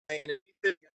All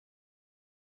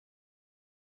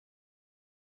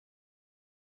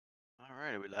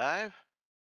right, are we live?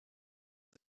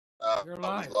 You're We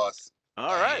live. lost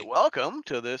All right, Diane. welcome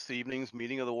to this evening's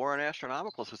meeting of the Warren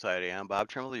Astronomical Society. I'm Bob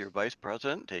Trimley, your vice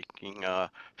president,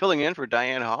 filling in for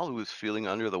Diane Hall, who is feeling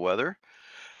under the weather.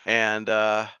 And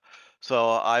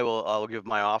so I'll give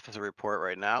my office a report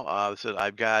right now. So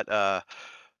I've got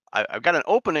an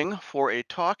opening for a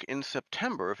talk in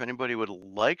September. If anybody would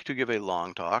like to give a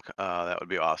long talk, that would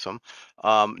be awesome.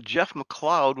 Jeff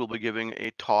McLeod will be giving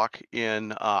a talk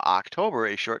in October,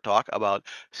 a short talk about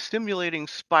simulating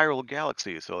spiral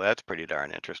galaxies. So that's pretty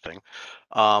darn interesting.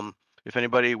 If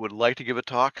anybody would like to give a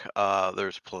talk,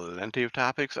 there's plenty of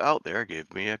topics out there. Give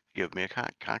me a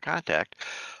contact.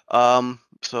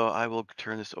 So I will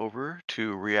turn this over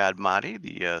to Riyad Mahdi,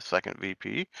 the second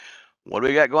VP. What do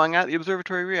we got going on at the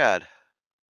observatory, Riyadh?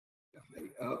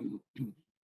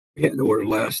 We had our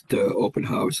last open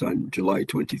house on July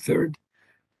 23rd.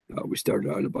 We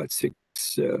started out about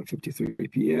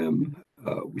 6:53 p.m.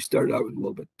 We started out with a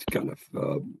little bit kind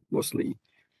of mostly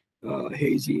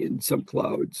hazy and some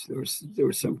clouds. There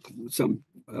were some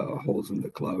holes in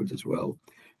the clouds as well.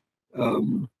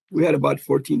 We had about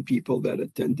 14 people that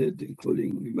attended,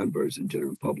 including members and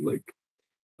general public.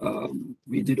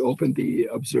 We did open the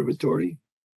observatory,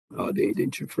 the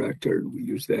 8-inch refractor. We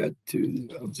used that to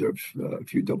observe a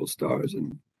few double stars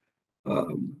and a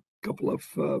couple of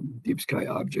deep sky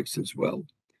objects as well.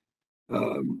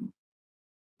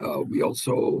 We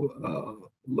also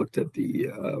looked at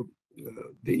the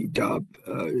Dob,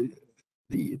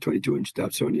 the 22-inch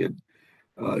Dobsonian,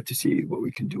 to see what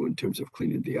we can do in terms of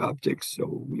cleaning the optics.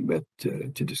 So we met to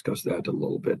discuss that a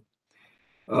little bit.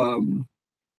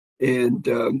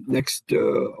 Next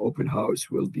open house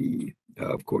will be,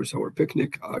 of course, our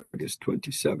picnic, August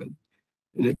 27th.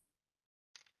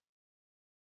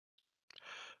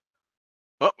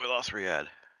 Oh, we lost Riyadh.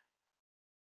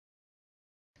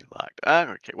 He locked.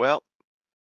 Okay, well,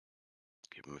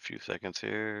 give him a few seconds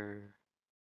here.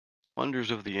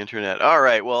 Wonders of the internet. All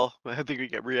right, well, I think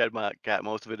Riyadh got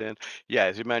most of it in. Yeah,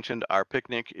 as you mentioned, our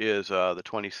picnic is the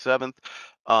 27th.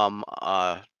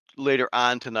 Later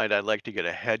on tonight, I'd like to get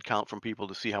a head count from people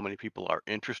to see how many people are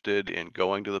interested in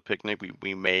going to the picnic.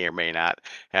 We may or may not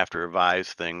have to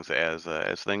revise things as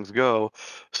things go.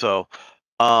 So,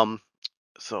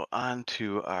 so on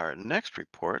to our next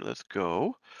report. Let's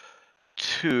go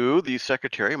to the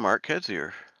secretary, Mark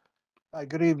Kedzier. Hi,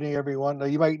 good evening, everyone.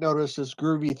 You might notice this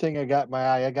groovy thing I got in my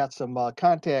eye. I got some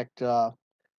contact,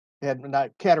 had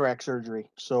not cataract surgery.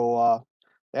 So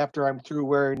after I'm through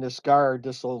wearing this guard,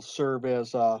 this will serve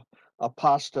as a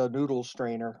pasta noodle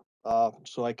strainer,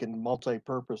 so I can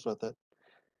multi-purpose with it.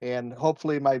 And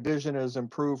hopefully my vision is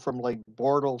improved from like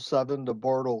Bortle 7 to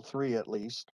Bortle 3 at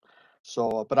least.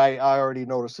 So, but I already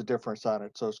noticed a difference on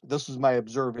it. So this is my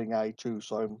observing eye too.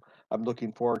 So I'm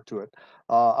looking forward to it.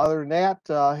 Other than that,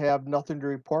 I have nothing to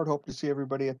report. Hope to see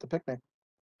everybody at the picnic.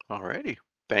 All righty.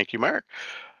 Thank you, Mark.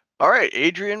 All right,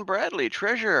 Adrian Bradley,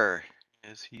 treasurer.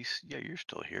 Yeah, you're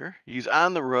still here. He's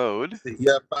on the road.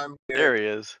 Yep, I'm here. There he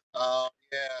is. Yeah,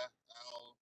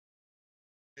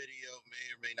 video may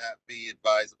or may not be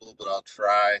advisable, but I'll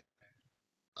try.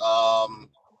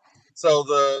 So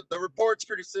the report's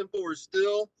pretty simple. We're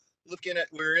still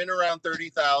we're in around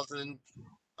 30,000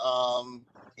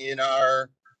 in our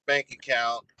bank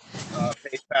account.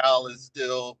 PayPal is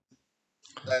still,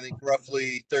 I think,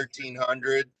 roughly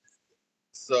 1,300.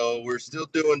 So we're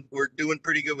doing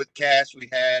pretty good with cash. We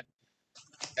had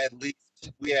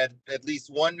at least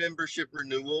one membership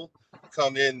renewal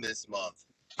come in this month.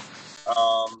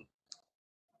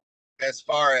 As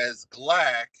far as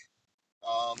GLAC,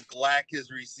 GLAC has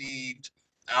received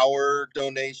our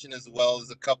donation as well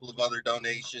as a couple of other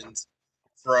donations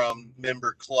from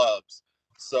member clubs.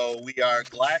 So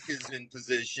GLAC is in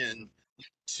position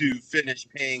to finish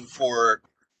paying for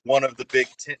one of the big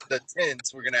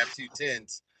tents. We're going to have 2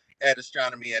 tents at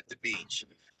Astronomy at the Beach.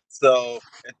 So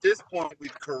at this point,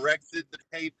 we've corrected the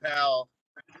PayPal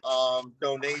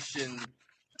donation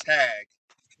tag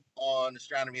on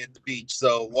Astronomy at the Beach.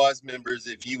 So WAS members,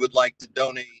 if you would like to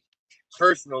donate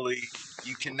personally,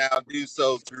 you can now do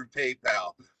so through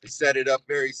PayPal. We set it up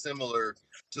very similar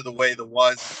to the way the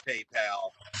WAS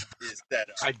PayPal is set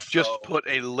up. I just put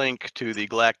a link to the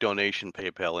GLAC donation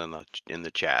PayPal in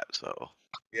the chat. So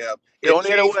yeah,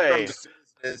 donate away.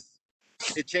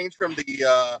 It changed from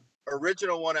the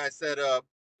original one I set up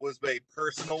was a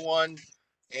personal one,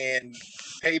 and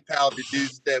PayPal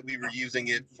deduced that we were using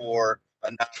it for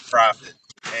a nonprofit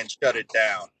and shut it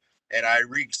down. And I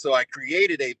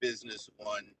created a business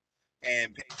one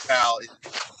and PayPal is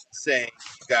saying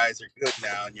you guys are good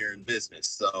now and you're in business.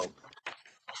 So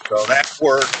that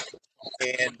worked.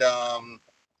 And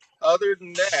other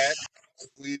than that,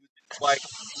 we would just like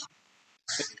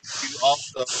you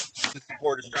also to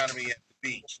support astronomy at the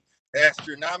beach. The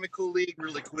Astronomical League,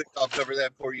 really quick, I'll cover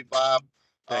that for you, Bob.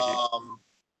 Thank you.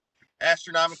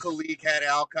 Astronomical League had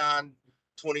Alcon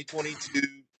 2022.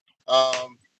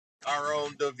 Our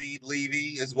own David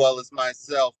Levy, as well as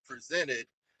myself, presented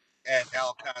at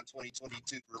Alcon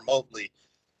 2022 remotely.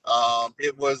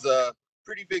 It was a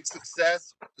pretty big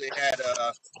success. They had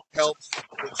help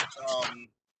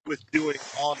with doing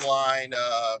online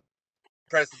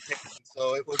presentations,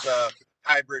 so it was a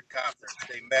hybrid conference.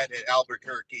 They met at in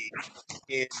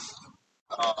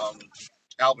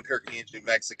Albuquerque in New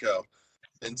Mexico.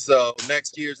 And so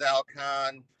next year's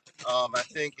Alcon, I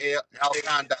think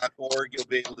alcon.org, you'll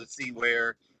be able to see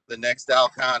where the next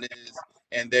Alcon is.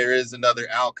 And there is another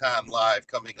Alcon live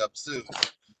coming up soon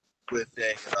with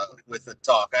a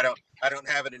talk. I don't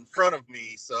have it in front of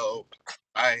me, so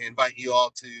I invite you all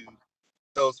to,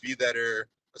 those of you that are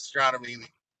astronomy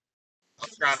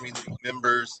league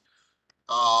members,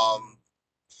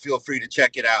 feel free to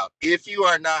check it out. If you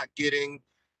are not getting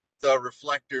the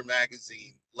Reflector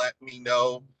magazine, let me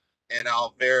know and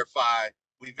I'll verify.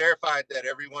 We verified that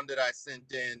everyone that I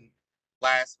sent in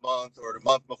last month or the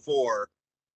month before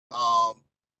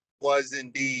was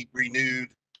indeed renewed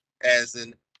as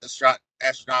an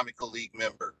Astronomical League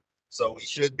member. So we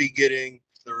should be getting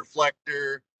the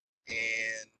Reflector.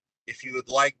 And if you would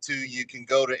like to, you can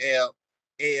go to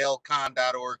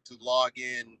alcon.org to log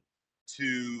in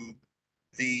to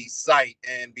the site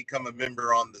and become a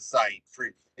member on the site.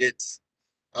 Free. It's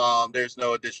there's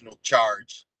no additional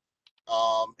charge.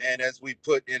 And as we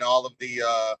put in all of the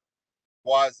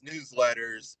WAS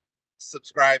newsletters,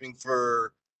 subscribing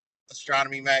for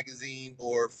Astronomy Magazine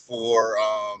or for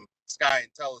Sky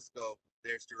and Telescope,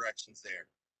 there's directions there.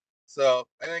 So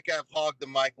I think I've hogged the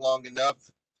mic long enough.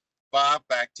 Bob,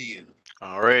 back to you.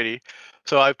 Alrighty.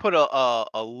 So I put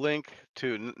a link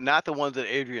to not the ones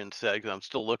that Adrian said, because I'm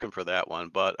still looking for that one,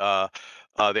 but a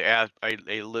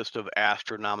list of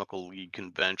Astronomical League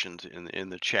conventions in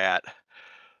the chat.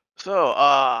 So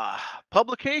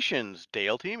publications,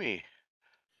 Dale Teamy.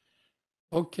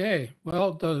 Okay,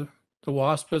 well, the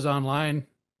WASP is online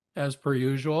as per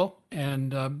usual,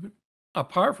 and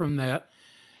apart from that,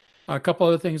 a couple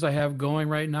other things I have going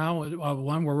right now.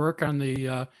 One, we're working on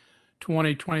the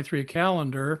 2023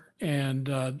 calendar,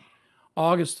 and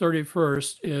August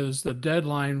 31st is the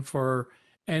deadline for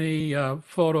any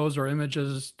photos or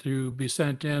images to be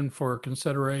sent in for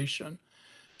consideration.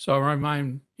 So I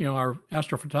remind our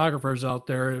astrophotographers out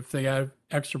there, if they have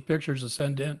extra pictures to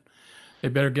send in, they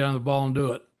better get on the ball and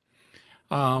do it.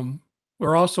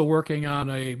 We're also working on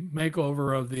a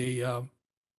makeover of the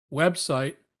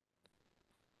website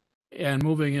and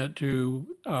moving it to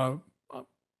a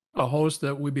host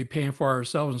that we'd be paying for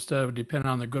ourselves instead of depending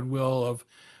on the goodwill of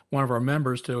one of our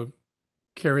members to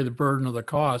carry the burden of the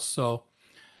cost. So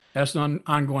that's an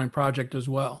ongoing project as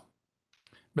well.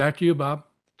 Back to you, Bob.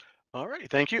 All right,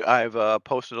 thank you. I've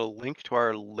posted a link to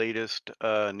our latest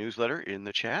newsletter in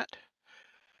the chat.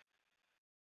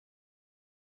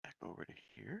 Back over to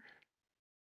here.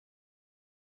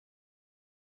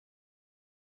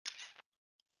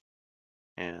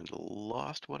 And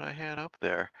lost what I had up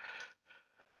there.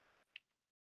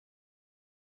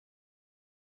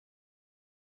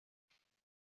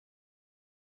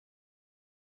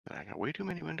 I got way too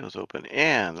many windows open.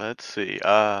 And let's see.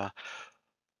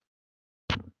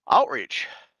 Outreach.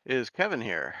 Is Kevin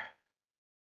here?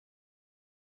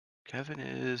 Kevin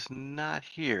is not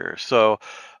here. So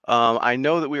I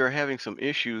know that we are having some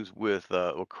issues with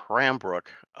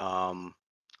Cranbrook.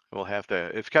 We'll have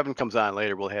to, if Kevin comes on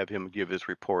later, we'll have him give his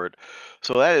report.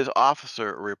 So that is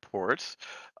officer reports.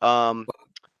 Bob,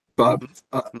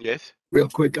 Yes. real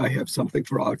quick, I have something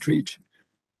for outreach.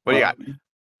 What do you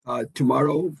got?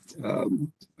 Tomorrow,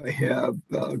 I have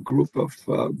a group of,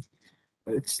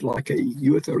 it's like a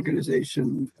youth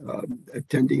organization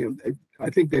attending, I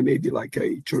think they may be like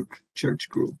a church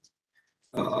group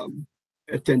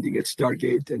attending at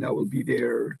Stargate, and I will be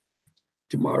there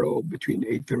tomorrow between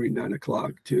 8:30 and 9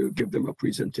 o'clock to give them a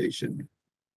presentation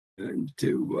and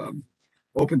to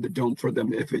open the dome for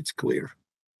them if it's clear.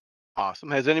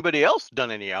 Awesome. Has anybody else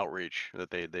done any outreach that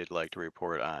they'd like to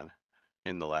report on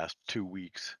in the last 2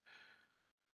 weeks?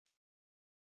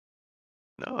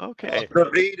 No, okay.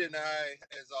 David and I,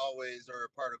 as always, are a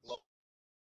part of Global.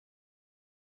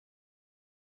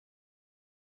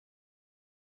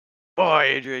 Boy,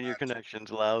 Adrian, your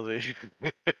connection's lousy.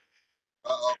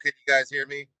 Uh-oh, can you guys hear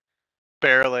me?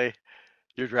 Barely.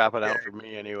 You're dropping out Yeah. for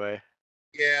me anyway.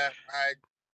 Yeah, I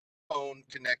phone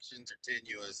connections are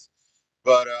tenuous,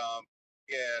 but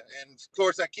yeah, and of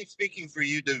course I keep speaking for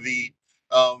you, David.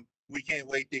 We can't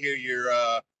wait to hear your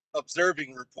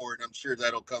observing report. I'm sure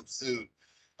that'll come soon.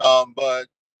 But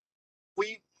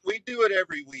we do it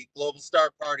every week. Global Star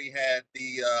Party had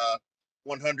the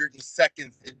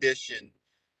 102nd edition,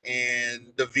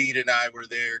 and David and I were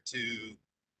there to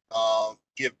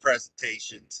give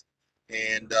presentations.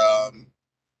 And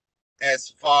as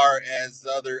far as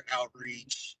other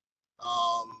outreach,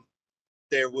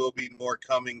 there will be more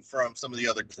coming from some of the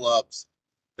other clubs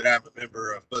that I'm a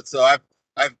member of. But so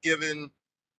I've given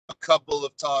a couple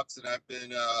of talks, and I've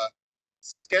been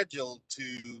scheduled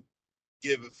to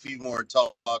give a few more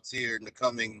talks here in the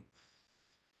coming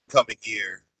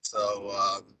year. So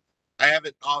I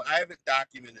haven't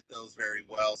documented those very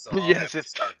well, so I'll Yes, have to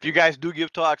start if you doing guys do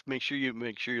give talks, make sure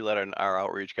you let our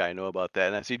outreach guy know about that.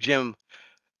 And I see Jim it.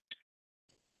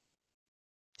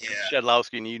 Yeah,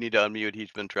 Shedlowski, you need to unmute. He's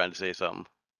been trying to say something.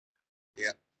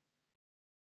 yeah.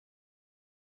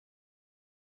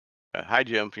 Hi,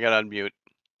 Jim. You got to unmute.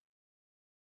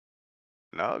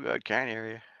 No, good. Can't hear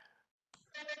you.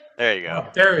 There you go.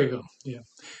 Oh, there you go. Yeah.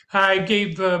 I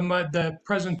gave the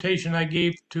presentation I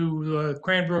gave to the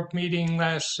Cranbrook meeting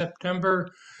last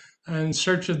September in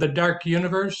search of the dark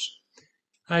universe.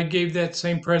 I gave that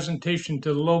same presentation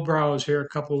to the lowbrows here a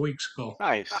couple of weeks ago.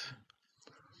 Nice.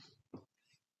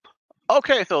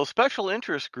 Okay, so special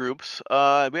interest groups.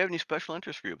 Do we have any special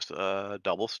interest groups?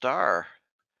 Double star.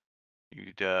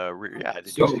 Yeah.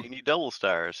 Did you So see any double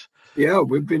stars? yeah,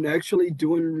 we've been actually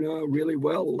doing really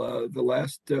well the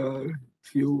last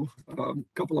few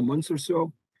couple of months or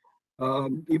so.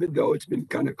 Even though it's been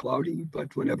kind of cloudy,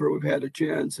 but whenever we've had a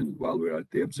chance, and while we're at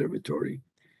the observatory,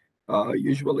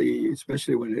 usually,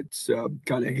 especially when it's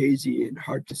kind of hazy and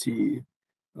hard to see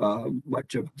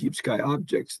much of deep sky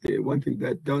objects, the one thing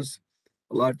that does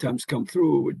a lot of times come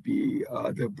through would be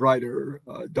the brighter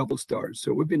double stars.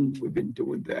 So we've been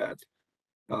doing that,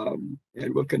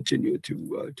 and we'll continue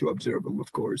to observe them, of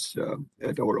course,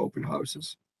 at our open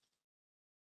houses.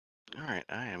 All right,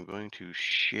 I am going to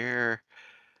share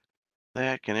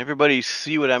that. Can everybody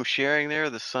see what I'm sharing there?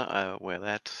 The sun. Well,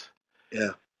 that's.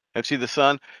 Yeah. And see the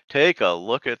sun. Take a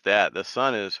look at that. The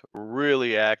sun is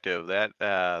really active. That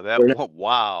We're not, one.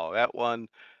 Wow.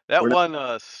 we're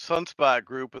not, Sunspot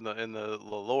group in the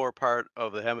lower part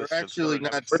of the we're hemisphere, actually southern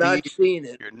not hemisphere. We're not seeing. seeing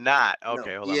it. You're not. No.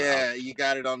 Okay, hold on a minute. Yeah, you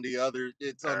got it on the other.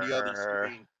 It's on the other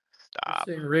screen. We're Stop.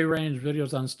 seeing rearranged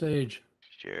videos on stage.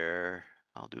 Share.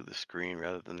 I'll do the screen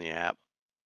rather than the app.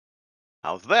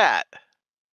 How's that?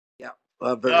 Yeah.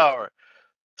 Very. All right.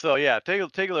 So yeah, take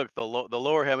a look at the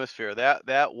lower hemisphere.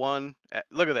 That one.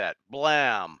 Look at that.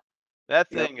 Blam. That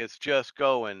Yep. thing is just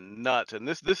going nuts. And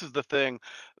this is the thing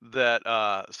that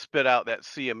spit out that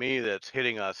CME that's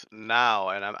hitting us now.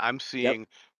 And I'm Yep. seeing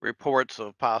reports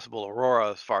of possible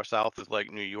aurora as far south as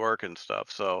like New York and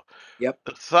stuff. So Yep.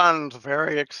 the sun's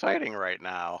very exciting right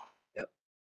now. Yep.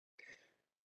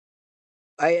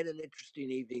 I had an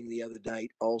interesting evening the other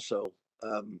night also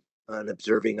on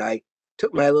observing. I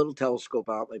took my little telescope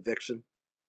out, my Vixen,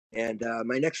 and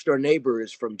my next door neighbor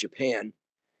is from Japan.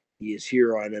 He is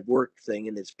here on a work thing,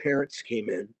 and his parents came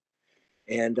in.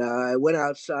 And I went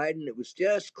outside, and it was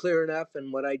just clear enough.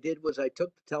 And what I did was I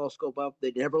took the telescope up.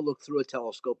 They'd never looked through a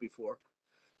telescope before,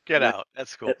 Get and out.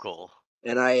 That's cool.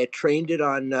 I had trained it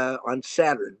on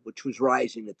Saturn, which was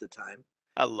rising at the time.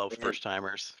 I love And first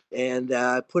timers. and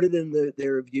put it in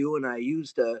their view. And I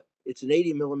used it's an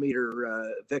 80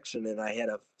 millimeter Vixen, and I had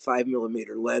a 5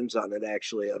 millimeter lens on it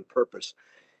actually on purpose,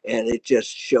 and it just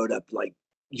showed up like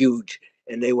huge.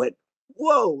 And they went,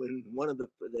 "Whoa!" And one of the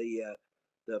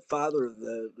father of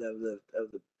the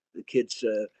kids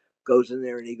goes in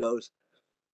there, and he goes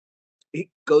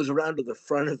around to the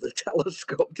front of the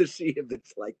telescope to see if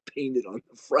it's like painted on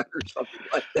the front or something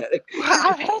like that.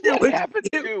 I've had It that was happen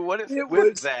it, too. What is it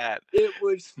with was that? it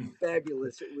was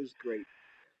fabulous. It was great.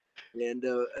 And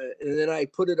then I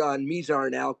put it on Mizar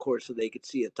and Alcor so they could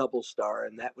see a double star,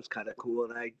 and that was kind of cool.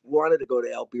 And I wanted to go to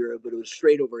Albira, but it was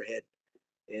straight overhead,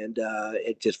 and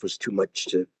it just was too much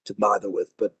to bother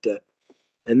with. But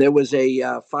and there was a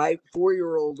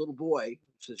 4-year-old little boy,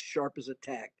 it's as sharp as a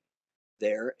tack,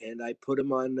 there, and I put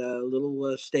him on a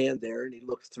little stand there, and he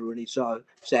looked through and he saw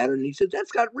Saturn, and he said,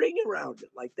 "That's got ring around it,"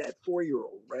 like that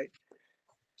 4-year-old, right?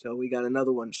 So we got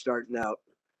another one starting out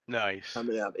Nice.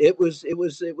 coming up. It was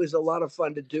a lot of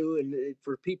fun to do, and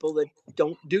for people that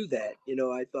don't do that,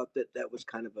 I thought that was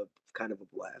kind of a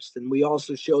blast. And we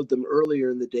also showed them earlier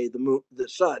in the day the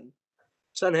sun.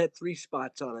 Sun had 3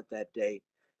 spots on it that day,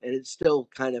 and it's still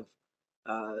kind of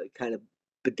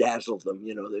bedazzled them.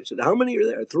 They said, "How many are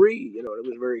there?" 3. It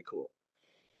was very cool.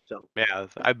 So Yeah,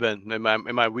 I've been in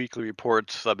my weekly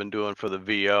reports I've been doing for the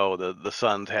VO. The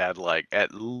Suns had like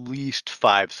at least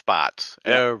 5 spots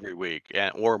every week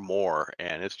or more,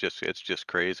 and it's just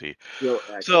crazy. real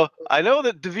accurate. So I know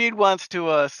that David wants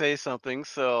to say something.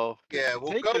 So Yeah,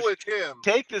 we'll take go this with him.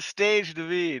 take the stage,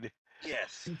 David.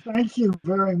 Yes. Thank you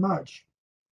very much.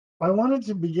 I wanted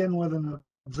to begin with an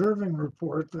observing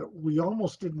report that we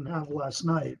almost didn't have last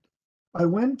night. I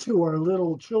went to our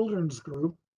little children's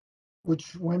group,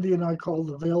 which Wendy and I called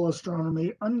the Vale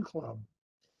Astronomy Unclub,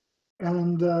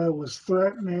 and was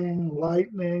threatening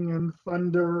lightning and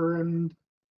thunder and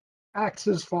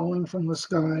axes falling from the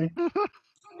sky.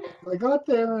 I got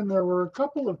there and there were a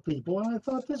couple of people, and I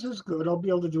thought, this is good. I'll be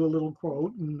able to do a little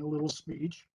quote and a little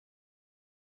speech.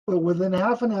 But within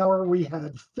half an hour, we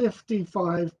had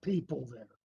 55 people there,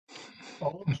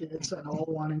 all kids and all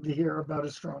wanting to hear about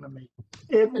astronomy.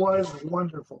 It was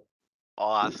wonderful.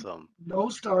 Awesome. No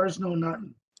stars, no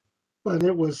nothing. But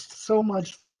it was so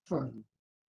much fun.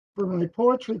 For my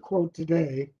poetry quote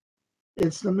today,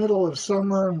 it's the middle of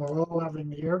summer and we're all having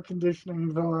the air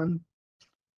conditioning on.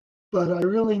 But I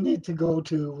really need to go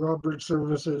to Robert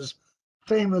Service's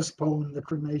famous poem, The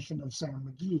Cremation of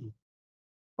Sam McGee.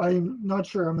 I'm not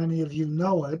sure how many of you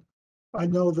know it. I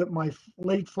know that my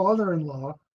late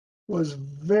father-in-law was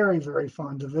very, very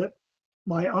fond of it.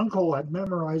 My uncle had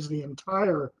memorized the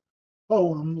entire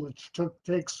poem, which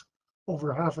takes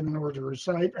over half an hour to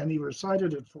recite, and he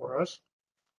recited it for us.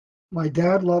 My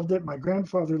dad loved it, my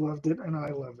grandfather loved it, and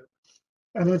I love it.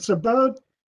 And it's about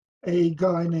a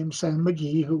guy named Sam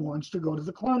McGee who wants to go to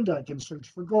the Klondike and search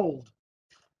for gold.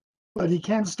 But he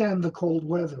can't stand the cold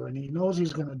weather, and he knows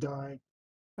he's going to die.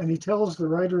 And he tells the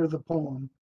writer of the poem,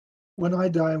 when I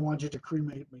die, I want you to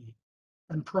cremate me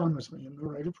and promise me. And the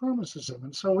writer promises him.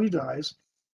 And so he dies,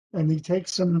 and he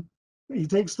takes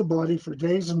the body for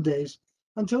days and days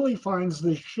until he finds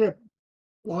this ship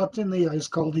locked in the ice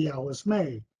called the Alice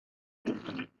May.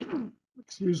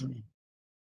 Excuse me.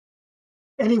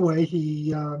 Anyway,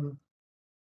 he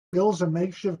builds a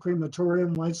makeshift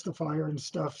crematorium, lights the fire, and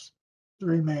stuffs the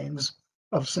remains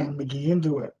of Sam McGee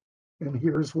into it. And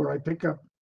here's where I pick up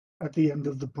at the end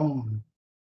of the poem.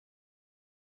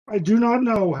 I do not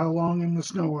know how long in the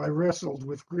snow I wrestled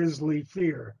with grisly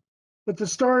fear, but the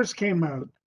stars came out,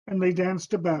 and they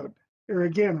danced about, ere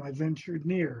again I ventured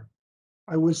near.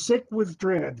 I was sick with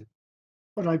dread,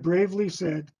 but I bravely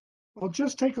said, I'll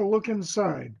just take a look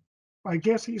inside. I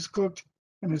guess he's cooked,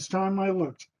 and it's time I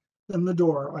looked. Then the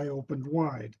door I opened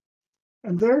wide.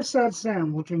 And there sat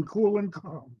Sam looking cool and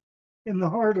calm, in the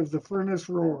heart of the furnace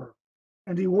roar.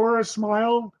 And he wore a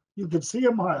smile you could see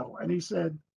a mile, and he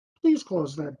said, please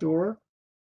close that door.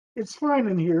 It's fine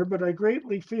in here, but I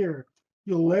greatly fear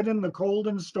you'll let in the cold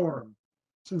and storm.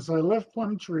 Since I left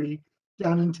Plum Tree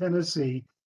down in Tennessee,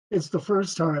 it's the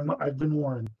first time I've been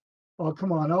warned. Oh,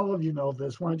 come on, all of you know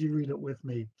this. Why don't you read it with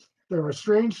me? There are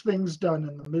strange things done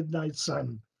in the midnight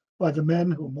sun by the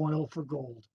men who moil for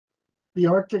gold. The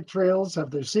Arctic trails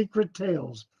have their secret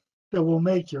tales that will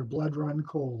make your blood run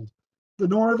cold. The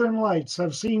northern lights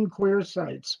have seen queer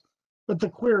sights, but the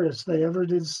queerest they ever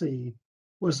did see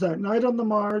was that night on the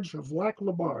marge of Lac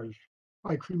La Barge,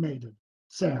 I cremated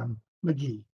Sam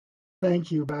McGee.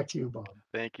 Thank you. Back to you, Bob.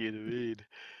 Thank you, David.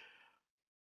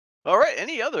 All right.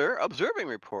 Any other observing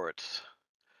reports?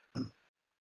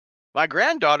 My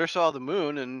granddaughter saw the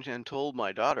moon and told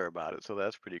my daughter about it, so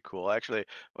that's pretty cool. Actually,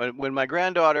 when my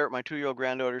 2-year-old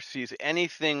granddaughter sees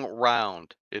anything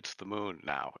round, it's the moon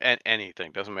now, and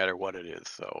anything doesn't matter what it is.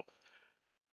 So,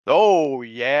 oh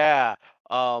yeah,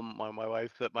 my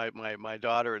wife that my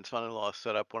daughter and son-in-law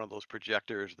set up one of those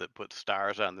projectors that put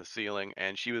stars on the ceiling,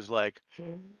 and she was like,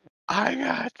 I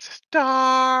got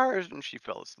stars, and she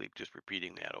fell asleep just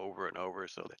repeating that over and over.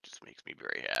 So that just makes me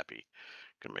very happy.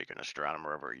 Can make an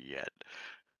astronomer of her yet.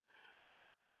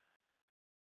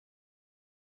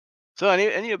 So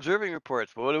any observing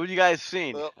reports? What have you guys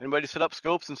seen? Well, Anybody set up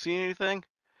scopes and seen anything?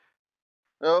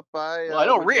 nope. Well, I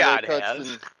know Went to Riyadh Lake has.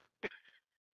 Hudson.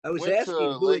 I was Went to asking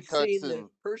who Lake had seen the Hudson.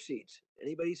 Perseids.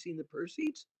 Anybody seen the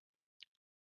Perseids?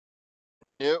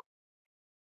 Yep.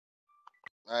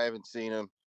 I haven't seen him.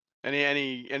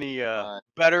 Any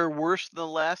better, worse than the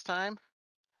last time?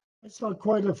 I saw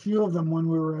quite a few of them when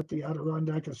we were at the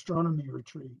Adirondack Astronomy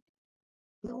Retreat.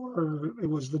 It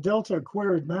was the Delta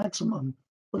Aquariid maximum,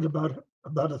 but about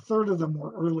a third of them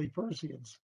were early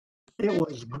Perseids. It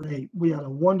was great. We had a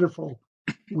wonderful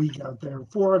week out there.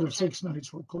 4 out of 6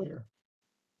 nights were clear.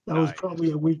 That was Nice.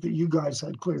 probably a week that you guys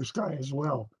had clear sky as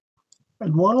well.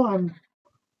 And while I'm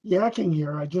yakking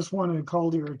here, I just wanted to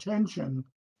call to your attention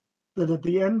that at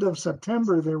the end of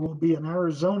September, there will be an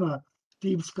Arizona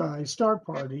Deep Sky Star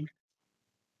Party,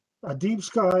 a Deep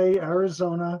Sky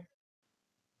Arizona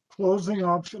closing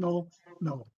optional,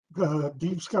 no,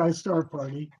 Deep Sky Star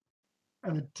Party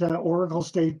at Oracle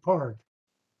State Park.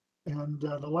 And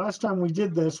the last time we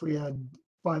did this, we had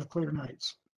 5 clear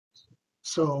nights.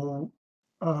 So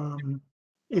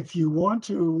if you want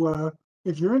to,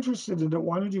 if you're interested in it,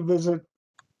 why don't you visit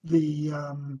the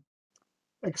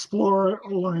Explore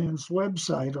Alliance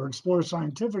website or Explore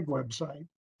Scientific website,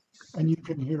 and you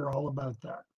can hear all about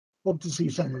that. Hope to see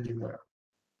some of you there.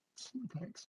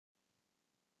 Thanks.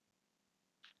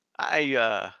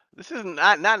 This is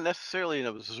not necessarily an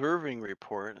observing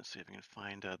report. Let's see if I can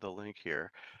find the link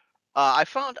here. I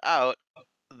found out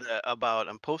about.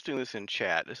 I'm posting this in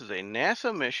chat. This is a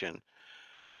NASA mission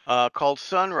called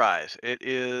Sunrise. It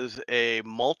is a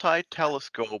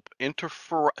multi-telescope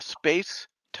space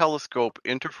telescope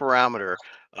interferometer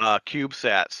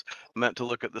CubeSats meant to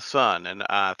look at the sun, and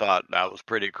I thought that was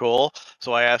pretty cool.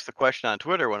 So I asked the question on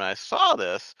Twitter when I saw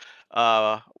this: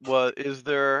 are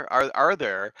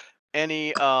there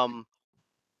any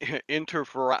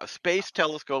space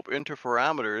telescope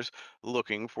interferometers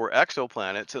looking for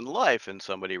exoplanets and life? And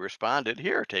somebody responded,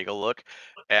 here, take a look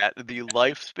at the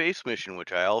Life space mission,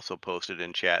 which I also posted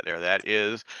in chat there. That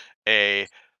is a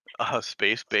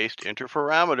space-based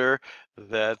interferometer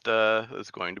that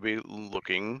is going to be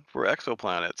looking for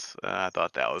exoplanets. I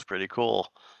thought that was pretty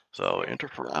cool. So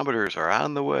interferometers are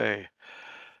on the way.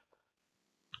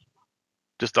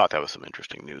 Just thought that was some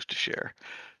interesting news to share.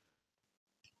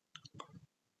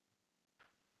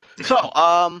 So,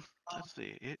 let's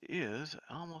see. It is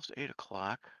almost 8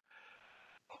 o'clock.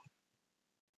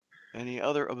 Any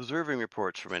other observing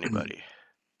reports from anybody?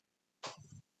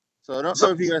 So I don't know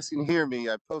if you guys can hear me.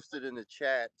 I posted in the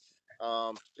chat.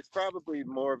 It's probably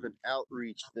more of an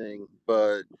outreach thing,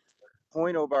 but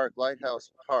Point O'Bark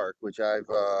Lighthouse Park, which I'm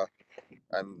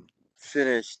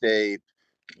finished a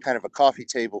kind of a coffee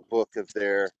table book of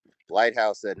their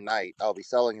lighthouse at night. I'll be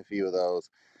selling a few of those.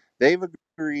 They've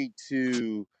agreed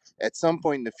to, at some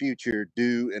point in the future,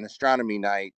 do an astronomy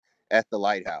night at the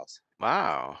lighthouse.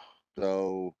 Wow.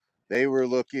 So they were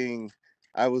looking.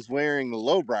 I was wearing the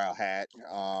lowbrow hat,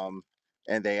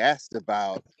 and they asked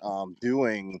about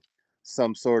doing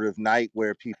some sort of night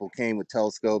where people came with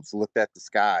telescopes, looked at the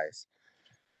skies,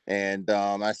 and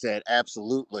I said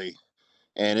absolutely.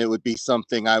 And it would be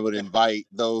something I would invite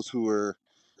those who were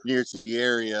near to the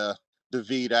area.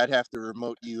 David, I'd have to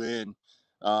remote you in,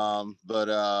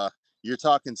 but you're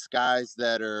talking skies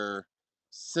that are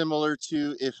similar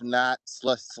to, if not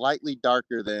slightly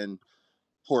darker than,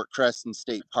 Port Crescent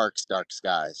State Park's dark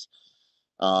skies.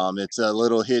 It's a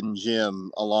little hidden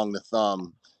gem along the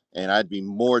thumb, and I'd be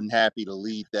more than happy to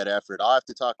lead that effort. I'll have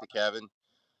to talk to Kevin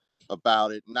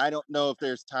about it, and I don't know if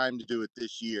there's time to do it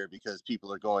this year because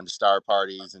people are going to star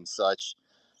parties and such.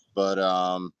 But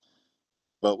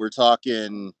we're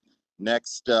talking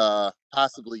next,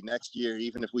 possibly next year,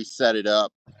 even if we set it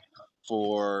up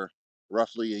for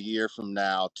roughly a year from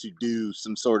now to do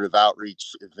some sort of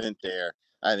outreach event there.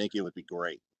 I think it would be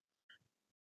great.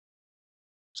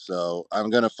 So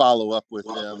I'm going to follow up with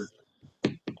them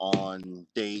on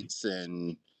dates,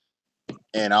 and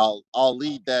I'll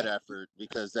lead that effort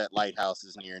because that lighthouse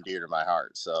is near and dear to my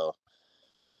heart. So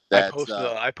that's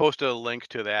I posted a link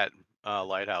to that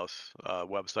lighthouse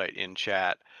website in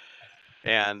chat.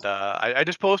 And I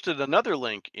just posted another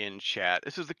link in chat.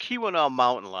 This is the Keweenaw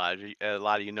Mountain Lodge. A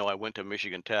lot of you know I went to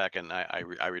Michigan Tech, and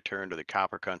I return to the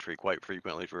Copper Country quite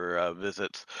frequently for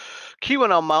visits.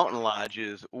 Keweenaw Mountain Lodge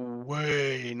is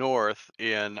way north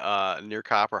in near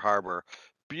Copper Harbor.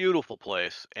 Beautiful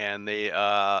place, and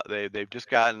they've just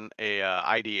gotten a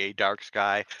IDA dark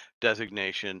sky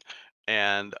designation,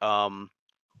 and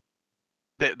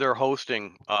they're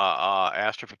hosting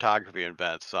astrophotography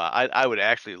events. I would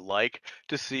actually like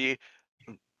to see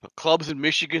clubs in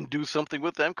Michigan do something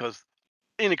with them because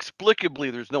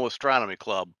inexplicably there's no astronomy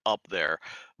club up there.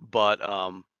 But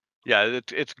yeah,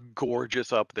 it's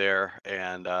gorgeous up there,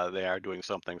 and they are doing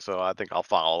something. So I think I'll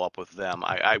follow up with them.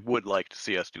 I would like to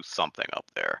see us do something up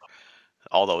there,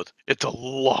 although it's a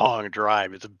long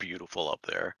drive. It's beautiful up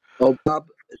there. Oh, Bob,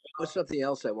 there's something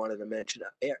else I wanted to mention.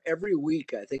 Every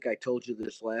week, I think I told you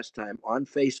this last time on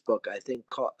Facebook. I think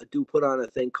do put on a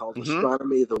thing called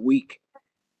Astronomy of the Week,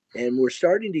 and we're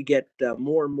starting to get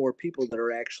more and more people that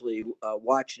are actually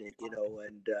watching it.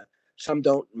 And some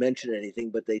don't mention anything,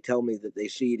 but they tell me that they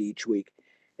see it each week.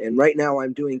 And right now,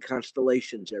 I'm doing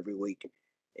constellations every week.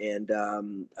 And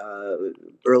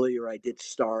earlier, I did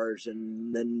stars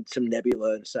and then some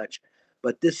nebula and such.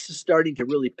 But this is starting to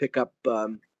really pick up.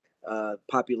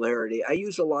 popularity. I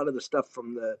use a lot of the stuff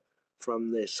from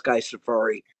the Sky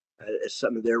Safari.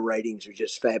 Some of their writings are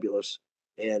just fabulous,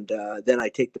 and then I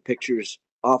take the pictures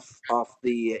off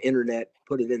the internet,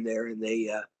 put it in there, and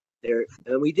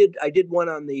I did one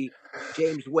on the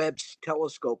James Webb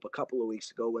Telescope a couple of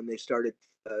weeks ago when they started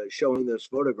showing those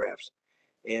photographs,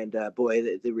 and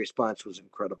boy, the response was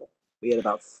incredible. We had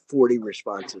about 40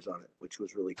 responses on it, which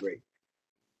was really great.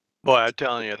 Boy, I'm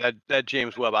telling you that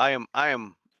James Webb. I'm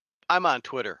on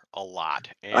Twitter a lot,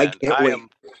 I and can't wait.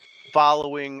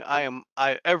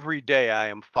 I every day I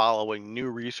am following new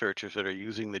researchers that are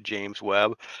using the James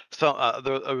Webb. So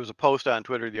there was a post on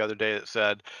Twitter the other day that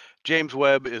said James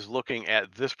Webb is looking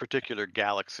at this particular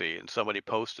galaxy, and somebody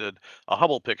posted a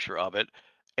Hubble picture of it,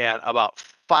 and about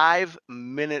 5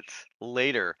 minutes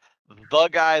later, the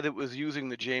guy that was using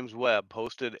the James Webb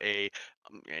posted a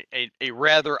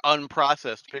rather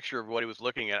unprocessed picture of what he was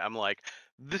looking at. I'm like,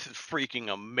 this is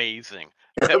freaking amazing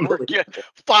that we're getting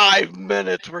 5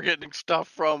 minutes. We're getting stuff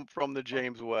from the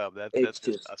James Webb. That's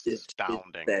just It's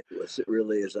astounding. fabulous. It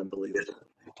really is unbelievable.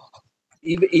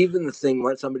 Even the thing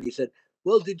when somebody said,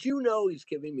 "Well, did you know?" He's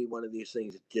giving me one of these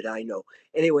things. Did I know?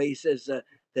 Anyway, he says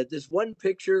that this one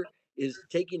picture is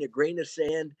taking a grain of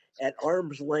sand at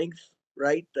arm's length,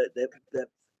 right? That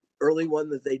early one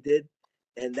that they did,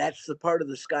 and that's the part of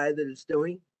the sky that it's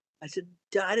doing. I said,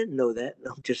 I didn't know that.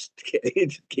 No, just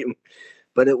kidding.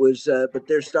 But it was, but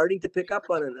they're starting to pick up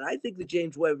on it, and I think the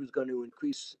James Webb is going to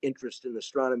increase interest in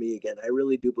astronomy again. I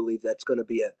really do believe that's going to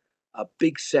be a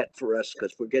big set for us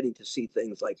because we're getting to see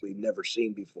things like we've never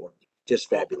seen before.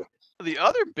 Just Well, fabulous. the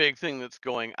other big thing that's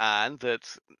going on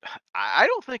that's I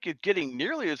don't think it's getting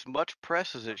nearly as much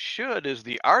press as it should is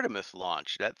the Artemis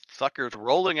launch. That sucker's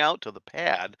rolling out to the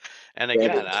pad, and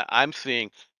again, Fabulous. I'm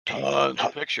seeing tons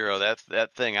of picture of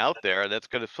that thing out there. That's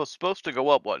supposed to go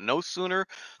up no sooner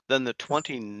than the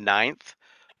 29th.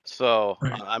 So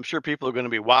Right. I'm sure people are going to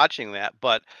be watching that,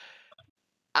 but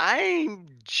I'm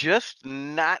just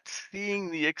not seeing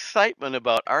the excitement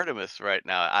about Artemis right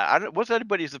now. I don't, what's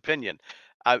anybody's opinion?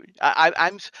 Okay.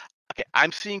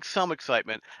 I'm seeing some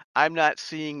excitement. I'm not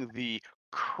seeing the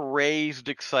crazed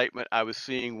excitement I was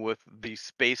seeing with the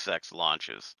SpaceX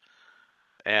launches.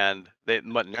 And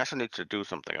but NASA needs to do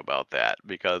something about that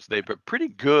because they've been pretty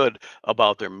good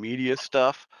about their media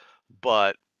stuff,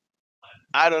 but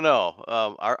I don't know.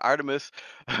 Artemis,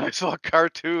 I saw a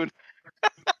cartoon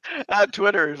on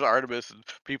Twitter is Artemis, and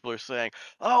people are saying,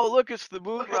 "Oh, look, it's the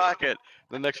moon rocket."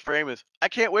 The next frame is, "I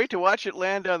can't wait to watch it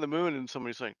land on the moon." And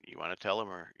somebody's saying, "You want to tell him,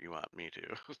 or you want me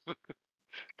to?"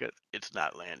 Because it's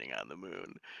not landing on the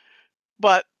moon.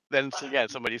 But then again,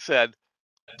 somebody said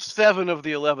 7 of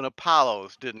the 11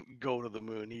 Apollos didn't go to the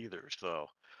moon either. So,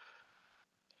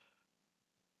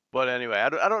 but anyway, I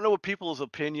don't know what people's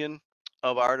opinion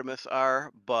of Artemis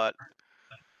are, but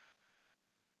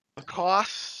the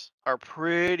costs are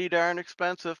pretty darn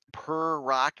expensive per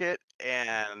rocket,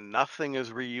 and nothing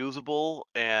is reusable.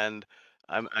 And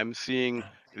I'm seeing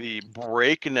the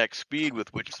breakneck speed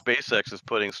with which SpaceX is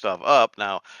putting stuff up.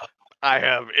 Now, I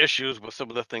have issues with some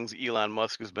of the things Elon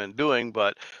Musk has been doing,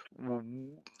 but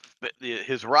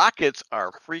his rockets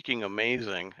are freaking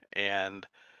amazing. And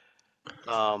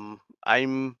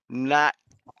I'm not.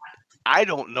 I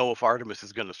don't know if Artemis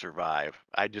is going to survive.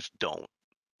 I just don't.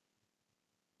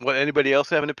 What? Anybody else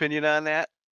have an opinion on that?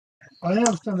 I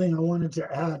have something I wanted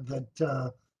to add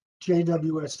that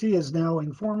JWST is now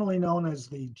informally known as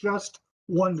the Just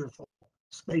Wonderful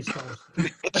Space Telescope.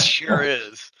 It sure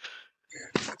is.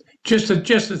 Just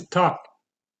a thought,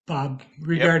 Bob, Yep.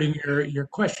 regarding your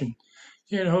question.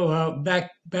 You know,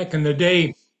 back in the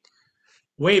day,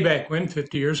 way back when,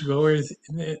 50 years ago, where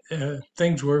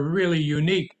things were really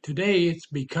unique. Today, it's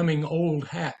becoming old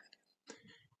hat.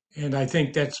 And I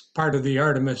think that's part of the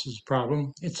Artemis's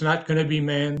problem. It's not going to be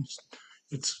manned.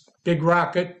 It's big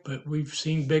rocket, but we've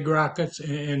seen big rockets,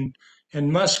 and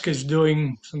Musk is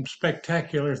doing some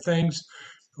spectacular things,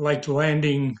 like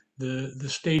landing the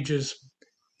stages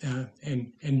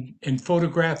and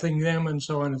photographing them and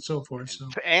so on and so forth.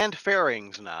 And, So and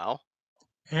fairings now.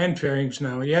 and fairings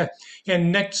now, yeah.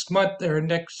 And next month or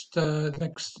next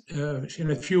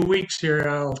in a few weeks here,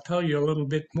 I'll tell you a little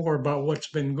bit more about what's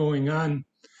been going on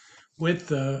with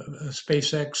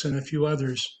SpaceX and a few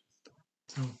others.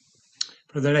 So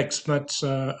for the next month's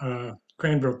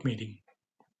Cranbrook meeting.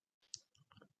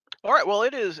 All right. Well,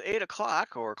 it is 8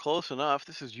 o'clock or close enough.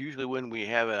 This is usually when we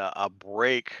have a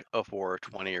break for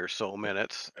 20 or so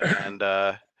minutes and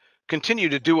continue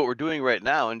to do what we're doing right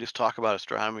now and just talk about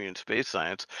astronomy and space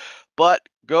science. But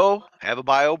go have a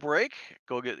bio break.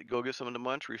 Go get some of the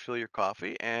munch, refill your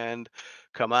coffee, and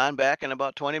come on back in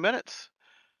about 20 minutes.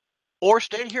 Or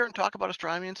stay here and talk about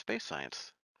astronomy and space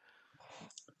science.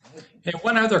 And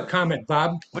one other comment,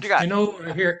 Bob. What you got? You know,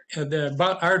 here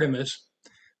about Artemis,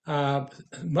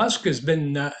 Musk has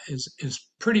been is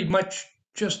pretty much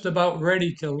just about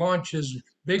ready to launch his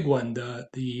big one,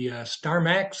 the Star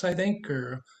Max, I think,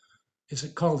 or is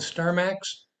it called Star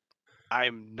Max?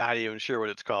 I'm not even sure what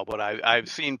it's called, but I've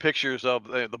seen pictures of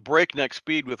the breakneck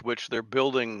speed with which they're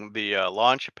building the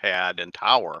launch pad and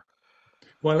tower.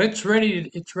 Well, it's ready.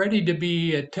 It's ready to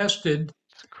be tested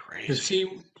It's to crazy.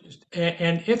 see,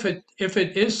 and if it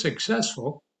is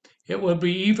successful, it will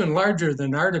be even larger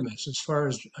than Artemis as far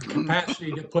as a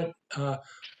capacity to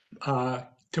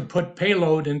put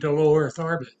payload into low Earth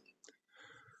orbit.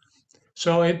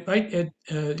 So it might,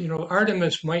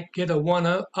 Artemis might get a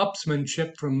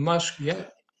one-upsmanship from Musk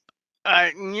yet.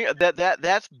 Yeah,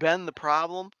 that's been the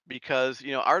problem because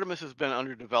Artemis has been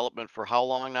under development for how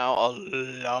long now? A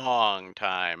long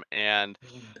time, and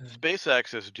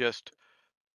SpaceX is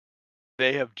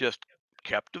they have just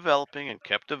kept developing and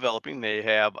kept developing. They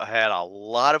have had a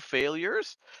lot of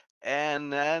failures,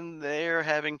 and then they're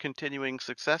having continuing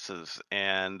successes,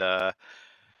 and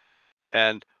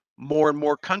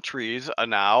more countries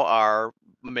now are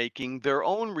making their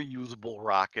own reusable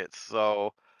rockets.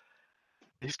 So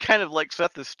he's kind of like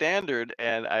set the standard,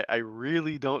 and I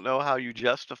really don't know how you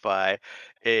justify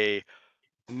a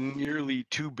nearly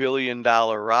 $2 billion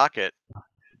rocket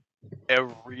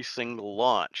every single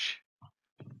launch.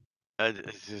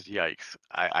 It's just yikes.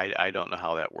 I don't know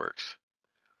how that works.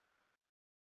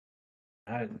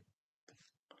 My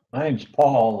name's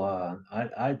Paul.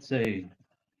 I'd say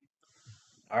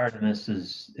Artemis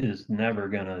is never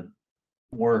going to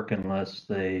work unless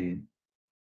they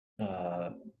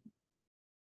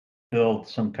build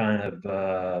some kind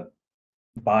of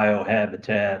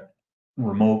biohabitat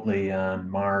remotely on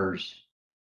Mars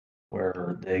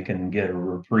where they can get a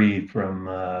reprieve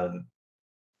from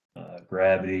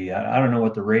gravity. I don't know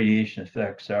what the radiation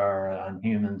effects are on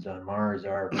humans on Mars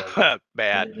are, but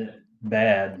Bad.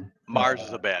 bad. Mars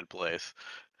is a bad place.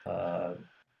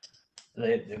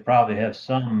 They probably have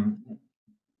some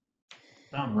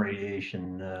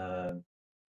radiation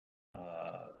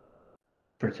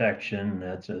protection.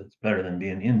 It's better than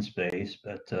being in space,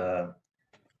 but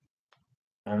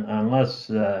unless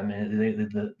I mean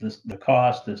the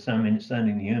cost of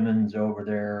sending humans over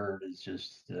there is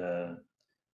just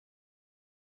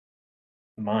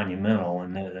monumental,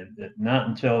 and not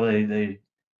until they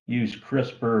use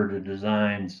CRISPR to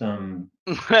design some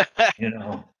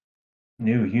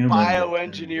new human that can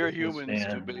Bioengineer humans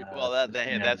to withstand be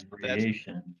that's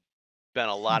radiation. been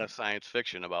a lot of science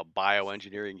fiction about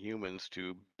bioengineering humans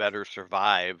to better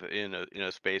survive in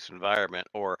a space environment,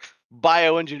 or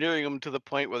bioengineering them to the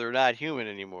point where they're not human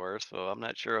anymore. So I'm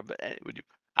not sure. But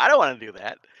I don't want to do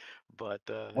that. But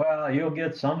Well, you'll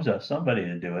get somebody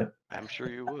to do it. I'm sure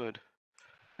you would.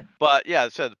 But yeah,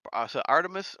 so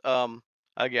Artemis.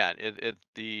 Again,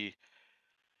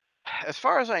 as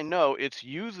far as I know, it's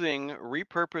using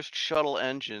repurposed shuttle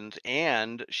engines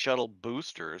and shuttle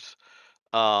boosters.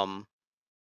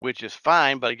 Which is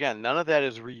fine, but again, none of that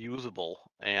is reusable.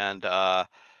 And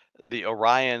the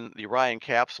Orion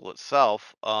capsule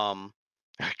itself, God,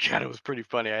 it was pretty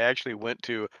funny. I actually went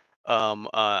to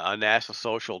a NASA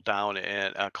social down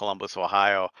in Columbus,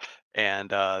 Ohio, and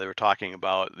they were talking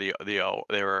about they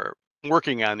were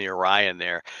working on the Orion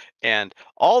there, and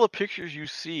all the pictures you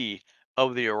see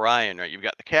of the Orion, right? You've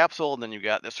got the capsule, and then you've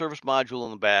got the service module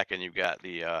in the back, and you've got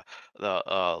the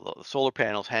solar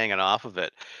panels hanging off of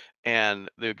it. And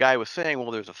the guy was saying,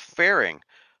 well, there's a fairing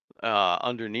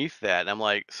underneath that. And I'm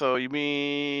like, so you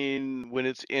mean when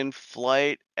it's in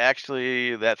flight,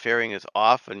 actually that fairing is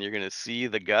off and you're going to see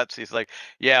the guts? He's like,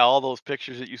 yeah, all those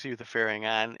pictures that you see with the fairing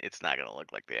on, it's not going to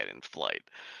look like that in flight.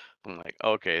 I'm like,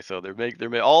 okay, so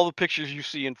all the pictures you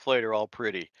see in flight are all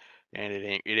pretty, and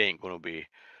it ain't going to be.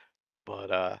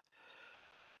 But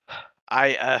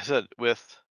I said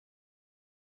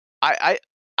I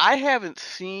I haven't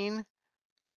seen.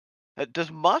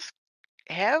 Does Musk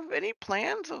have any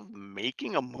plans of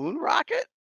making a moon rocket?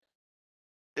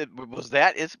 Was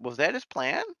that his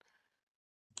plan?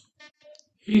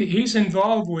 He's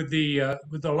involved with the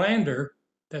lander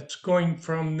that's going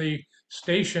from the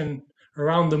station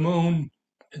around the moon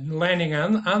and landing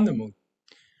on the moon.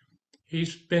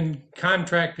 He's been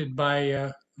contracted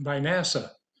by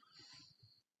NASA,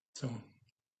 so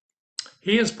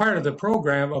he is part of the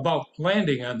program about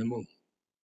landing on the moon.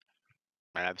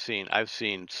 And I've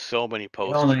seen so many The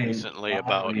posts only recently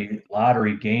about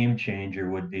lottery game changer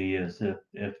would be is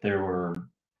if there were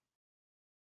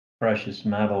precious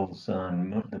metals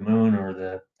on the moon,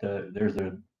 or there's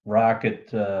a rocket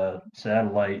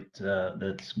satellite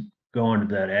that's going to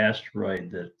that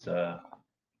asteroid that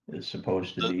is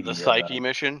supposed to The be Psyche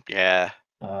mission, yeah.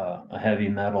 a heavy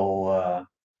metal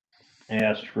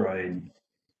asteroid.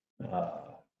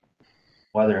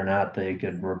 Whether or not they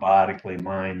could robotically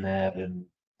mine that and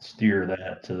steer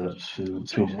that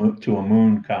to a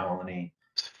moon colony,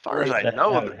 As far as They- I that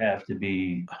know, would have to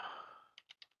be,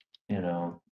 you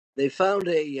know, They found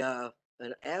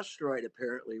an asteroid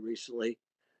apparently recently,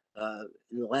 in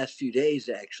the last few days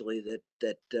actually,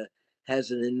 that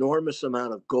has an enormous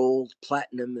amount of gold,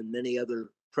 platinum, and many other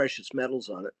precious metals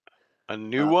on it. a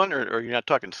new Uh, one, or you're not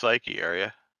talking Psyche, are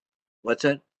you? What's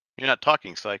that? You're not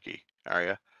talking Psyche, are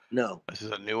you? No, This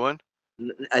is a new one.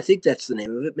 I think that's the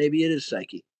name of it. Maybe it is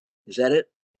Psyche. Is that it?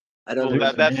 I don't Well,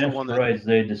 there's remember. some that's the one that asteroids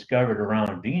they discovered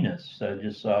around Venus. I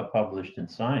just saw published in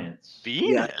Science.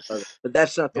 Yeah, Venus. but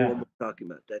that's not the Yeah. one we're talking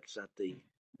about. That's not the.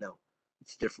 No,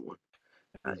 it's a different one.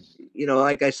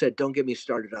 Like I said, don't get me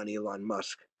started on Elon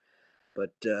Musk.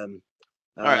 But All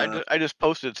right, I just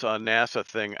posted a NASA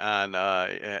thing on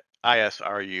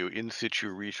ISRU, in situ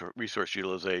resource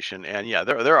utilization, and yeah,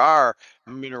 there are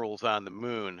minerals on the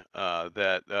moon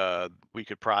that we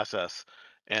could process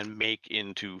and make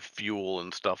into fuel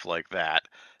and stuff like that.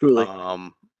 truly,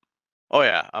 Oh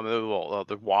yeah, I mean, well,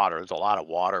 the water. There's a lot of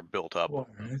water built up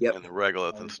yep. in the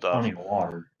regolith and There's stuff, plenty of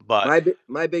water. but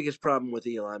My biggest problem with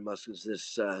Elon Musk is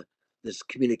this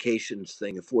communications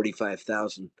thing of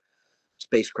 45,000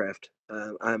 spacecraft.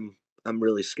 I'm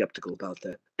really skeptical about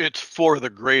that. it's for the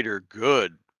greater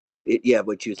good. Yeah,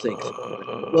 what you think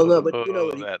so? Well, no, but you know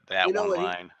what That one what he,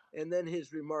 line. and then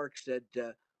his remarks said,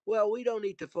 "Well, we don't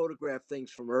need to photograph things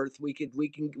from Earth. We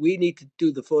need to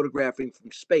do the photographing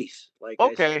from space."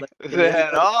 Okay, and any then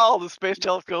other all the space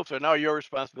telescopes are now your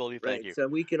responsibility. Thank right. you. So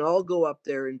we can all go up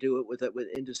there and do it with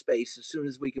into space as soon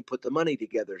as we can put the money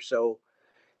together. So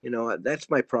that's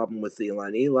my problem with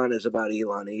Elon. Elon is about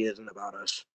Elon. He isn't about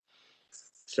us.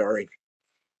 Sorry,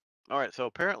 All right, so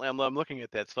apparently I'm looking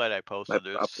at that slide I my posted.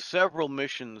 There's problem. several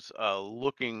missions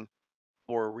looking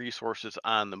for resources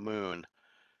on the moon.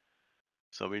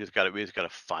 So we just gotta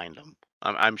find them.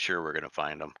 I'm sure we're gonna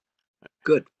find them.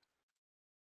 Good.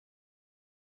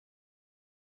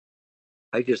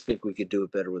 I just think we could do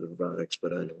it better with robotics,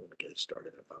 but I don't want to get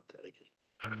started about that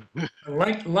again.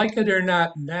 Like it or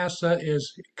not, NASA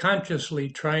is consciously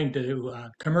trying to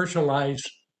commercialize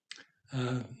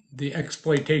the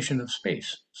exploitation of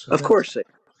space. So Of that's course, that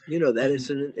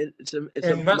and, it's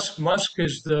a and Musk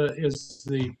is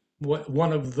the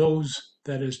one of those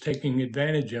that is taking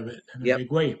advantage of it in a yep,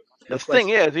 big way. The no thing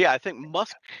question. is, yeah, I think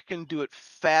Musk can do it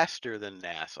faster than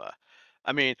NASA.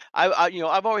 I mean,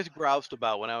 I've always groused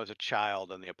about when I was a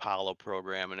child on the Apollo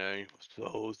program, and it was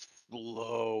so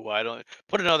slow. I don't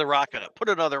put another rocket up, put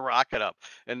another rocket up,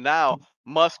 and now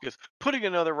Musk is putting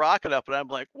another rocket up, and I'm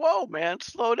like, whoa, man,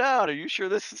 slow down. Are you sure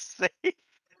this is safe?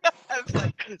 It's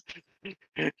like,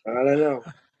 I don't know.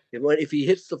 If he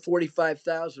hits the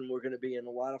 45,000, we're going to be in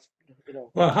a lot of.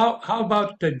 Well, how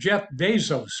about Jeff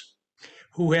Bezos,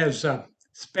 who has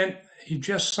he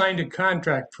just signed a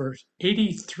contract for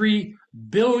 $83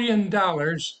 billion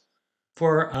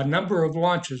for a number of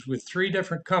launches with three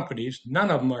different companies.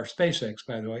 None of them are SpaceX,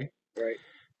 by the way. Right.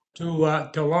 To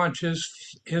launch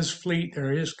his fleet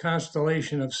or his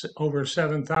constellation of over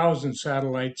 7,000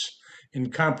 satellites in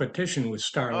competition with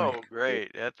Starlink. oh,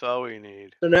 great, that's all we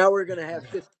need. So now we're going to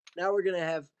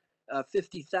have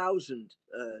 50,000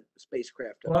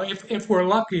 spacecraft up. Well, if we're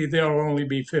lucky, there'll only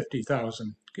be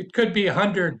 50,000. It could be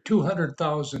 100,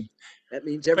 200,000. That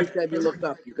means every But time you look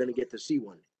up, you're going to get to see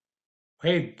one.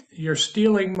 hey, you're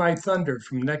stealing my thunder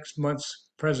from next month's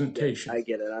Yeah, presentation. I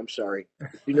get it. I'm sorry.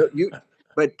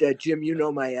 But Jim, you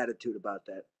know my attitude about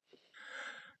that.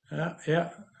 Yeah.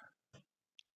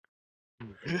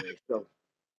 Anyway, so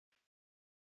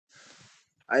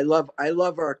I love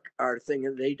our thing,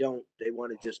 and they don't. They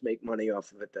want to just make money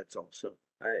off of it. That's all. So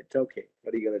it's okay.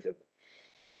 What are you going to do?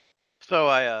 So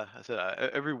I said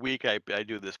every week I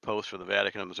do this post for the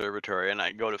Vatican Observatory, and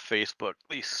I go to Facebook,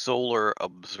 the Solar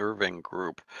Observing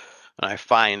Group, and I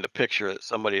find a picture that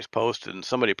somebody's posted, and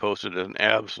somebody posted an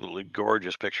absolutely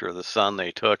gorgeous picture of the sun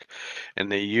they took,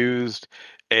 and they used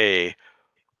a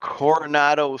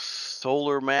Coronado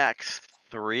Solar Max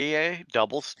 3A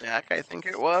double stack, I think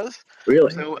it was.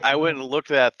 Really? So I went and looked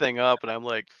that thing up, and I'm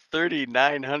like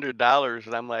 $3,900,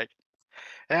 and I'm like,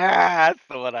 that's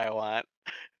the one I want.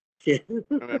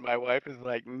 And then my wife is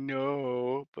like,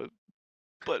 no, but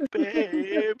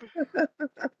babe.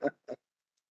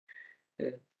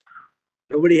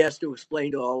 Nobody has to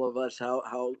explain to all of us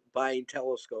how buying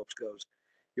telescopes goes.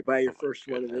 You buy your Oh my first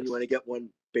one, and then you goodness. want to get one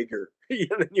bigger. Then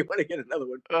you want to get another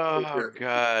one Oh bigger.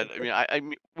 God. I mean, I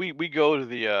mean, we go to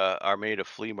the Armada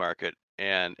flea market,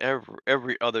 and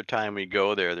every other time we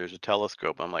go there, there's a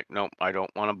telescope. I'm like, nope, I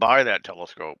don't want to buy that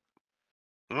telescope.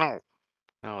 No,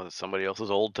 no, it's somebody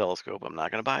else's old telescope. I'm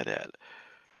not going to buy that.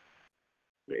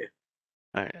 Yeah.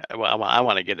 I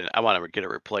want to get it. I want to get a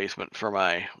replacement for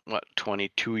my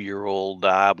 22-year-old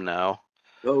Dob now.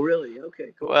 Oh, really?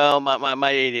 Okay, cool. Well, my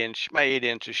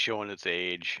 8-inch is showing its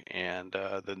age, and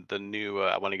the new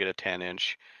I want to get a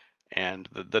 10-inch, and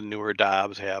the newer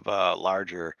Dobbs have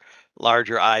larger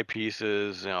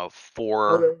eyepieces. You know,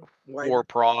 Okay, wider.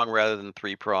 4-prong rather than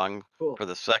 3-prong Cool. for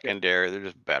the Yeah, secondary. They're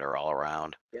just better all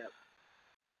around. yeah.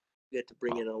 You get to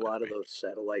bring Oh, in a could lot of be. those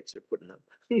satellites they're putting up.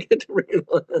 You get to bring in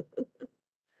a lot.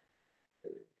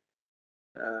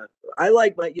 I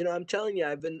like my, I'm telling you,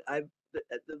 I've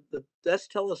the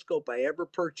best telescope I ever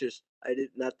purchased. I did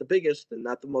not the biggest and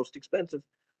not the most expensive,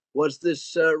 was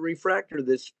this refractor,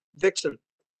 this Vixen.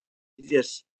 You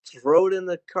just throw it in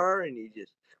the car and you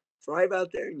just drive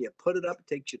out there and you put it up. It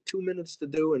takes you 2 minutes to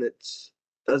do, and it's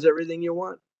does everything you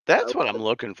want. I That's what love I'm it.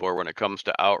 looking for when it comes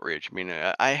to outreach. I mean,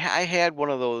 I had one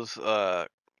of those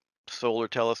solar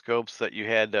telescopes that you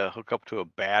had to hook up to a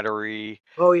battery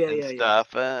Oh yeah, and yeah, yeah. stuff.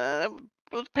 It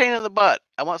was a pain in the butt.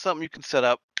 I want something you can set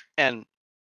up and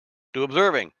do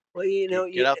observing. Well,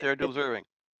 Get out there and do observing.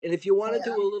 and if you want to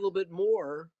Yeah. do a little bit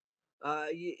more,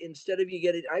 instead of you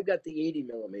get it, I've got the 80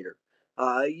 millimeter.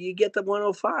 You get the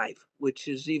 105, which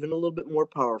is even a little bit more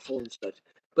powerful and such.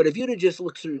 But if you'd have just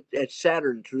looked through at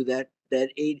Saturn through that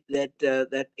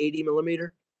 80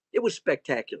 millimeter, it was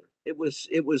spectacular. It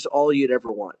was all you'd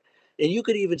ever want, and you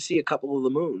could even see a couple of the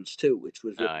moons too, which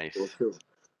was really cool Nice, too.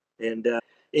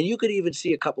 And you could even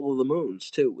see a couple of the moons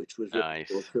too, which was really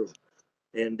cool nice. too.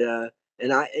 And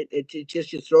it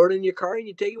just you throw it in your car and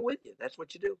you take it with you. That's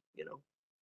what you do.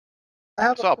 I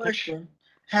have a So I'll pitch. question.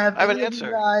 Have I have an any of you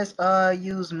answer. guys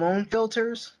used moon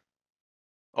filters?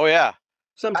 Oh yeah. I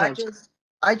Sometimes. just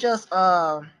I just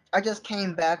I just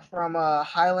came back from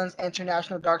Highlands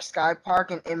International Dark Sky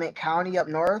Park in Emmett County up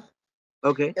north.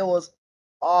 Okay. It was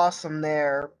awesome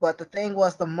there, but the thing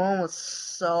was the moon was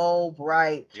so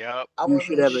bright. Yep. I You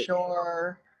should wasn't have it.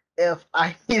 sure if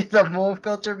I needed a moon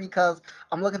filter because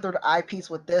I'm looking through the eyepiece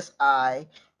with this eye,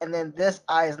 and then this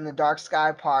eye is in the dark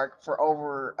sky park for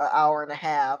over an hour and a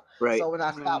half. Right. So when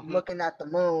I stop Hmm. looking at the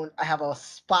moon, I have a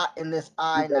spot in this You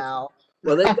eye betcha. now.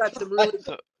 Well, they've I'm got just some like, really.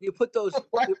 So You put those.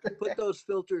 what You the put heck? those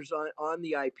filters on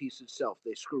the eyepiece itself.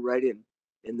 They screw right in,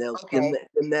 and they'll Okay.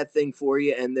 dim that thing for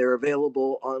you. And they're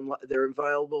available on. They're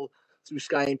available through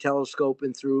Sky and Telescope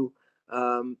and through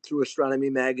Astronomy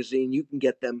magazine. You can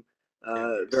get them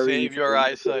very save your easily.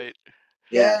 eyesight.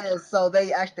 Yeah. Yeah, so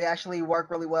they actually work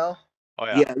really well. Oh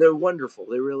yeah. Yeah, they're wonderful.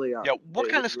 They really are. Yeah, what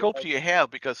kind of scope do you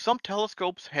have? Because some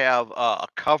telescopes have a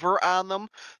cover on them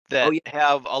Oh that yeah.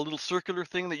 have a little circular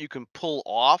thing that you can pull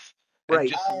off and Right.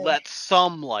 just I let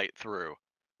some light through.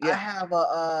 I Yeah. have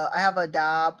a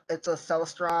Dob. It's a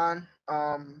Celestron,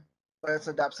 but it's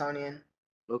a Dobsonian.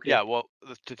 Yeah, Okay. well,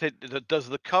 does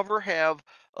the cover have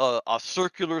a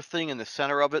circular thing in the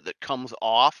center of it that comes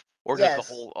off, or does the Yes,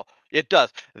 whole? It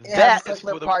does. it has a That is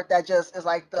circular for the part that just is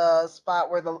like the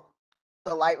spot where the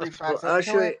light Well, refracts I'll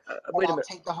into show you. it, and Wait a I'll minute.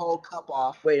 take the whole cup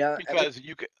off. Wait. because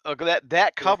you could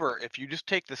that Yeah. cover. If you just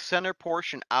take the center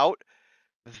portion out,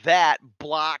 that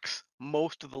blocks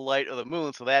most of the light of the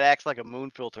moon, so that acts like a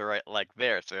moon filter right like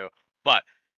there. So, but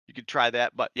you could try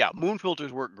that. But yeah, moon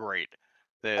filters work great.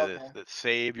 Okay. That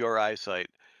save your eyesight.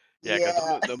 Yeah, because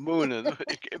Yeah. the moon is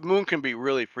moon can be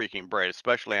really freaking bright,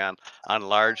 especially on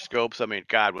large scopes. I mean,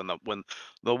 God, when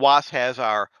the WASP has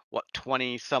our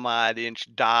 20 some odd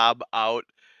inch Dob out,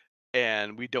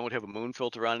 and we don't have a moon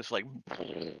filter on, it's like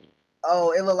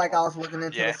Oh, it looked like I was looking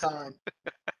into the yeah, sun.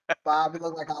 Bob, it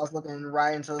looked like I was looking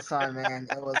right into the sun, man.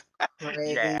 It was yeah,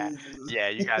 crazy. yeah.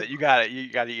 You got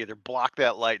to either block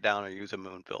that light down or use a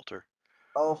moon filter.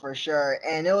 Oh, for sure.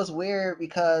 And it was weird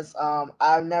because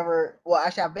I've never well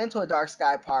actually I've been to a dark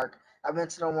sky park. I've been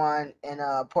to the one in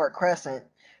Port Crescent,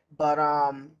 but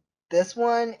this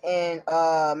one in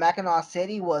Mackinac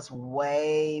City was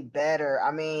way better.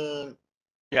 I mean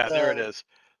Yeah, there it the is.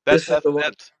 This is the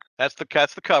one. That's the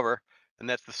cover, and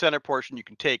that's the center portion you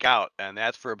can take out, and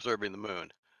that's for observing the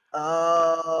moon. Yeah.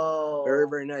 Very, oh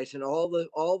very nice. And all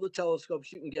the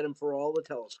telescopes, you can get them for all the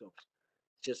telescopes.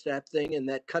 Just that thing, and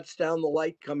that cuts down the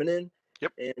light coming in,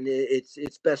 Yep. and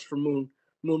it's best for moon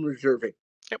observing.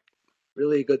 Yep.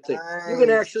 Really a good thing. You can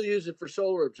actually nice. use it for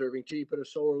solar observing too. You put a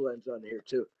solar lens on here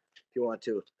too, if you want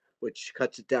to, which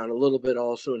cuts it down a little bit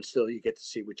also, and still you get to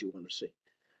see what you want to see.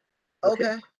 Okay,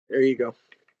 Okay. there you go.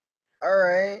 All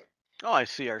right. Oh, I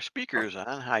see our speakers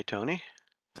on. Hi, Tony.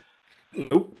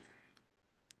 Nope.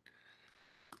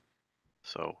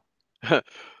 So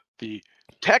the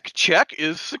tech check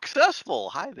is successful.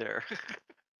 Hi there.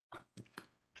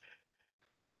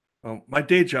 Well, my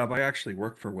day job, I actually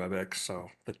work for WebEx, so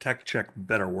the tech check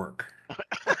better work.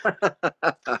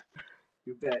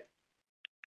 You bet.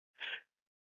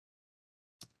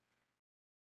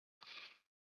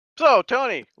 So,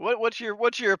 Tony, what's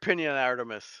your opinion on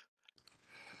Artemis?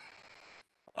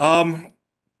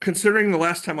 Considering the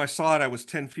last time I saw it, I was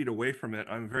 10 feet away from it.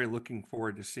 I'm very looking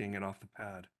forward to seeing it off the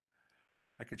pad.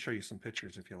 I could show you some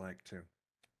pictures if you like to.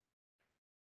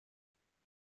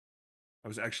 I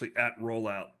was actually at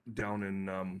rollout down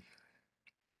in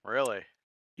Really?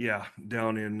 yeah,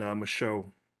 down in a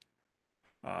show,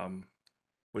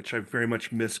 which I very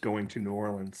much miss going to New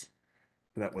Orleans.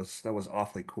 That was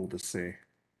awfully cool to see.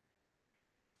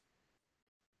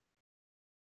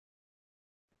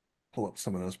 Pull up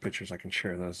some of those pictures. I can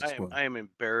share those as well. I am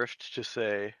embarrassed to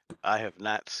say I have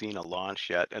not seen a launch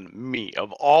yet, and me,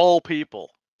 of all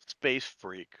people, space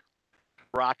freak,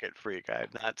 rocket freak, I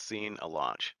have not seen a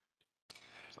launch.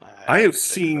 So I have to think of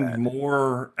seen that.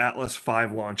 more Atlas V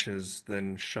launches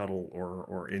than shuttle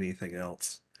or anything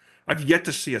else. I've yet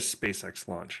to see a SpaceX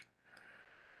launch.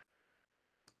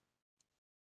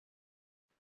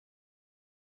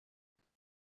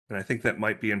 And I think that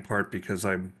might be in part because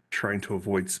I'm trying to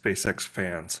avoid SpaceX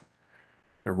fans.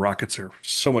 Their rockets are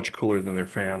so much cooler than their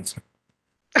fans.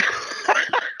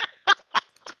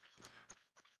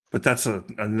 But that's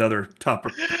another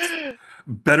topic that's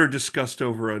better discussed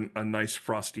over a nice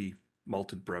frosty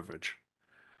malted beverage.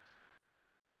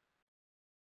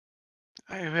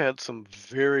 I've had some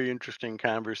very interesting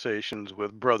conversations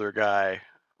with Brother Guy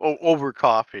over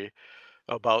coffee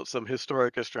about some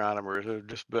historic astronomers who have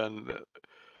just been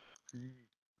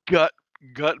gut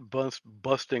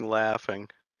busting laughing.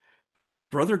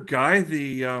 Brother Guy,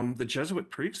 the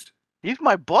Jesuit priest? He's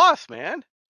my boss, man.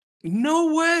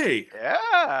 No way.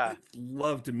 Yeah. I'd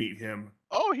love to meet him.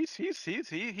 Oh, he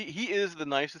is the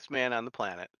nicest man on the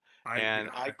planet. And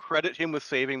I credit him with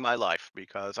saving my life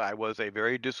because I was a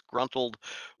very disgruntled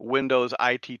Windows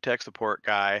IT tech support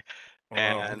guy,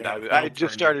 and I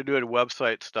just started doing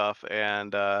website stuff.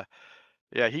 And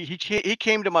yeah, he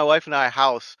came to my wife and I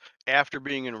house after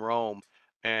being in Rome,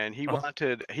 and he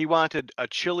wanted a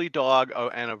chili dog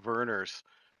and a Werner's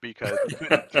because he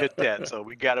couldn't get that. So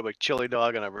we got him a chili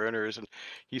dog and a Werner's, and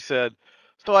he said,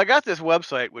 "So I got this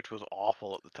website, which was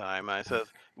awful at the time." I said,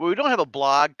 "Well, we don't have a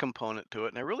blog component to it,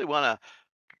 and I really want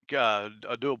to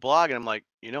do a blog." And I'm like,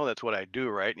 "That's what I do,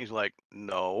 right?" And he's like,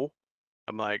 "No."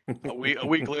 I'm like, a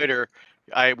week later,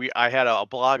 I had a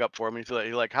blog up for him. And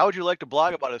he's like, "How would you like to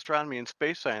blog about astronomy and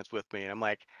space science with me?" And I'm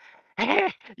like,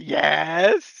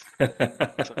 "Yes." So I've been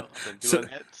doing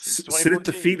that since Sit at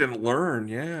the 2014. feet and learn.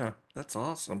 Yeah, that's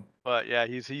awesome. But yeah,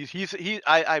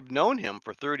 I've known him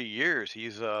for 30 years.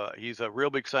 He's a real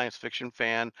big science fiction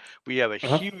fan. We have a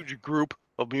huge group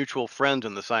of mutual friends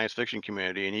in the science fiction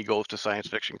community, and he goes to science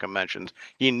fiction conventions.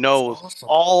 He knows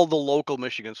all the local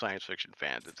Michigan science fiction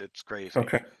fans. It's crazy.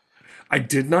 Okay. I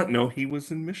did not know he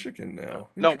was in Michigan now.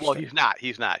 No, well, he's not.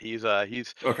 He's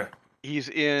okay. He's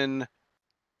in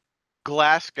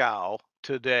Glasgow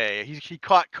today. He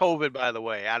caught COVID, by the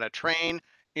way, on a train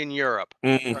in Europe.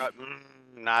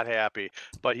 Not happy,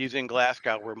 but he's in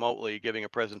Glasgow remotely giving a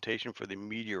presentation for the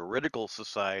Meteorological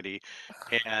Society,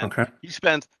 and he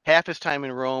spends half his time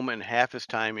in Rome and half his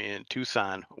time in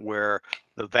Tucson, where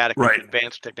the Vatican's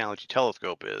Advanced Technology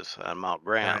Telescope is on Mount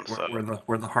Graham. Right,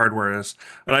 where the hardware is.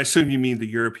 And I assume you mean the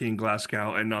European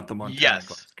Glasgow and not the Montana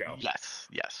Glasgow.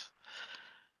 Yes.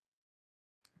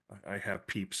 I have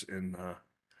peeps in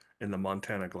the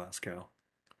Montana Glasgow.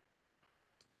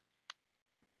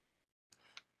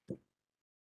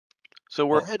 So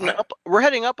we're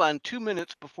heading up on 2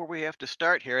 minutes before we have to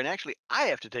start here, and actually I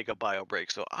have to take a bio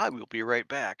break, so I will be right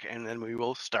back, and then we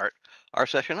will start our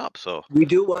session up. So we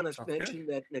do want to mention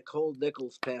that Nicole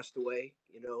Nichols passed away.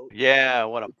 Yeah,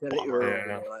 what a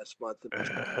bummer. Last month.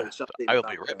 I will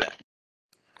be right back.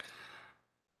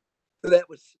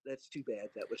 That's too bad.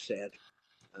 That was sad.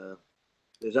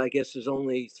 I guess there's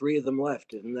only 3 of them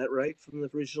left. Isn't that right from the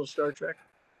original Star Trek?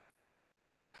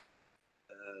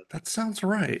 That sounds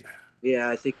right.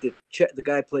 Yeah, I think the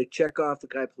guy played Chekhov, the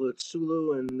guy played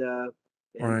Sulu, and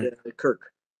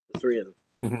Kirk. The 3 of them.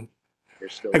 Mm-hmm. They're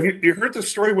still Have you heard the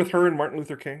story with her and Martin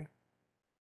Luther King?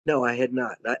 No, I had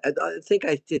not. I think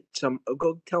I did some.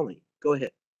 Go tell me. Go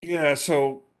ahead. Yeah,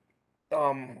 so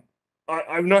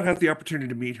I've not had the opportunity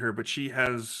to meet her, but she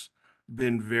has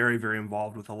been very, very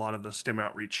involved with a lot of the STEM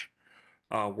outreach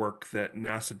work that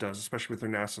NASA does, especially with their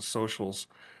NASA socials.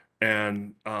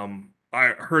 And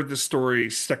I heard this story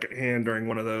secondhand during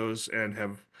one of those, and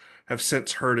have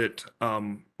since heard it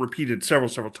repeated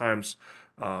several times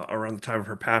around the time of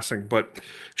her passing. But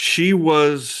she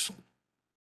was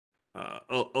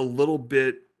a little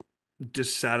bit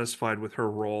dissatisfied with her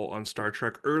role on Star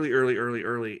Trek early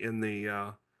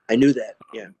I knew that.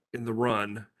 Yeah. in the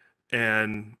run,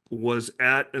 and was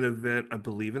at an event, I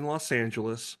believe, in Los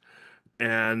Angeles,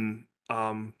 and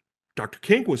Dr.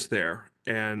 King was there,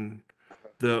 and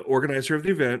the organizer of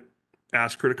the event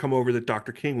asked her to come over that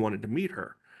Dr. King wanted to meet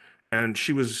her, and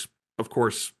she was, of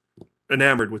course,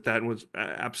 enamored with that, and was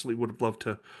absolutely would have loved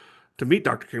to meet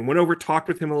Dr. King. Went over, talked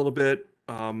with him a little bit.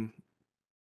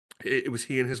 It was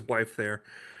he and his wife there,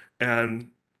 and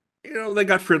they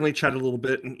got friendly, chatted a little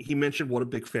bit, and he mentioned what a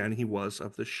big fan he was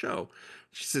of the show.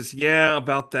 She says, "Yeah,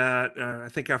 about that. I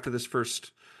think after this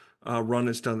first run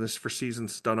is done, this first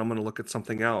season's done, I'm going to look at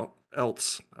something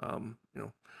else.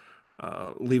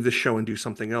 Leave the show and do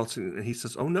something else." And he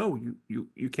says, "Oh no,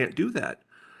 you can't do that.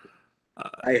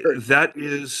 I heard That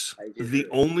is I did the hear.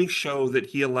 only show that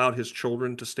he allowed his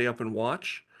children to stay up and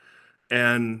watch."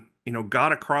 And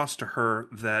got across to her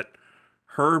that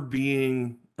her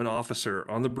being an officer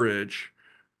on the bridge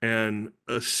and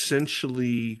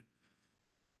essentially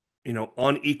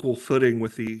on equal footing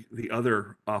with the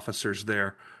other officers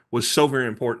there was so very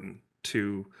important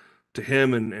to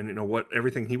him, and what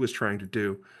everything he was trying to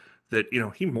do, that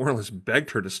he more or less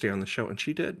begged her to stay on the show, and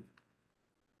she did.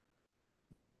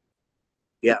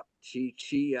 Yeah. She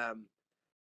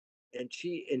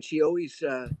always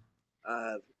uh,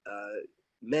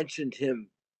 mentioned him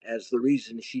as the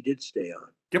reason she did stay on.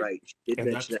 Yep. Right. She did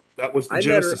And mention that. that was the I met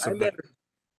her. genesis of that.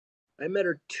 I met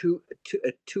her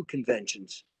at two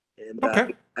conventions, and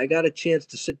Okay. I got a chance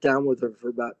to sit down with her for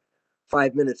about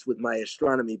 5 minutes with my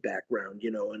astronomy background,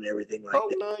 and everything like Oh,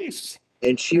 that. nice.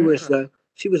 And she Yeah. was a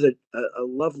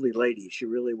lovely lady. She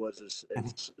really was as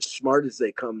smart as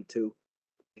they come to.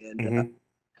 And Mhm.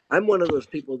 I'm one of those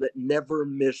people that never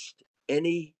missed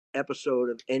any episode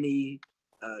of any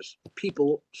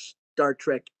people Star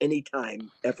Trek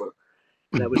anytime ever.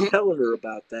 And I was telling her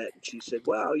about that, and she said,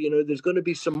 "Wow, there's going to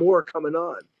be some more coming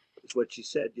on." Is what she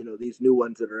said. These new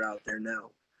ones that are out there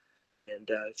now.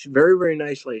 And she's a very, very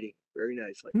nice lady. Very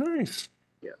nice lady. Nice.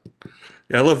 Yeah.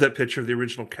 Yeah, I love that picture of the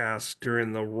original cast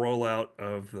during the rollout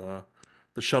of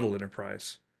the shuttle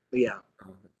Enterprise. Yeah.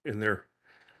 In their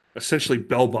essentially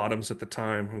bell bottoms at the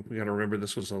time. We got to remember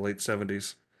this was the late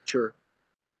 70s. Sure.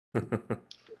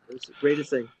 It's the greatest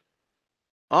thing.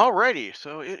 Alrighty,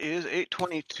 so it is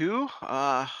 8:22.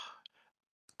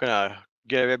 Gonna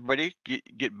get everybody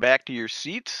get back to your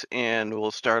seats, and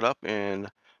we'll start up in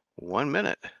 1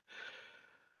 minute.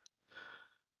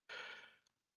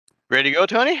 Ready to go,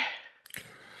 Tony?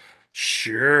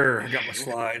 Sure, I got my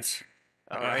slides.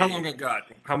 All How righty. long I got?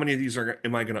 How many of these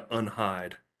am I going to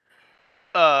unhide?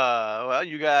 Well,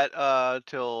 you got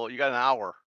an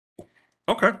hour,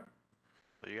 Okay.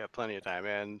 so you got plenty of time.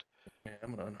 And Yeah,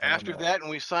 I'm going to unhide after them all. that, when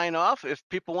we sign off, if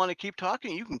people want to keep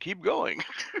talking, you can keep going.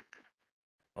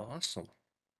 Awesome.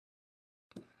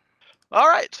 All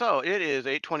right, so it is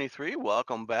 8:23.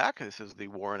 Welcome back. This is the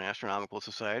Warren Astronomical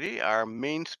Society. Our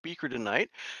main speaker tonight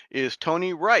is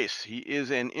Tony Rice. He is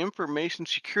an information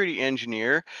security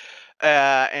engineer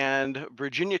and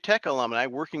Virginia Tech alumni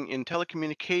working in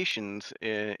telecommunications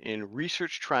in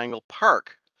Research Triangle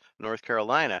Park, North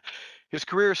Carolina. His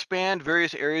career spanned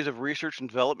various areas of research and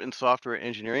development in software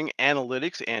engineering,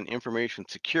 analytics, and information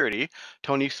security.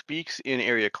 Tony speaks in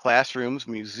area classrooms,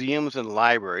 museums, and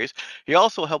libraries. He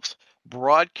also helps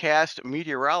broadcast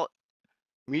meteorologists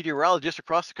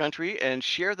across the country and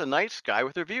share the night sky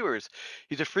with their viewers.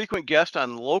 He's a frequent guest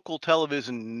on local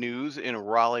television news in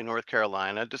Raleigh, North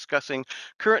Carolina, discussing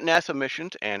current NASA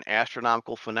missions and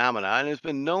astronomical phenomena, and has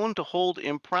been known to hold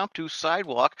impromptu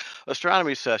sidewalk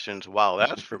astronomy sessions. Wow,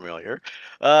 that's familiar.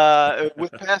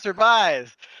 With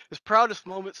passerbys. His proudest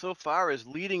moment so far is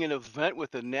leading an event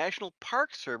with the National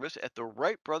Park Service at the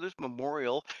Wright Brothers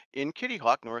Memorial in Kitty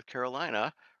Hawk, North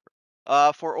Carolina,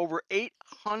 for over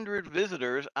 800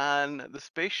 visitors on the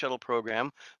Space Shuttle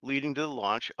program, leading to the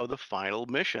launch of the final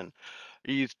mission.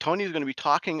 Tony's going to be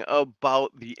talking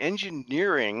about the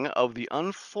engineering of the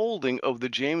unfolding of the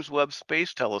James Webb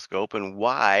Space Telescope and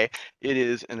why it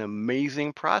is an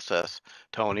amazing process.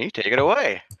 Tony, take it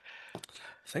away.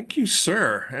 Thank you,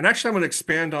 sir. And actually, I'm going to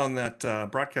expand on that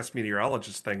broadcast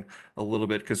meteorologist thing a little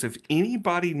bit, because if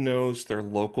anybody knows their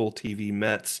local TV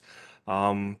Mets,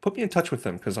 put me in touch with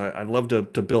them, because I'd love to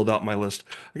build out my list.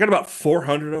 I got about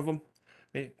 400 of them.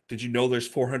 Hey, did you know there's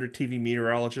 400 TV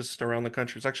meteorologists around the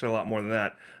country? It's actually a lot more than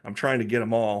that. I'm trying to get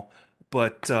them all.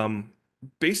 But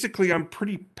basically, I'm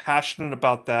pretty passionate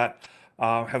about that.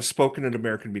 Have spoken at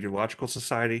American Meteorological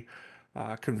Society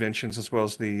conventions, as well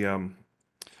as the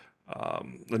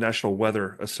National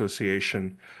Weather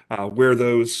Association, where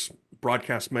those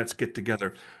broadcast Mets get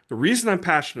together. The reason I'm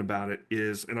passionate about it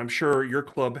is, and I'm sure your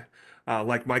club,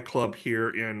 like my club here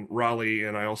in Raleigh,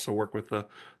 and I also work with the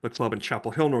club in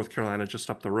Chapel Hill, North Carolina, just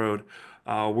up the road.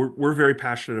 We're very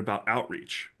passionate about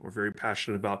outreach. We're very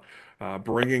passionate about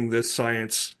bringing this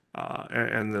science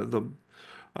and the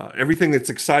everything that's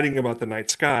exciting about the night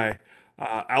sky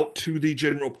out to the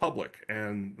general public,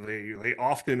 and they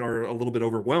often are a little bit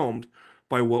overwhelmed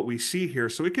by what we see here.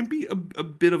 So it can be a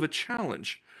bit of a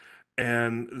challenge,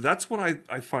 and that's what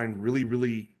I find really,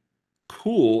 really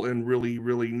cool and really,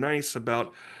 really nice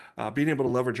about being able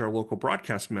to leverage our local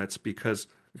broadcast Mets. Because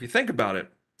if you think about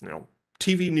it, you know,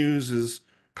 TV news is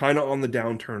kind of on the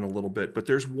downturn a little bit, but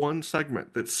there's one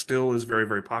segment that still is very,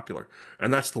 very popular,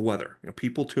 and that's the weather. You know,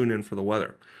 people tune in for the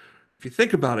weather. If you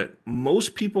think about it,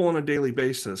 most people on a daily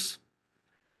basis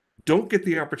don't get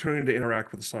the opportunity to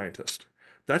interact with a scientist.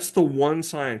 That's the one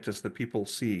scientist that people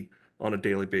see on a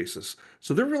daily basis.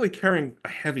 So they're really carrying a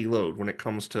heavy load when it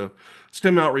comes to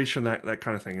STEM outreach and that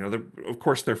kind of thing. You know, of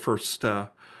course, their first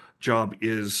job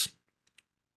is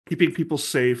keeping people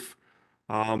safe,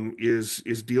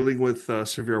 is dealing with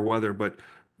severe weather, but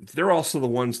they're also the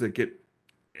ones that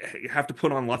have to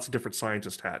put on lots of different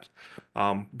scientist hats.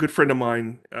 Good friend of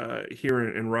mine here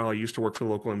in Raleigh used to work for the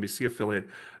local NBC affiliate,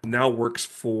 now works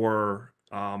for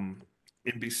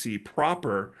NBC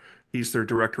proper. He's their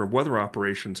director of weather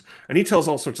operations, and he tells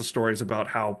all sorts of stories about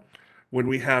how when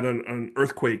we had an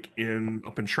earthquake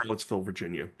up in Charlottesville,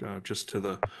 Virginia, just to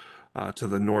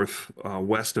the north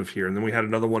west of here, and then we had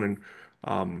another one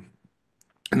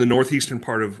in the northeastern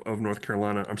part of North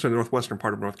Carolina. I'm sorry, the northwestern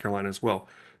part of North Carolina as well,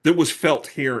 that was felt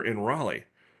here in Raleigh.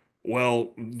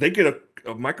 Well, they get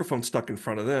a microphone stuck in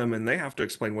front of them and they have to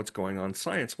explain what's going on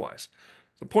science-wise.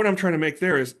 The point I'm trying to make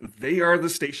there is they are the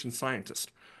station scientists.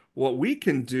 What we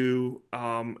can do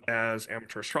as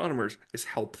amateur astronomers is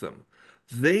help them.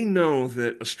 They know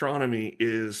that astronomy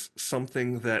is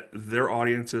something that their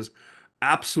audiences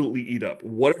absolutely eat up.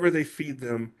 Whatever they feed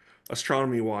them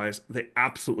astronomy-wise, they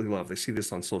absolutely love. They see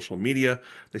this on social media.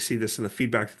 They see this in the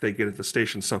feedback that they get at the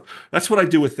station. So that's what I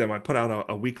do with them. I put out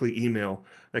a weekly email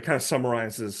that kind of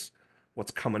summarizes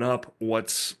what's coming up,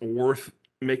 what's worth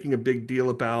making a big deal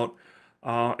about,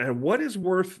 and what is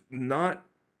worth not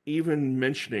even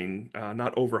mentioning,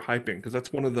 not overhyping, because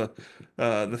that's one of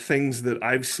the things that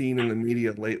I've seen in the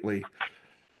media lately.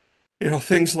 You know,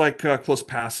 things like close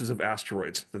passes of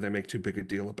asteroids that they make too big a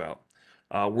deal about.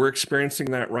 We're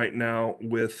experiencing that right now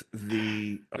with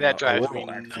the That drives me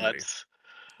auroral activity. nuts.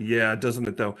 Yeah, doesn't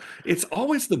it though? It's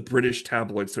always the British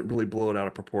tabloids that really blow it out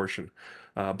of proportion.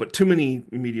 But too many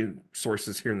media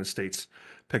sources here in the States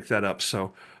pick that up.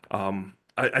 So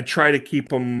I try to keep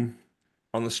them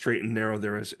on the straight and narrow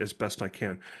there as best I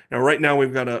can. Now, right now,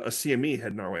 we've got a CME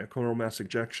heading our way, a coronal mass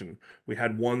ejection. We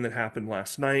had one that happened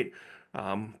last night,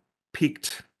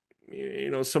 peaked, you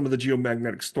know, some of the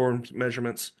geomagnetic storm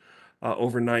measurements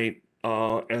overnight.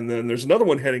 And then there's another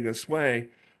one heading this way.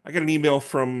 I got an email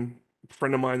from a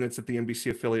friend of mine that's at the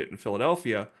NBC affiliate in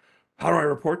Philadelphia. How do I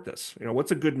report this? You know,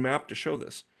 what's a good map to show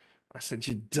this? I said,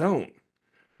 you don't.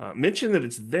 Mention that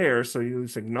it's there so you at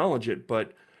least acknowledge it,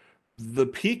 but the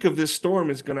peak of this storm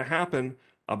is going to happen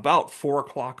about 4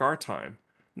 o'clock our time.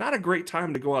 Not a great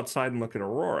time to go outside and look at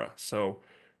aurora. So,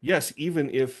 yes,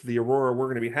 even if the aurora were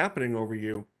going to be happening over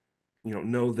you,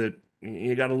 know that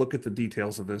you got to look at the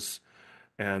details of this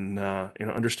and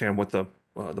understand what the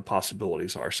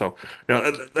possibilities are. So,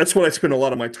 that's what I spend a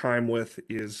lot of my time with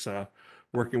is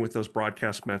working with those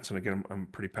broadcast Mets. And again, I'm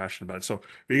pretty passionate about it. So,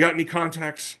 if you got any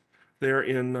contacts there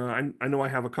in, I know I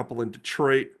have a couple in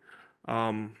Detroit.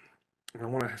 I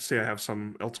want to say I have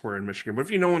some elsewhere in Michigan, but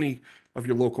if you know any of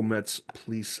your local Mets,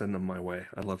 please send them my way.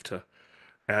 I'd love to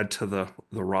add to the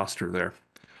roster there.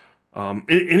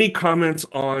 Any comments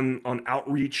on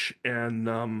outreach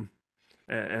and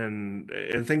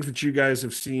things that you guys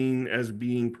have seen as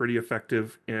being pretty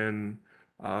effective in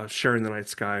sharing the night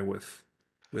sky with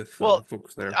Well,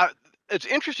 folks there? it's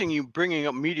interesting you bringing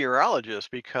up meteorologists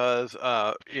because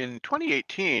in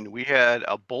 2018 we had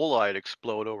a bolide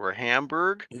explode over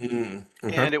Hamburg, Okay.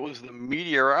 and it was the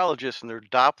meteorologists and their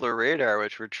Doppler radar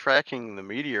which were tracking the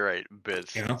meteorite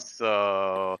bits. Yeah.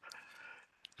 So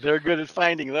they're good at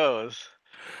finding those.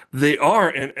 They are,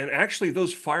 and actually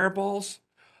those fireballs,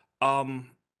 when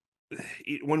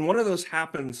one of those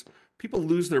happens, people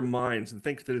lose their minds and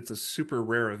think that it's a super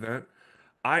rare event.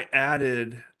 I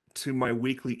added to my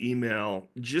weekly email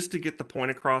just to get the point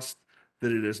across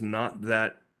that it is not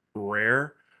that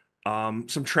rare.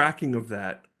 Some tracking of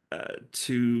that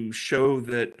to show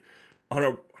that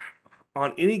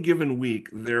on any given week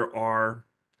there are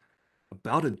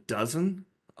about a dozen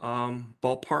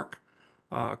ballpark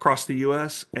across the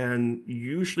U.S. And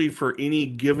usually for any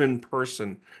given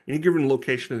person, any given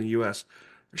location in the U.S.,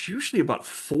 there's usually about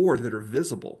 4 that are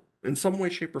visible in some way,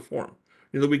 shape, or form.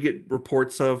 We get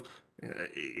reports of.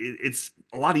 It's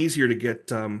a lot easier to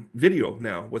get video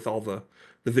now with all the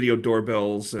video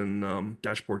doorbells and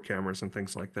dashboard cameras and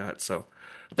things like that. So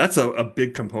that's a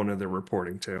big component of their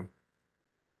reporting too.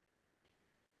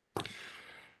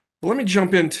 Let me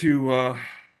jump into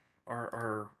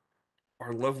our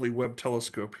lovely Webb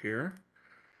telescope here.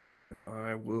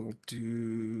 I will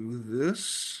do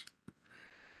this,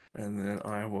 and then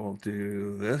I will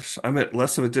do this. I'm at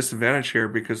less of a disadvantage here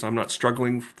because I'm not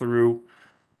struggling through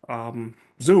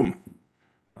Zoom.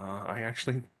 I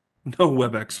actually know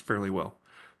WebEx fairly well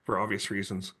for obvious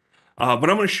reasons. But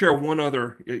I'm going to share one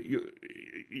other.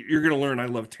 You're going to learn I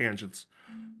love tangents.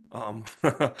 But I'm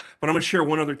going to share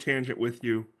one other tangent with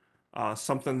you.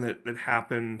 Something that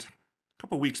happened a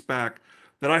couple weeks back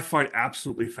that I find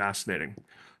absolutely fascinating.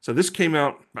 So this came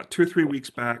out about 2 or 3 weeks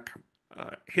back,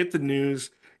 hit the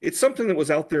news. It's something that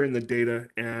was out there in the data,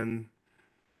 and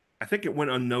I think it went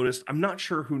unnoticed. I'm not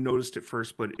sure who noticed it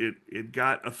first, but it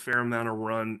got a fair amount of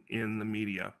run in the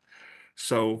media.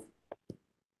 So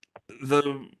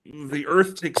the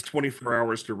Earth takes 24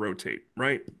 hours to rotate,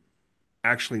 right?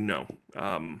 Actually, no.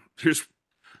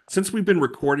 Since we've been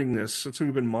recording this, since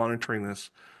we've been monitoring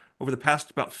this over the past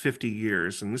about 50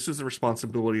 years, and this is the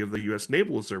responsibility of the U.S.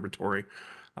 Naval Observatory,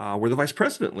 where the vice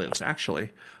president lives, actually,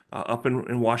 up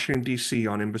in Washington, D.C.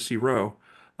 on Embassy Row.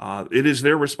 It is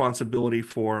their responsibility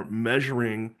for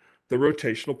measuring the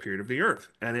rotational period of the Earth,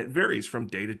 and it varies from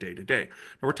day to day to day.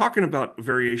 Now, we're talking about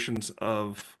variations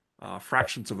of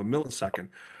fractions of a millisecond,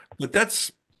 but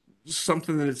that's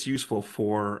something that it's useful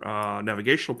for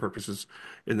navigational purposes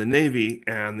in the Navy,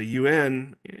 and the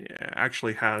UN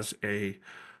actually has a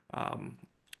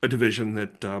division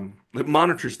that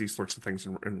monitors these sorts of things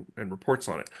and reports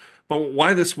on it. But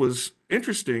why this was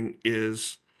interesting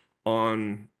is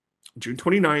on June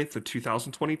 29th of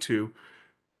 2022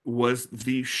 was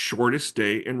the shortest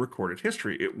day in recorded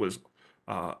history. It was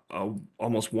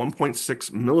almost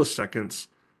 1.6 milliseconds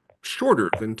shorter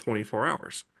than 24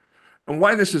 hours. And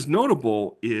why this is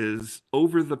notable is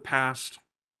over the past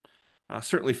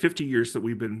certainly 50 years that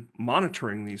we've been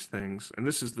monitoring these things, and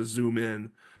this is the zoom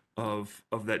in of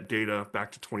that data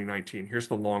back to 2019. Here's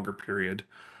the longer period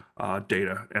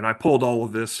data. And I pulled all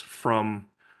of this from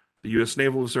the U.S.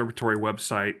 Naval Observatory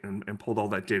website and pulled all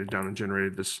that data down and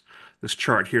generated this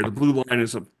chart here. The blue line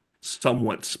is a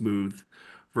somewhat smooth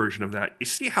version of that. You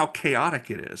see how chaotic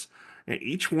it is. And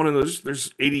each one of those,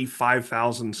 there's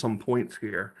 85,000 some points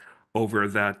here over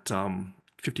that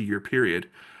 50-year period.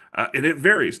 And it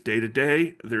varies day to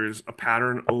day. There's a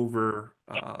pattern over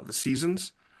the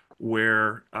seasons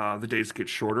where the days get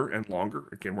shorter and longer.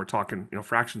 Again, we're talking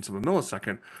fractions of a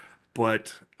millisecond.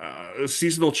 But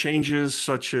seasonal changes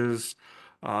such as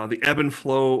the ebb and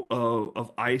flow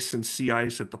of ice and sea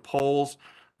ice at the poles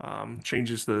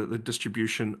changes the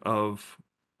distribution of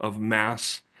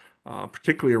mass,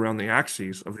 particularly around the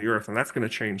axes of the Earth, and that's going to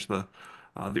change the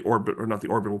orbit, or not the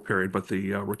orbital period, but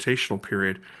the rotational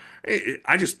period.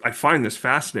 I find this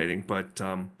fascinating, but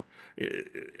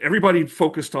everybody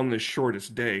focused on this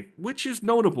shortest day, which is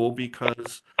notable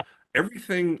because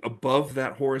everything above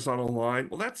that horizontal line,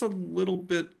 well, that's a little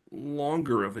bit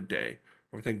longer of a day.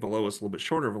 Everything below is a little bit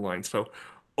shorter of a line. So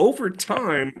over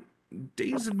time,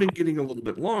 days have been getting a little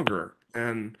bit longer.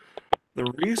 And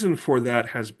the reason for that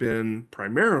has been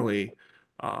primarily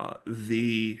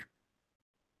the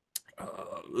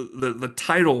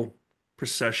tidal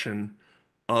precession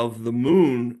of the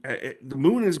moon. The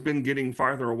moon has been getting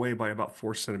farther away by about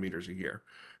 4 centimeters a year.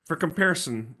 For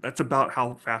comparison, that's about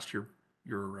how fast your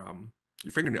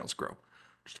fingernails grow.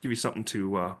 Just to give you something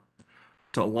to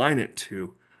align it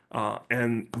to,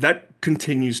 and that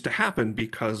continues to happen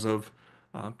because of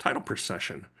tidal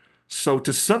precession. So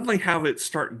to suddenly have it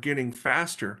start getting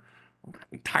faster, I'm not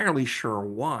entirely sure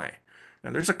why.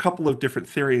 Now, there's a couple of different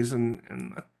theories,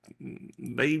 and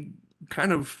they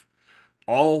kind of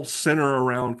all center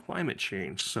around climate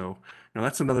change. So,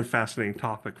 that's another fascinating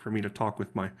topic for me to talk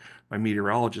with my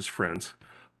meteorologist friends.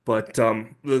 But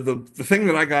the thing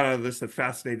that I got out of this that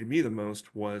fascinated me the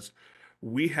most was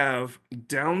we have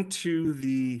down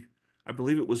to I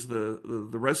believe it was the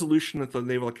resolution that the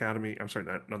Naval Academy, I'm sorry,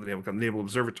 not the Naval Academy, Naval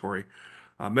Observatory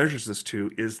measures this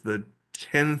to is the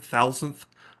 10,000th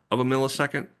of a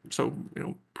millisecond. So,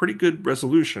 pretty good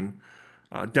resolution.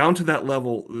 Down to that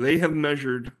level, they have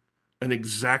measured an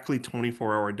exactly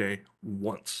 24-hour day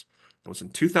once. It was in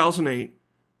 2008,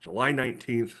 July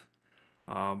 19th,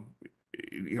 um,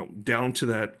 down to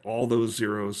that, all those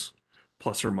zeros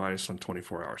plus or minus on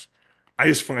 24 hours. I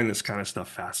just find this kind of stuff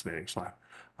fascinating, so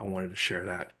I wanted to share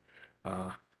that.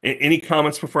 Any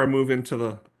comments before I move into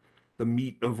the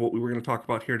meat of what we were going to talk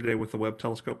about here today with the Webb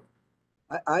telescope?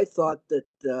 I thought that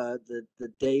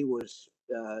the day was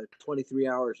 23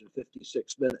 hours and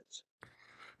 56 minutes.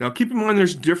 Now, keep in mind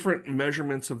there's different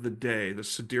measurements of the day. The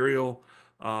sidereal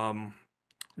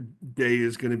day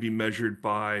is going to be measured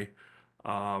by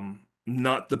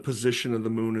not the position of the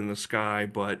moon in the sky,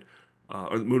 but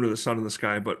or the moon or the sun in the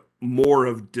sky, but more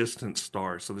of distant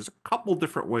stars. So there's a couple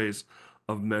different ways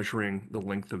of measuring the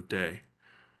length of day.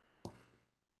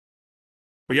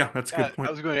 But yeah, that's a good I point.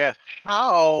 was going to ask,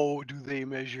 how do they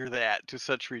measure that to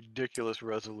such ridiculous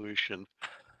resolution?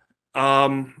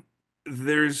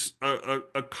 There's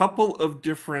a couple of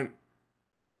different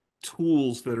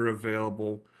tools that are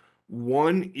available.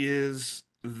 One is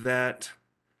that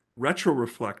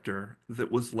retroreflector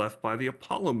that was left by the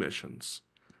Apollo missions.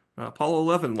 Apollo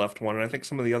 11 left one, and I think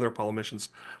some of the other Apollo missions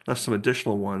left some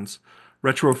additional ones.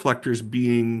 Retroreflectors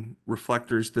being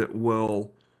reflectors that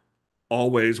will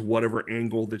always, whatever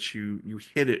angle that you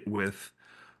hit it with,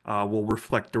 will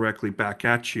reflect directly back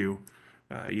at you.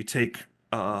 You take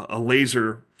a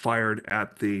laser fired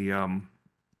at the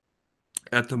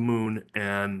moon,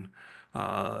 and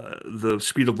the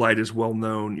speed of light is well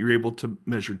known. You're able to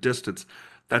measure distance.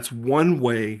 That's one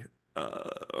way,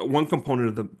 one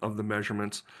component of the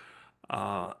measurements.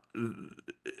 I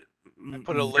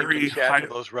put a link in Very chat high. to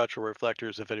those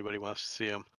retroreflectors if anybody wants to see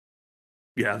them.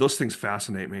 Yeah, those things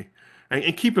fascinate me.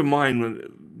 And keep in mind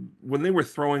when they were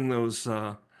throwing those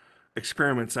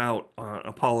experiments out on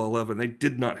Apollo 11, they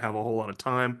did not have a whole lot of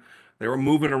time. They were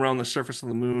moving around the surface of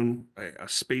the moon, a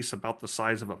space about the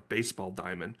size of a baseball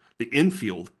diamond, the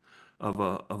infield of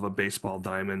a baseball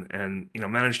diamond, and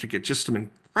managed to get just some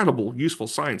incredible, useful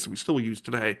science that we still use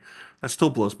today. That still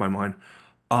blows my mind.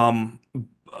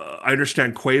 I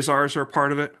understand quasars are a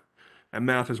part of it, and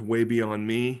math is way beyond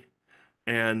me.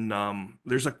 And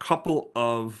there's a couple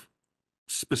of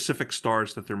specific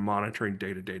stars that they're monitoring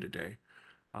day to day to day.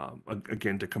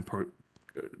 Again, to compare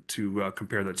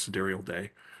that sidereal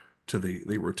day to the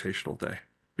rotational day.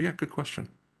 But yeah, good question.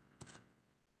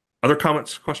 Other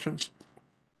comments, questions?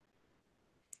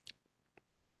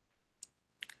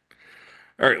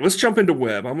 All right, let's jump into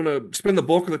Webb. I'm going to spend the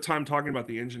bulk of the time talking about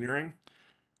the engineering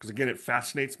because, again, it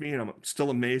fascinates me, and I'm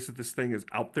still amazed that this thing is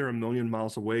out there a million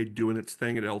miles away doing its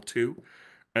thing at L2,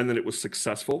 and that it was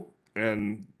successful.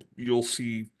 And you'll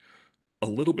see a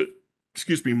little bit,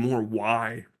 more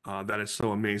why that is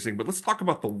so amazing. But let's talk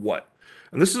about the what.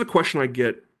 And this is a question I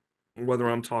get whether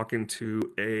I'm talking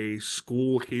to a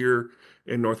school here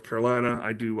in North Carolina.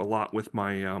 I do a lot with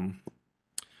my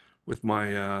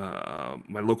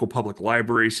my local public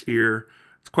libraries here.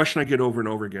 It's a question I get over and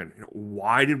over again.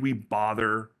 Why did we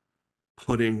bother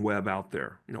putting Webb out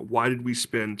there? Why did we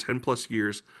spend 10 plus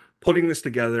years putting this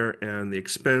together, and the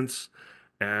expense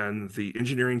and the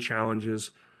engineering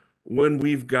challenges, when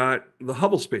we've got the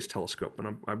Hubble Space Telescope?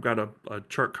 And I've got a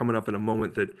chart coming up in a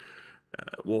moment that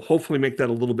will hopefully make that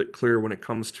a little bit clearer when it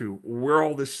comes to where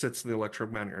all this sits in the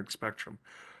electromagnetic spectrum.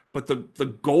 But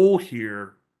the goal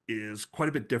here is quite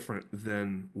a bit different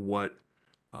than what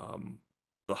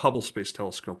the Hubble Space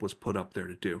Telescope was put up there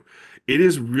to do. It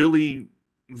is really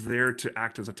there to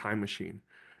act as a time machine,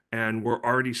 and we're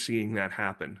already seeing that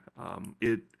happen.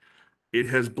 It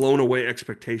has blown away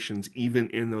expectations even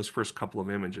in those first couple of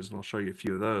images, and I'll show you a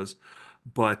few of those.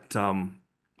 But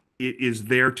it is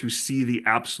there to see the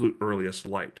absolute earliest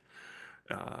light.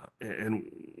 And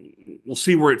we'll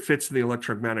see where it fits in the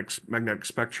electromagnetic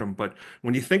spectrum. But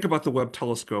when you think about the Webb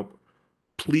telescope,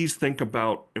 please think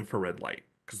about infrared light,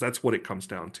 because that's what it comes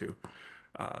down to.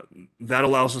 That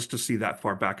allows us to see that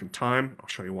far back in time. I'll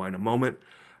show you why in a moment.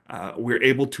 We're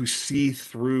able to see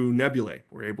through nebulae.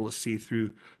 We're able to see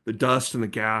through the dust and the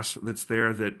gas that's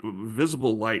there that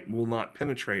visible light will not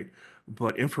penetrate,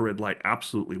 but infrared light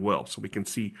absolutely will. So we can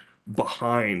see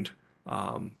behind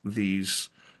these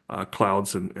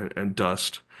clouds and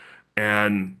dust.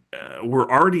 And we're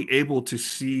already able to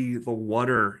see the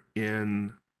water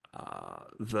in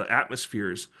the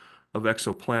atmospheres of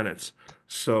exoplanets.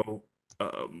 So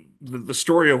the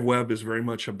story of Webb is very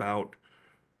much about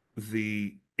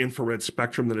the infrared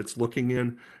spectrum that it's looking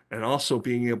in, and also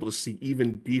being able to see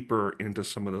even deeper into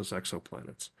some of those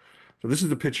exoplanets. So this is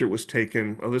the picture that was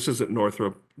taken. Oh, this is at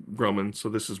Northrop Grumman. So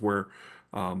this is where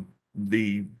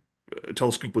the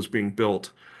telescope was being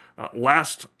built.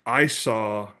 Last I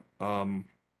saw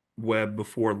Webb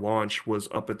before launch was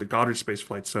up at the Goddard Space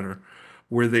Flight Center,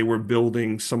 where they were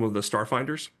building some of the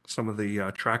starfinders, some of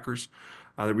the trackers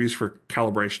that we use for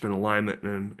calibration and alignment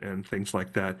and things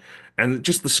like that. And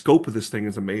just the scope of this thing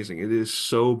is amazing. It is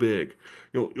so big.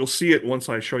 You'll see it once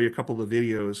I show you a couple of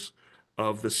videos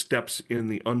of the steps in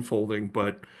the unfolding,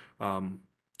 but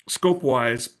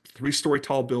scope-wise, 3-story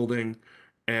tall building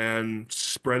and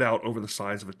spread out over the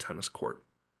size of a tennis court.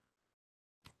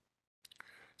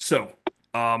 So,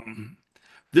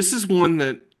 this is one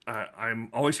that I'm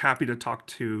always happy to talk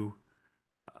to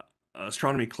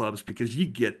astronomy clubs because you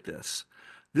get this.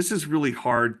 This is really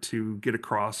hard to get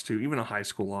across to even a high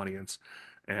school audience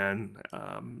and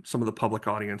some of the public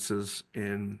audiences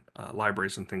in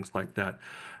libraries and things like that.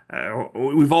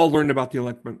 We've all learned about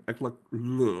the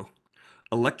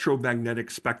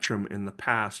electromagnetic spectrum in the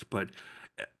past, but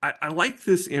I like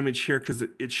this image here because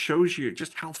it shows you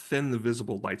just how thin the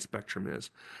visible light spectrum is.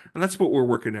 And that's what we're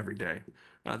working every day.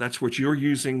 That's what you're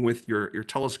using with your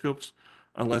telescopes,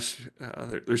 unless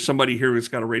there's somebody here who's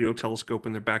got a radio telescope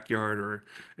in their backyard or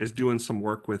is doing some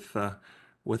work with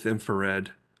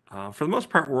infrared. For the most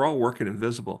part, we're all working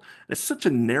invisible. It's such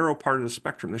a narrow part of the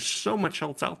spectrum. There's so much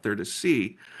else out there to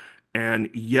see. And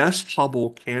yes,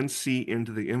 Hubble can see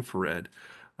into the infrared,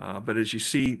 but as you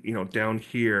see, down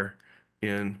here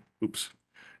in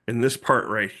this part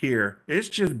right here, it's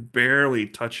just barely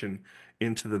touching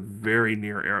into the very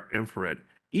near infrared.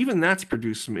 Even that's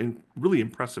produced some really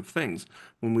impressive things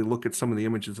when we look at some of the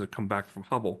images that come back from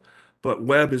Hubble. But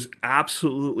Webb is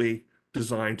absolutely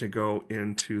designed to go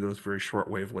into those very short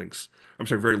wavelengths. I'm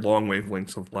sorry, very long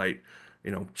wavelengths of light,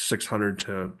 600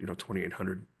 to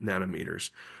 2800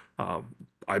 nanometers.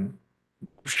 I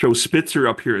show Spitzer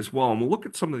up here as well, and we'll look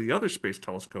at some of the other space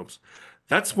telescopes.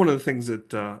 That's one of the things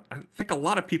that I think a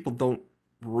lot of people don't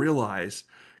realize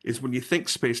is when you think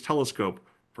space telescope,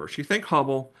 first you think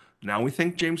Hubble, now we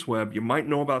think James Webb. You might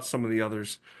know about some of the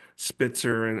others,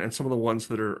 Spitzer and some of the ones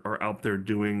that are out there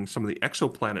doing some of the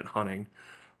exoplanet hunting.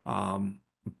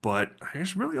 But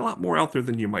there's really a lot more out there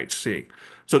than you might see.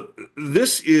 So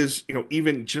this is,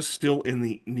 even just still in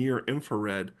the near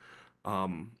infrared,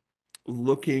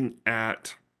 looking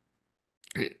at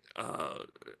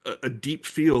a deep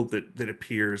field that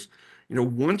appears,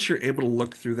 once you're able to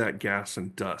look through that gas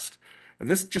and dust. And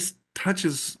this just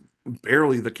touches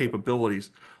barely the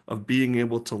capabilities of being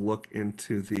able to look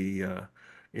into the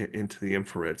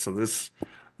infrared. So this,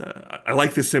 I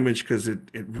like this image because it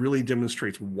really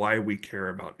demonstrates why we care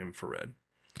about infrared.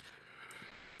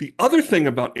 The other thing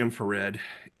about infrared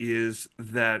is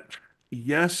that,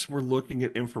 yes, we're looking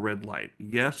at infrared light.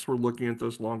 Yes, we're looking at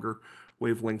those longer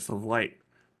wavelengths of light.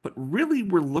 But really,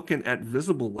 we're looking at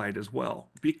visible light as well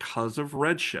because of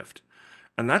redshift.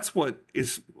 And that's what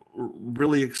is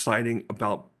really exciting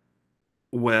about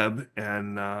Webb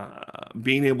and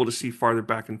being able to see farther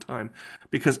back in time.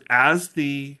 Because as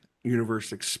the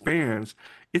universe expands,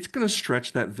 it's going to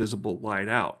stretch that visible light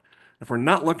out. If we're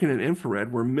not looking at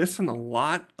infrared, we're missing a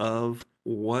lot of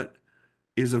what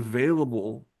is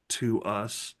available to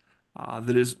us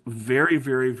that is very,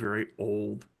 very, very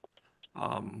old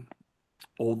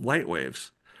light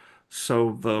waves.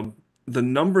 So the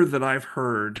number that I've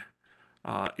heard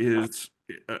is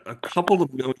a couple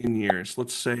of million years.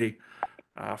 Let's say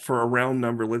for a round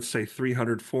number, let's say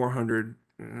 300, 400,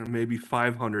 maybe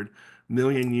 500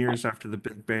 million years after the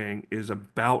Big Bang is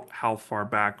about how far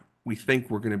back we think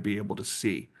we're going to be able to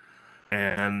see.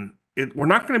 And we're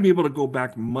not going to be able to go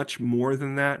back much more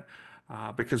than that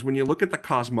because when you look at the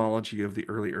cosmology of the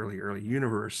early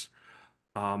universe,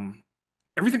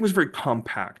 everything was very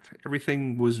compact.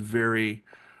 Everything was very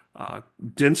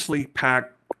densely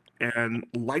packed, and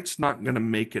light's not going to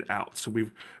make it out. So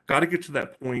we've got to get to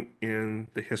that point in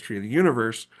the history of the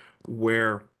universe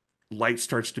where light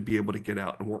starts to be able to get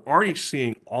out. And we're already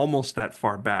seeing almost that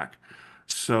far back.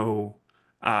 So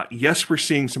yes, we're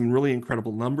seeing some really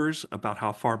incredible numbers about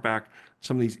how far back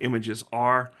some of these images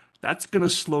are. That's going to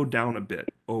slow down a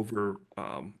bit over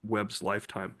Webb's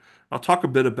lifetime. I'll talk a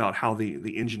bit about how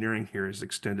the engineering here has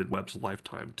extended Webb's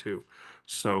lifetime too.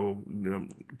 So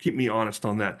keep me honest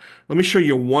on that. Let me show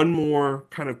you one more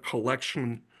kind of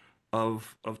collection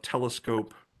of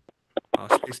telescope,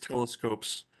 space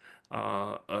telescopes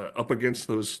up against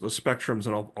those spectrums,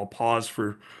 and I'll pause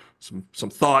for some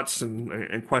thoughts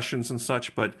and questions and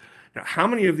such. But how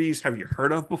many of these have you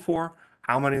heard of before?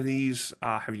 How many of these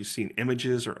have you seen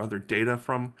images or other data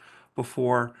from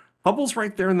before? Hubble's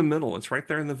right there in the middle. It's right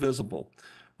there in the visible.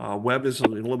 Webb is a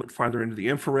little bit farther into the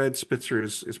infrared. Spitzer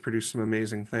is produced some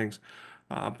amazing things.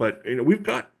 But we've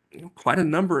got quite a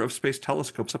number of space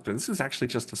telescopes up there. This is actually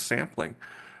just a sampling.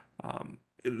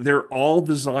 they're all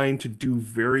designed to do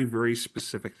very, very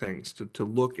specific things, to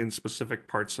look in specific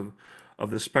parts of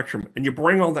the spectrum. And you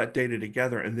bring all that data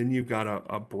together, and then you've got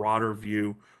a broader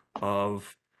view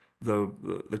of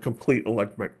the complete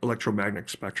electromagnetic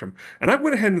spectrum. And I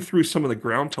went ahead and threw some of the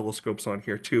ground telescopes on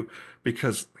here too,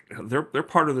 because they're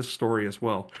part of this story as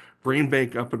well. Green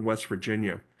Bank up in West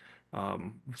Virginia.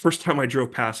 First time I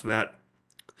drove past that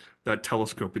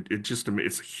telescope,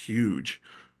 it's huge.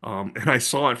 And I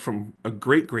saw it from a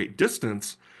great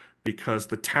distance because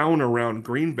the town around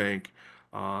Green Bank,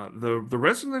 the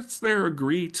residents there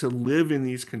agree to live in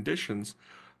these conditions.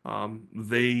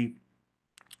 They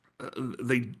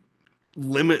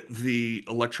limit the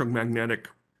electromagnetic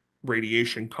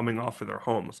radiation coming off of their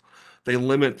homes. They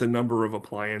limit the number of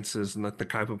appliances and the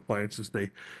type of appliances they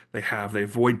have. They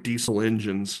avoid diesel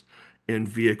engines in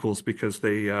vehicles because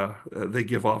they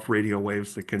give off radio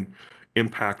waves that can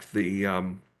impact the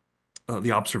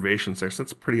observations there. So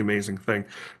that's a pretty amazing thing.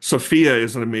 Sophia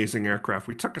is an amazing aircraft.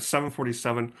 We took a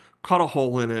 747, cut a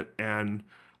hole in it, and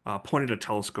pointed a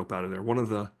telescope out of there. One of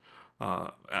the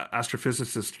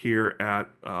astrophysicists here at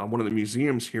one of the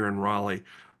museums here in Raleigh,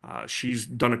 she's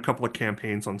done a couple of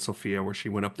campaigns on Sophia where she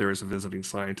went up there as a visiting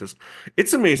scientist.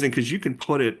 It's amazing because you can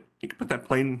put that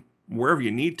plane wherever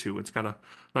you need to. It's got a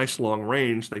nice long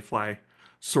range. They fly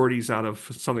sorties out of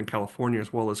Southern California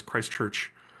as well as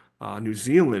Christchurch, New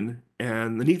Zealand.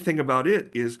 And the neat thing about it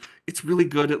is it's really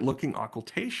good at looking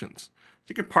occultations.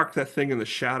 You can park that thing in the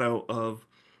shadow of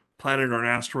planet or an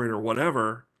asteroid or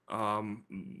whatever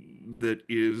that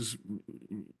is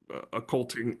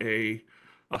occulting a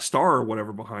star or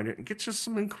whatever behind it and get just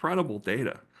some incredible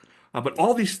data. But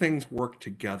all these things work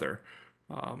together.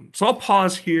 So I'll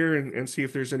pause here and see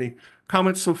if there's any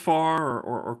comments so far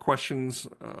or questions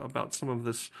about some of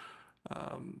this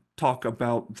talk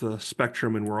about the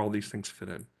spectrum and where all these things fit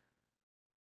in.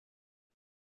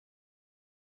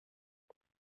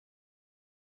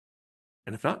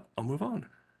 And if not, I'll move on.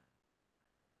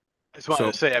 I just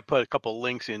wanted to say I put a couple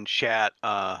links in chat.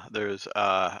 There's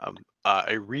a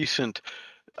recent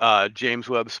James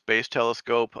Webb Space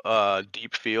Telescope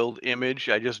deep field image.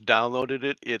 I just downloaded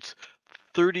it. It's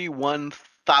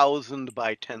 31,000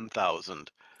 by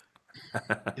 10,000.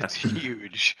 It's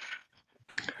huge.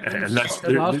 And that's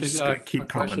And they're also, just going to keep a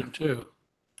question coming. too.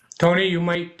 Tony, you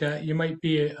might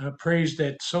be appraised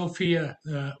that Sophia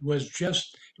was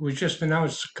just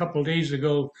announced a couple days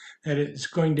ago that it's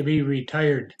going to be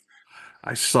retired.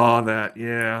 I saw that.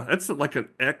 Yeah, that's like an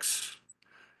ex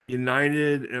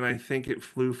United, and I think it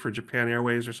flew for Japan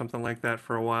Airways or something like that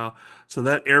for a while. So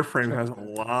that airframe has a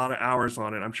lot of hours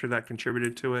on it. I'm sure that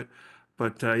contributed to it.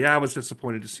 But yeah, I was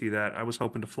disappointed to see that. I was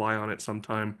hoping to fly on it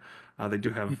sometime. They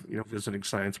do have visiting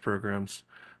science programs,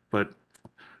 but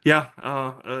yeah,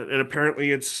 and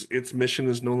apparently its mission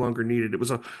is no longer needed. It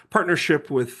was a partnership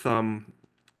with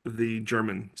the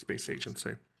German space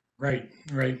agency. Right,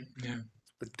 yeah.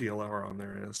 The DLR on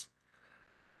there is.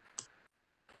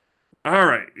 All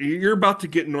right, you're about to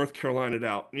get North Carolina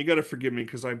out. You got to forgive me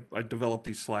because I developed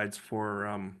these slides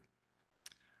for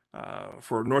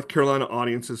North Carolina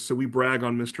audiences, so we brag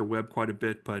on Mr. Webb quite a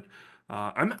bit, but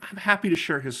I'm happy to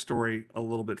share his story a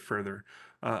little bit further,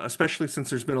 especially since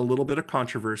there's been a little bit of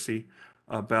controversy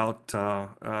about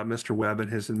Mr. Webb and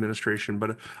his administration.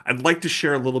 But I'd like to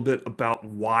share a little bit about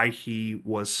why he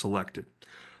was selected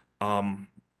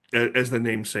as the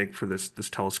namesake for this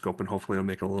telescope, and hopefully it'll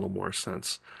make a little more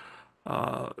sense.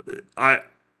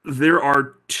 There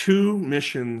are two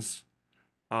missions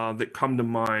that come to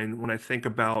mind when I think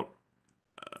about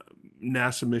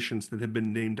NASA missions that have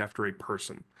been named after a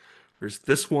person. There's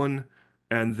this one,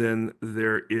 and then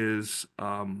there is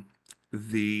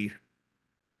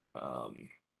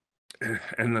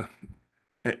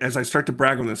as I start to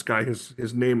brag on this guy,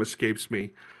 his name escapes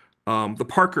me. The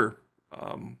Parker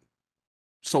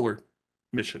solar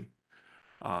mission.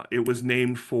 It was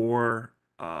named for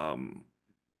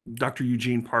Dr.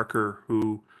 Eugene Parker,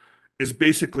 who is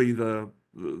basically the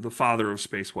father of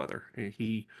space weather.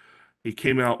 He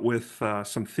came out with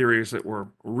some theories that were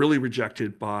really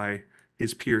rejected by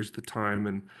his peers at the time,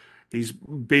 and he's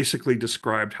basically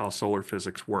described how solar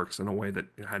physics works in a way that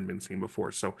hadn't been seen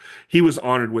before. So he was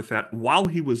honored with that while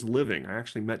he was living. I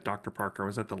actually met Dr. Parker. I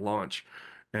was at the launch,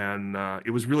 and it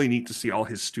was really neat to see all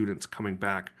his students coming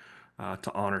back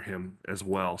to honor him as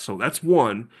well. So that's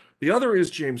one. The other is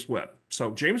James Webb.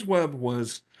 So James Webb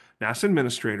was NASA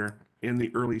administrator in the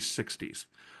early 60s.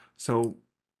 So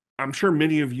I'm sure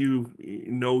many of you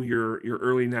know your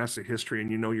early NASA history and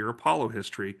you know your Apollo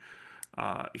history.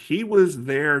 He was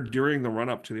there during the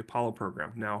run-up to the Apollo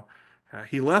program. Now,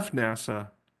 he left NASA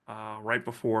right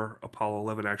before Apollo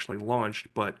 11 actually launched.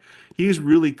 But he's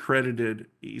really credited,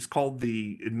 he's called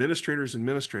the administrator's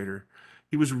administrator.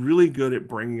 He was really good at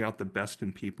bringing out the best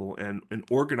in people and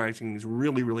organizing these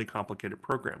really, really complicated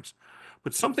programs.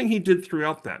 But something he did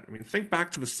throughout that, I mean, think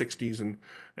back to the 60s and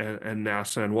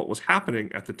NASA and what was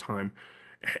happening at the time.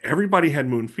 Everybody had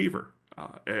moon fever.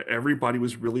 Everybody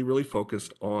was really, really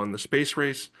focused on the space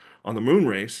race, on the moon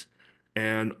race,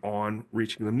 and on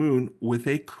reaching the moon with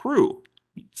a crew.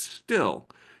 Still,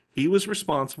 he was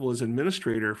responsible as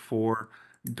administrator for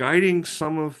guiding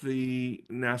some of the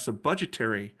NASA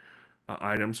budgetary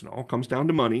items. And it all comes down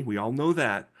to money. We all know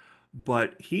that.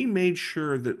 But he made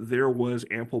sure that there was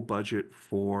ample budget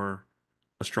for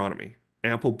astronomy,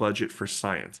 ample budget for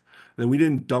science. Then we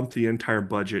didn't dump the entire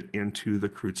budget into the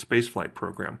crewed spaceflight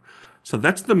program. So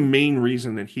that's the main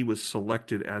reason that he was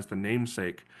selected as the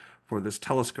namesake for this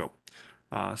telescope.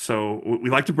 So we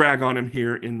like to brag on him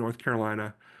here in North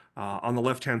Carolina. On the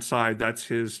left-hand side, that's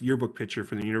his yearbook picture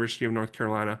from the University of North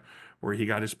Carolina, where he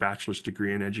got his bachelor's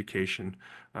degree in education.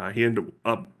 He ended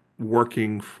up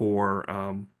working for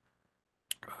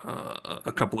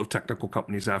a couple of technical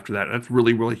companies after that. That's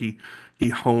really he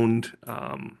honed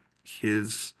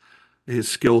his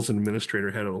skills as an administrator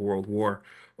ahead of the World War.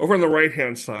 Over on the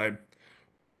right-hand side,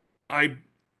 I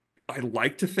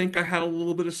like to think I had a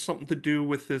little bit of something to do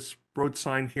with this road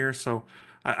sign here. So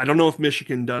I don't know if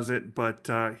Michigan does it, but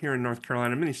here in North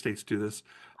Carolina, many states do this.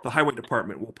 The highway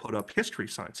department will put up history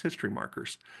signs, history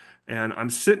markers. And I'm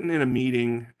sitting in a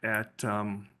meeting at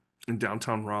in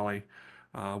downtown Raleigh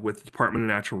with the Department of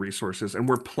Natural Resources, and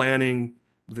we're planning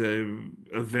the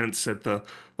events at the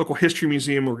local history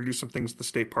museum. We're going to do some things at the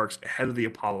state parks ahead of the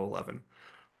Apollo 11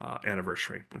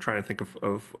 anniversary. I'm trying to think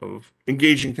of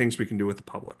engaging things we can do with the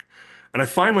public. And I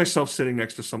find myself sitting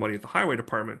next to somebody at the highway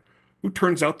department who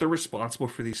turns out they're responsible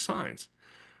for these signs.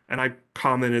 And I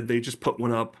commented, they just put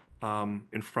one up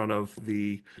in front of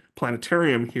the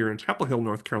planetarium here in Chapel Hill,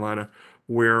 North Carolina,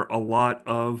 where a lot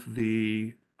of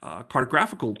the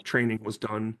cartographical training was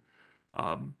done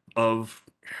of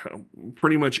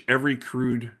pretty much every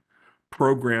crewed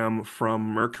program from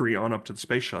Mercury on up to the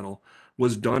Space Shuttle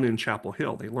was done in Chapel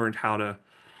Hill. They learned how to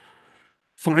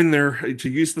to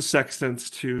use the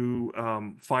sextants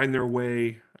to find their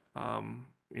way,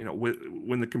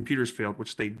 when the computers failed,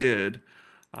 which they did.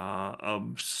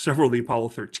 Several of the Apollo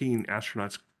 13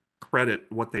 astronauts credit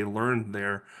what they learned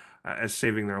there as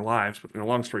saving their lives. But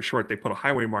long story short, they put a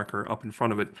highway marker up in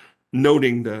front of it,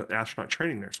 noting the astronaut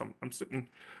training there. So I'm sitting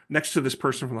next to this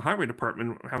person from the highway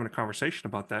department having a conversation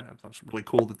about that. I thought it was really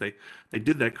cool that they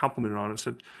did that, complimented on it,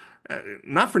 said,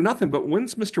 not for nothing, but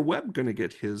when's Mr. Webb going to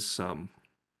get his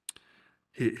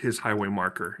highway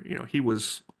marker?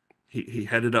 He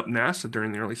headed up NASA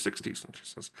during the early 60s. And she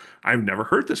says, I've never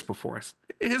heard this before. I said,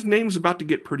 his name's about to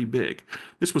get pretty big.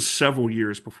 This was several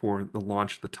years before the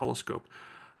launch of the telescope.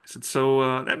 I said,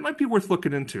 so that might be worth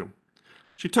looking into.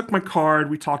 She took my card.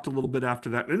 We talked a little bit after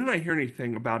that. And then I didn't hear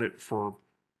anything about it for,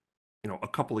 a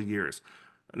couple of years.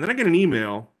 And then I get an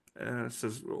email that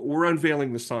says, we're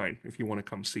unveiling the sign if you want to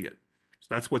come see it. So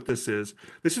that's what this is.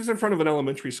 This is in front of an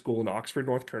elementary school in Oxford,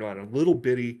 North Carolina, a little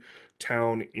bitty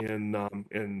town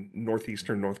in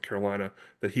northeastern North Carolina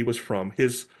that he was from.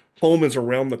 His home is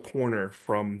around the corner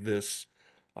from this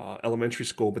elementary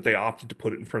school, but they opted to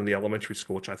put it in front of the elementary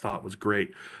school, which I thought was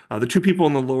great. The two people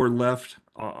in the lower left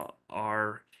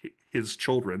are his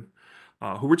children,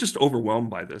 who were just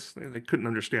overwhelmed by this. They couldn't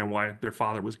understand why their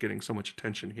father was getting so much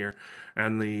attention here.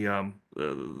 And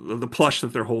the plush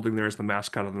that they're holding there is the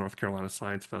mascot of the North Carolina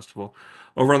Science Festival.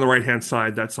 Over on the right-hand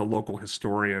side, that's a local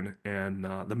historian and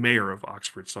the mayor of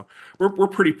Oxford. So we're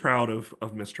pretty proud of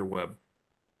Mr. Webb.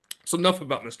 So enough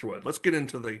about Mr. Webb. Let's get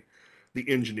into the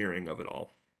engineering of it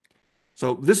all.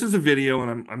 So this is a video,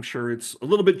 and I'm sure it's a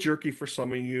little bit jerky for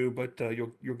some of you, but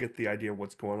you'll get the idea of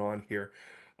what's going on here.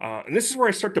 And this is where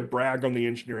I start to brag on the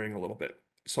engineering a little bit.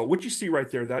 So what you see right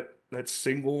there, that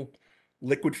single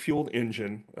liquid-fueled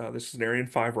engine, this is an Ariane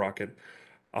 5 rocket.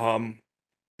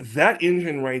 That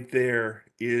engine right there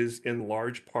is in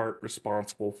large part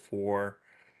responsible for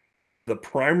the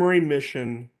primary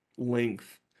mission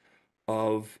length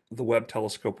of the Webb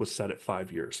telescope was set at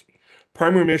 5 years.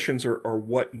 Primary missions are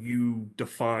what you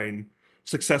define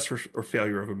success or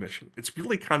failure of a mission. It's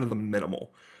really kind of the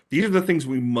minimal. These are the things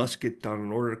we must get done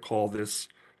in order to call this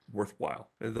worthwhile.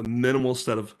 The minimal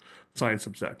set of science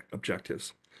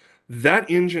objectives. That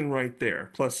engine right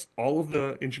there, plus all of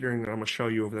the engineering that I'm going to show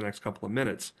you over the next couple of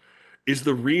minutes, is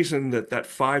the reason that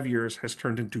 5 years has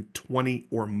turned into 20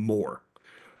 or more.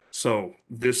 So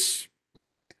this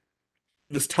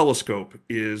telescope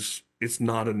is it's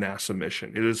not a NASA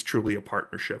mission. It is truly a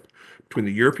partnership between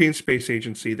the European Space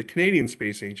Agency, the Canadian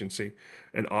Space Agency,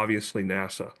 and obviously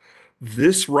NASA.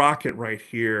 This rocket right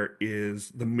here is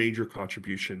the major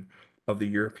contribution of the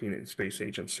European Space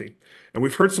Agency. And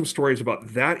we've heard some stories about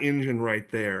that engine right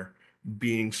there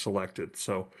being selected.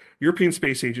 So European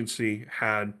Space Agency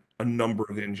had a number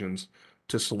of engines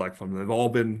to select from. They've all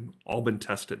been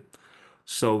tested.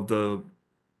 So the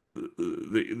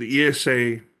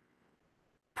ESA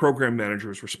program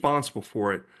managers responsible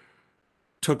for it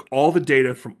took all the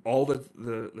data from all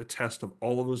the test of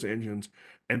all of those engines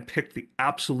and picked the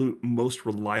absolute most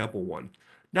reliable one.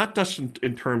 Not just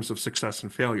in terms of success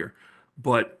and failure,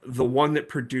 but the one that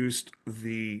produced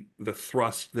the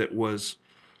thrust that was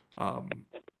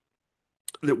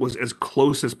as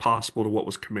close as possible to what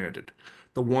was commanded.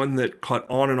 The one that cut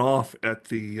on and off at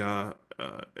the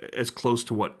as close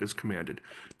to what is commanded,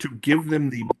 to give them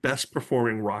the best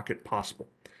performing rocket possible.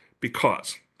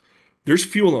 Because there's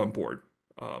fuel on board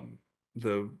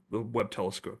the Webb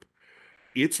telescope.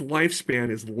 Its lifespan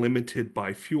is limited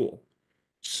by fuel.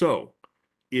 So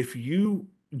if you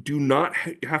do not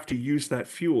have to use that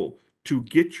fuel to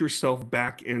get yourself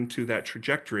back into that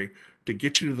trajectory, to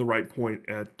get you to the right point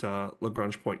at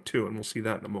Lagrange point 2, and we'll see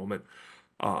that in a moment,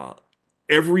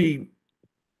 every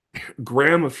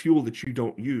gram of fuel that you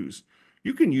don't use,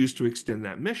 you can use to extend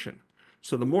that mission.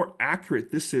 So the more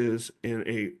accurate this is in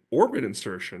a orbit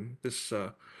insertion, this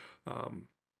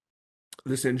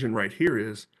engine right here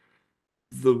is,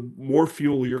 the more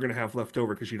fuel you're going to have left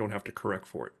over because you don't have to correct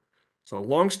for it. So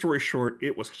long story short,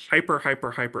 it was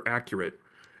hyper accurate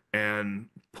and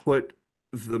put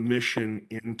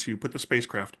the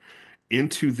spacecraft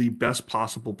into the best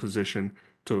possible position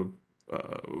to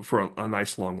for a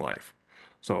nice long life.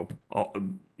 So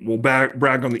we'll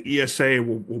brag on the ESA.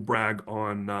 We'll brag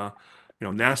on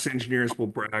NASA engineers. We'll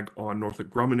brag on Northrop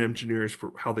Grumman engineers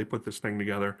for how they put this thing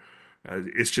together.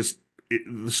 It's just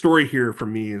the story here for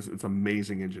me is it's an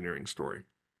amazing engineering story.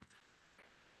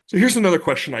 So here's another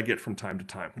question I get from time to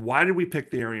time. Why did we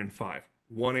pick the Ariane 5?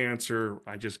 One answer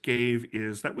I just gave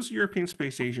is that was the European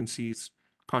Space Agency's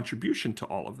contribution to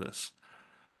all of this.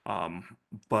 And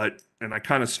I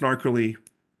kind of snarkily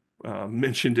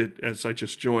mentioned it as I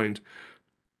just joined.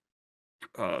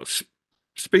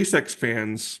 SpaceX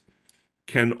fans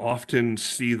can often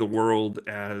see the world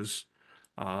as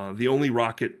the only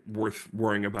rocket worth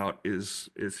worrying about is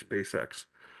SpaceX.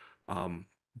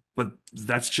 But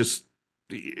that's just,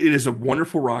 it is a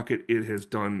wonderful rocket. It has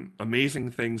done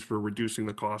amazing things for reducing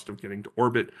the cost of getting to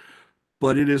orbit,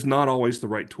 but it is not always the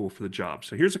right tool for the job.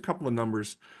 So here's a couple of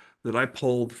numbers that I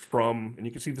pulled from, and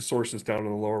you can see the sources down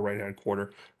in the lower right-hand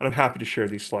corner. And I'm happy to share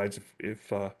these slides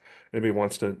if anybody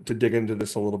wants to dig into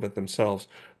this a little bit themselves.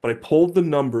 But I pulled the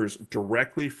numbers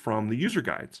directly from the user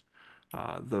guides.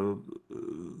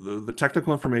 The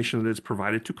technical information that is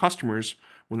provided to customers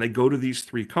when they go to these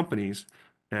three companies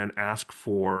and ask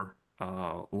for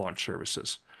launch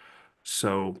services.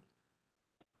 So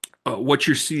what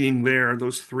you're seeing there,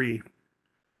 those three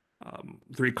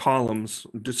columns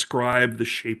describe the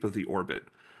shape of the orbit.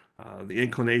 The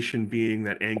inclination being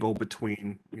that angle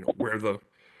between where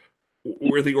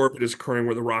the orbit is occurring,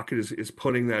 where the rocket is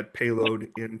putting that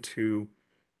payload into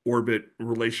orbit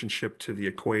relationship to the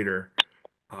equator.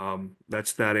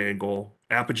 That's that angle.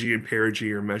 Apogee and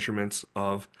perigee are measurements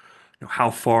of how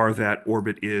far that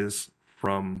orbit is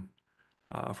from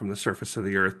the surface of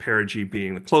the Earth. Perigee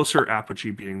being the closer,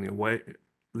 apogee being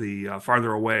the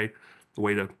farther away. The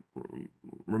way to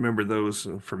remember those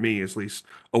for me, at least,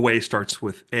 away starts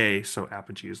with A, so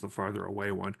apogee is the farther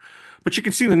away one. But you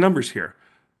can see the numbers here.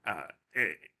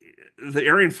 The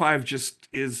Ariane 5 just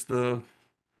is the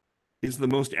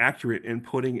most accurate in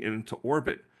putting it into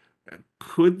orbit.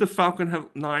 Could the Falcon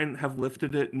 9 have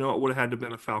lifted it? No, it would have had to have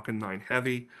been a Falcon 9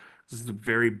 Heavy. This is a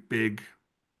very big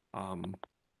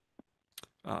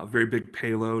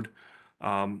payload.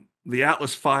 The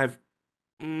Atlas 5,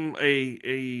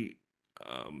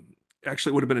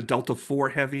 actually would have been a Delta 4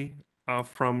 Heavy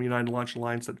from United Launch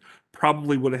Alliance that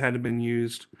probably would have had to been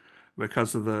used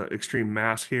because of the extreme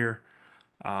mass here.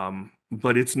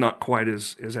 But it's not quite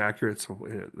as accurate. So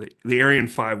the Ariane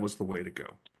 5 was the way to go.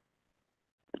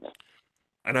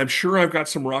 And I'm sure I've got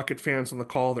some rocket fans on the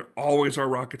call. There always are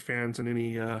rocket fans in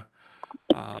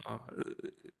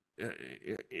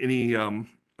any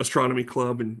astronomy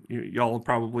club, and y'all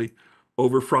probably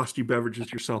over frosty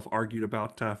beverages yourself argued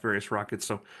about various rockets.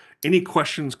 So any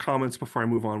questions, comments before I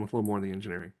move on with a little more of the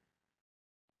engineering?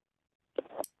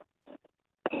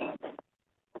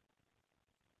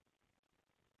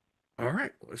 All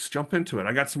right, let's jump into it.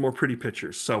 I got some more pretty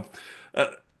pictures. So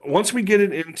once we get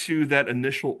it into that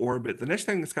initial orbit, the next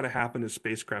thing that's got to happen is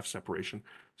spacecraft separation.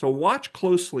 So watch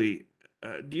closely.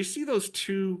 Do you see those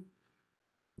two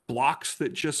blocks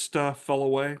that just fell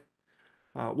away?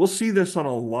 We'll see this on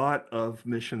a lot of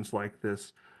missions like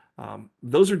this.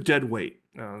 Those are dead weight.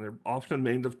 They're often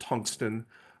made of tungsten,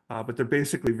 but they're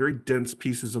basically very dense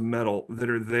pieces of metal that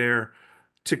are there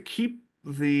to keep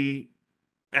the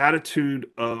attitude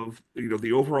of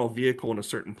the overall vehicle in a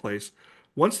certain place.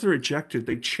 Once they're ejected,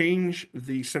 they change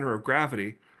the center of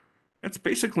gravity. That's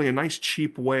basically a nice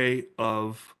cheap way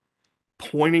of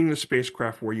pointing the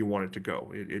spacecraft where you want it to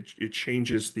go. It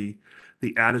changes the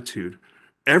attitude.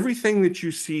 Everything that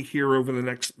you see here over the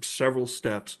next several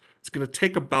steps, it's going to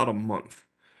take about a month.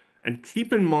 And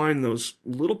keep in mind those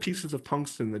little pieces of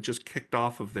tungsten that just kicked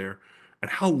off of there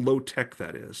and how low tech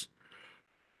that is.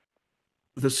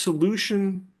 The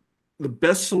solution, the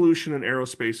best solution in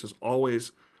aerospace is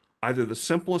always either the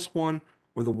simplest one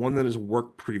or the one that has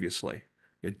worked previously.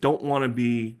 You don't want to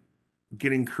be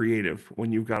getting creative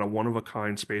when you've got a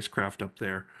one-of-a-kind spacecraft up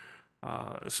there.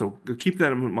 So keep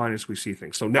that in mind as we see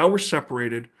things. So now we're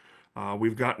separated.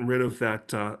 We've gotten rid of that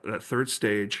third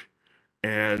stage,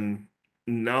 and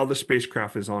now the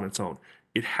spacecraft is on its own.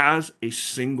 It has a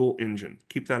single engine.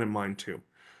 Keep that in mind too.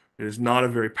 It is not a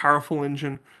very powerful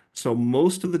engine, so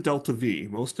most of the delta V,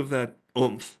 most of that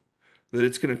oomph that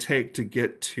it's going to take to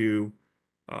get to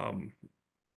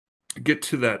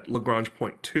that Lagrange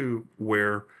point 2,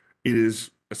 where it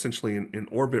is essentially in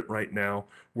orbit right now,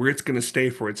 where it's going to stay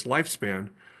for its lifespan,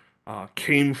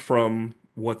 came from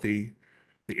what the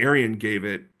Ariane gave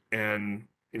it, and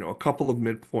a couple of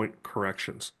midpoint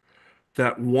corrections.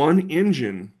 That one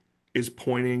engine is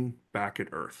pointing back at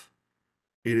Earth.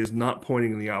 It is not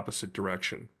pointing in the opposite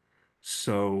direction.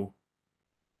 So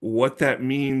what that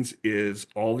means is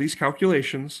all these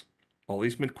calculations, all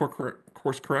these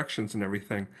mid-course corrections and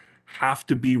everything have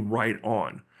to be right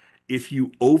on. If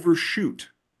you overshoot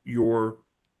your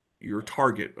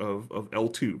target of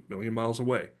L2, million miles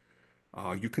away,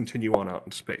 you continue on out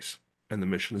in space and the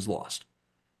mission is lost.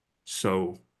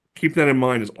 So keep that in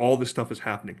mind as all this stuff is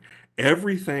happening.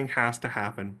 Everything has to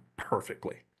happen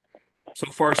perfectly.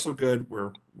 So far, so good.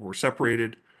 We're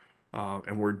separated,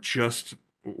 and we're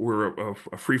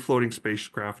a free-floating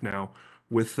spacecraft now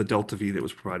with the delta V that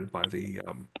was provided by the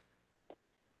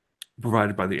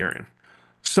Ariane.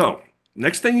 So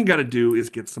next thing you got to do is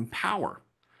get some power.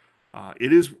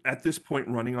 It is at this point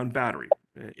running on battery.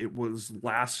 Those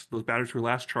batteries were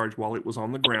last charged while it was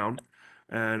on the ground,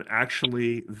 and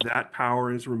actually that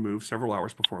power is removed several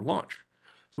hours before launch.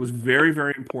 So it's very,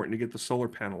 very important to get the solar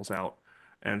panels out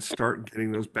and start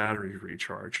getting those batteries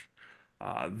recharged.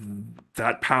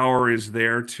 That power is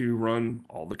there to run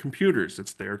all the computers.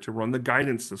 It's there to run the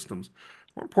guidance systems.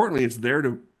 More importantly, it's there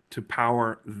to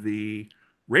power the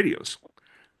radios.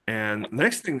 And the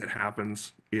next thing that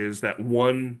happens is that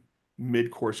one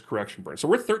mid-course correction burn. So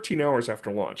we're 13 hours after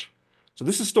launch. So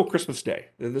this is still Christmas Day.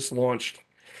 This launched,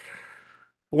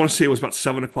 I want to say it was about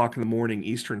 7 o'clock in the morning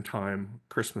Eastern time,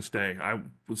 Christmas Day. I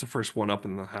was the first one up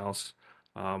in the house.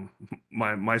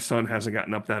 My son hasn't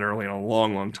gotten up that early in a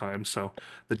long, long time. So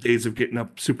the days of getting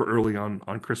up super early on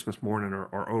Christmas morning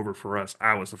are over for us.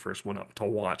 I was the first one up to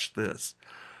watch this.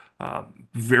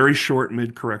 Very short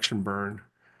mid-correction burn.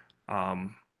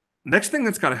 Next thing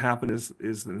that's got to happen is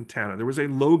the antenna. There was a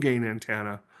low gain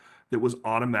antenna that was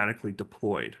automatically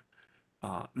deployed.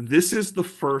 This is the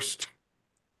first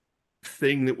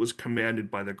thing that was commanded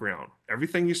by the ground.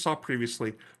 Everything you saw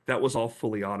previously, that was all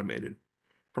fully automated.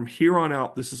 From here on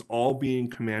out, this is all being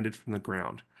commanded from the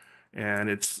ground. And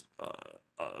it's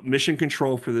mission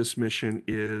control for this mission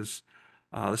is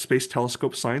the Space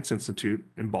Telescope Science Institute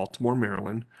in Baltimore,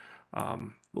 Maryland. A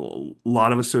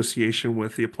lot of association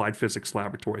with the Applied Physics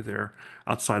Laboratory there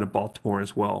outside of Baltimore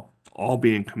as well, all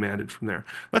being commanded from there.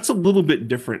 That's a little bit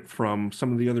different from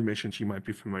some of the other missions you might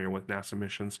be familiar with, NASA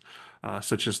missions,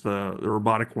 such as the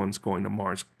robotic ones going to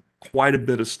Mars. Quite a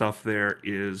bit of stuff there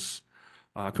is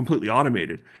completely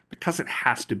automated because it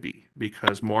has to be,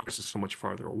 because Mars is so much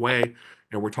farther away.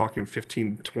 We're talking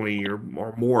 15, 20 or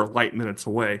more light minutes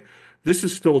away. This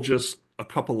is still just a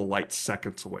couple of light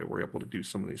seconds away. We're able to do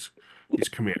some of these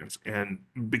commands, and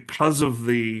because of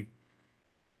the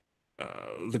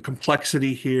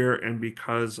complexity here, and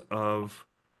because of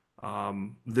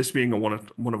this being a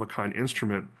one of a kind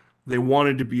instrument, they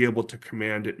wanted to be able to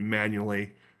command it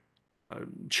manually,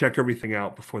 check everything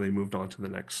out before they moved on to the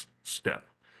next step.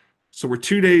 So we're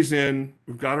 2 days in.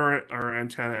 We've got our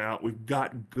antenna out. We've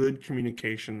got good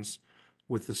communications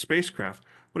with the spacecraft.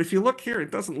 But if you look here,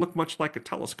 it doesn't look much like a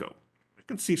telescope. I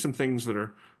can see some things that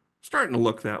are starting to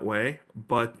look that way,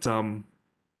 but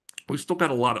We've still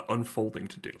got a lot of unfolding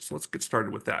to do. So let's get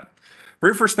started with that.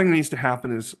 Very first thing that needs to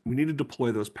happen is we need to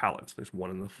deploy those pallets. There's one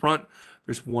in the front,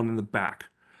 there's one in the back.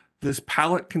 This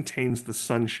pallet contains the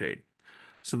sunshade.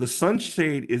 So the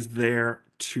sunshade is there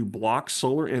to block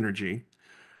solar energy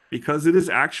because it is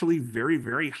actually very,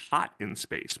 very hot in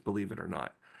space, believe it or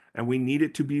not. And we need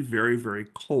it to be very, very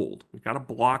cold. We've got to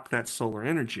block that solar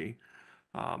energy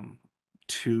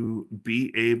to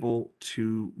be able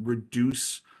to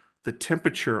reduce the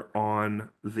temperature on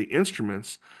the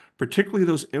instruments, particularly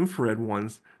those infrared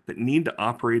ones that need to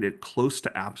operate at close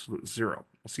to absolute zero.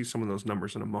 I'll see some of those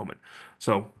numbers in a moment.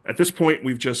 So at this point,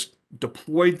 we've just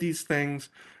deployed these things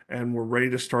and we're ready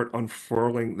to start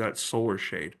unfurling that solar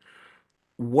shade.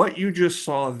 What you just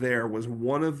saw there was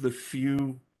one of the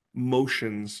few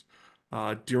motions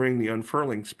during the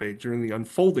unfurling phase, during the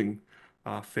unfolding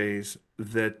phase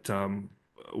that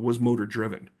was motor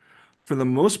driven. For the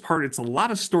most part, it's a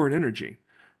lot of stored energy.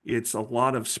 It's a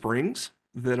lot of springs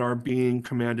that are being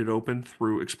commanded open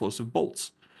through explosive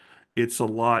bolts. It's a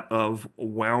lot of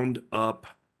wound up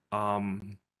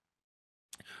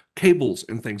cables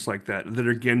and things like that that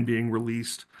are again being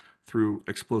released through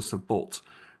explosive bolts.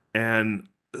 And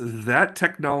that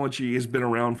technology has been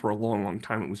around for a long, long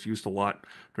time. It was used a lot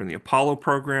during the Apollo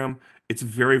program. It's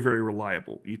very, very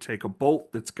reliable. You take a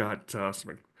bolt that's got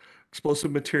some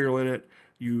explosive material in it,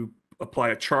 you apply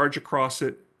a charge across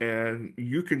it, and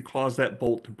you can cause that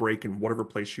bolt to break in whatever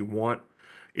place you want.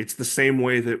 It's the same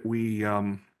way that we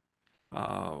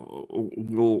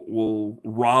will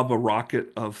rob a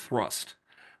rocket of thrust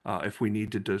if we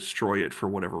need to destroy it for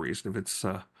whatever reason, if it's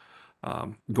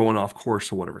going off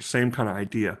course or whatever. Same kind of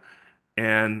idea.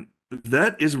 And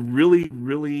that is really,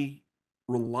 really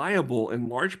reliable in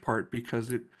large part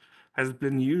because it has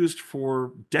been used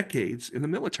for decades in the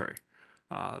military.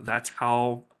 That's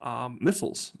how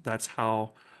missiles, that's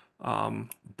how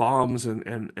bombs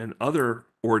and other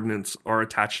ordnance are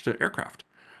attached to aircraft.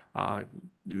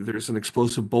 There's an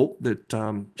explosive bolt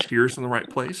that steers in the right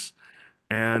place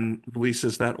and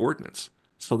releases that ordnance.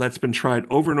 So that's been tried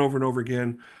over and over and over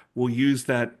again. We'll use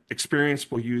that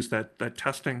experience, we'll use that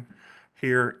testing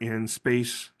here in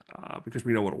space because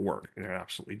we know it'll work, and it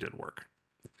absolutely did work.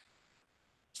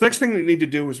 So next thing we need to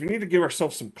do is we need to give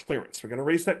ourselves some clearance. We're going to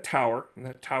raise that tower, and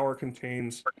that tower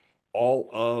contains all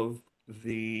of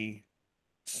the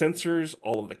sensors,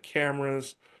 all of the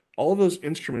cameras, all of those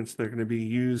instruments that are going to be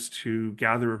used to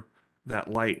gather that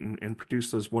light and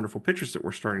produce those wonderful pictures that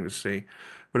we're starting to see.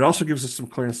 But it also gives us some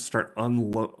clearance to start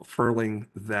unfurling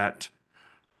that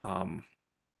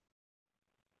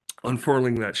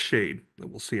shade that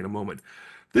we'll see in a moment.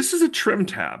 This is a trim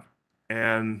tab,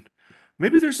 and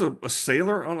maybe there's a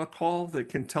sailor on a call that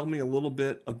can tell me a little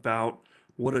bit about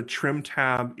what a trim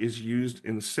tab is used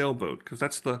in a sailboat, because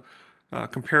that's the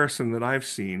comparison that I've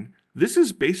seen. This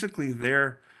is basically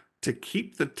there to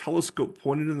keep the telescope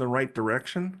pointed in the right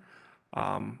direction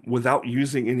without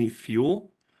using any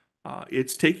fuel.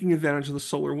 It's taking advantage of the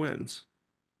solar winds.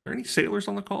 Are there any sailors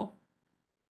on the call?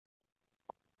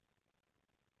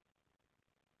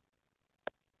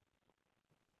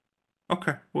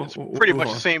 Okay, well, It's we'll pretty move much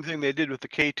on. the same thing they did with the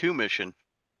K2 mission.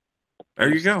 There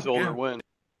you Use go. solar Yeah. wind.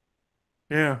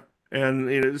 Yeah,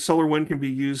 and solar wind can be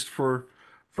used for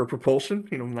propulsion,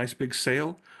 nice big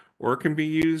sail, or it can be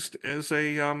used as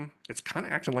a it's kind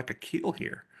of acting like a keel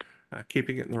here,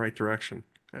 keeping it in the right direction.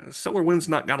 Solar wind's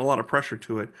not got a lot of pressure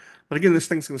to it, but again, this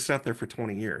thing's going to sit out there for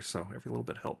 20 years, so every little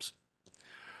bit helps.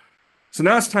 So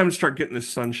now it's time to start getting this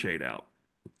sunshade out.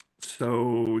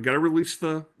 So we got to release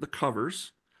the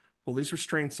covers, pull these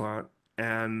restraints on,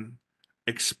 and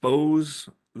expose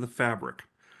the fabric.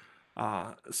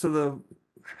 So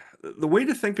the way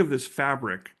to think of this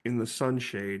fabric in the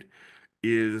sunshade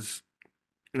is,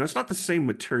 it's not the same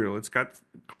material. It's got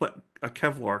a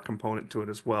Kevlar component to it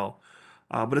as well.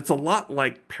 But it's a lot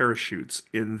like parachutes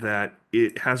in that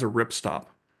it has a ripstop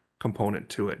component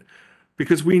to it.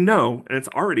 Because we know, and it's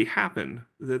already happened,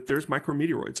 that there's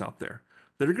micrometeoroids out there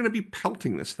that are going to be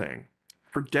pelting this thing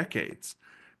for decades.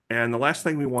 And the last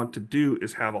thing we want to do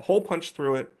is have a hole punched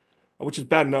through it, which is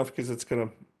bad enough because it's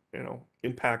going to,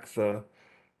 impact the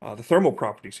thermal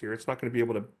properties here. It's not going to be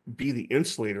able to be the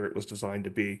insulator it was designed to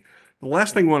be. The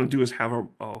last thing we want to do is have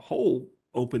a hole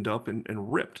opened up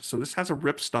and ripped. So this has a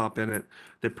rip stop in it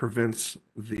that prevents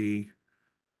the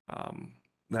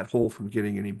that hole from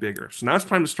getting any bigger. So now it's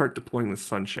time to start deploying the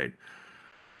sunshade.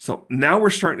 So now we're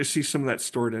starting to see some of that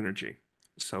stored energy.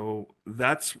 So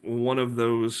that's one of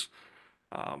those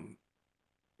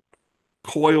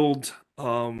coiled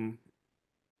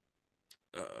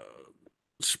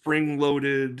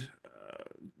spring-loaded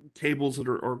cables that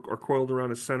are coiled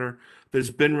around its center that's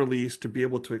been released to be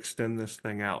able to extend this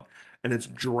thing out. And it's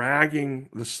dragging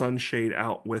the sunshade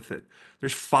out with it.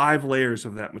 There's 5 layers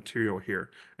of that material here,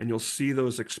 and you'll see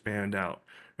those expand out.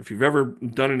 If you've ever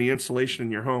done any insulation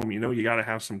in your home, you know you got to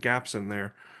have some gaps in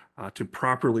there to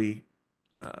properly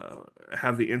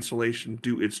have the insulation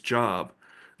do its job.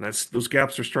 And those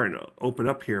gaps are starting to open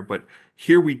up here, but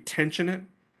here we tension it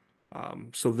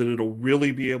so that it'll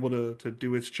really be able to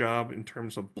do its job in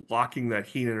terms of blocking that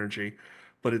heat energy,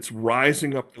 but it's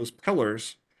rising up those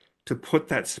pillars to put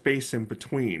that space in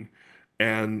between.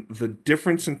 And the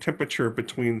difference in temperature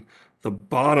between the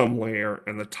bottom layer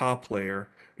and the top layer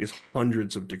is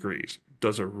hundreds of degrees.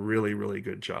 Does a really, really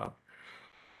good job.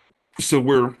 So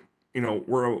we're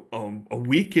a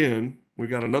week in. We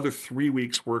got another 3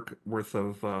 weeks worth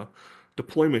of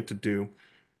deployment to do,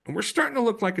 and we're starting to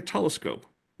look like a telescope,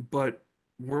 but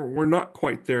we're not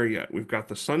quite there yet. We've got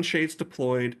the sunshades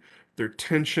deployed, they're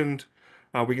tensioned.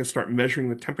 We can start measuring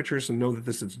the temperatures and know that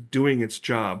this is doing its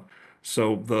job.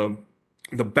 So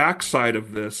the backside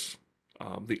of this,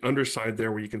 the underside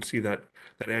there where you can see that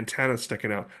antenna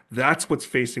sticking out, that's what's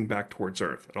facing back towards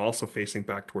Earth and also facing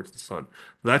back towards the sun.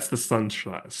 That's the sun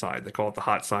side. They call it the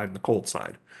hot side and the cold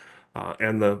side.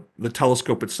 And the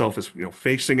telescope itself is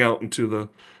facing out into the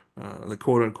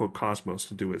quote unquote cosmos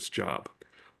to do its job.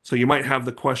 So you might have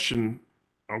the question,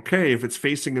 okay, if it's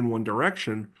facing in one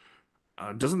direction,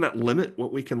 doesn't that limit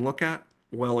what we can look at?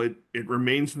 Well, it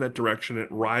remains in that direction.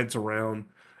 It rides around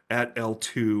at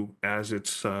L2 as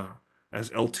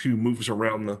L2 moves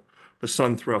around the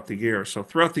sun throughout the year. So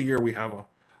throughout the year, we have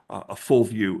a full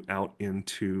view out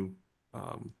into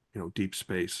deep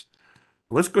space.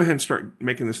 Let's go ahead and start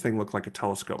making this thing look like a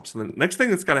telescope. So the next thing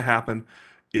that's got to happen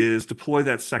is deploy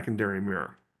that secondary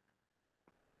mirror.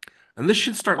 And this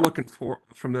should start looking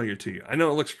familiar to you. I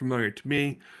know it looks familiar to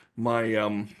me.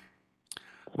 My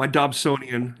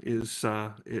Dobsonian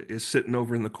is sitting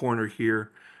over in the corner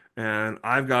here, and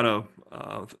I've got a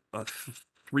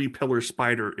 3-pillar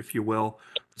spider, if you will,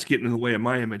 that's getting in the way of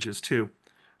my images too.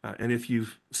 And if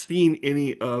you've seen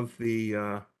any of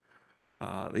the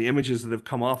images that have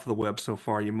come off of the web so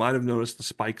far, you might have noticed the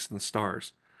spikes and the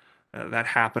stars. That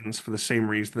happens for the same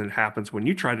reason that it happens when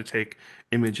you try to take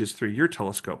images through your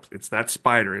telescope. It's that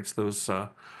spider. It's those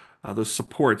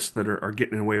supports that are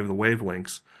getting in the way of the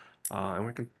wavelengths. And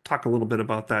we can talk a little bit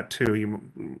about that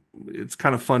too. It's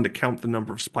kind of fun to count the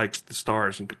number of spikes of the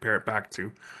stars and compare it back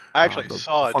to I actually the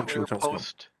saw a function Twitter of the telescope.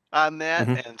 post on that,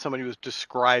 Mhm. and somebody was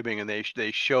describing, and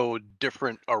they showed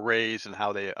different arrays and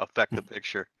how they affect the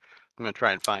picture. I'm gonna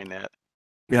try and find that.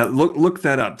 Yeah, look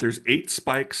that up. There's 8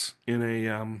 spikes in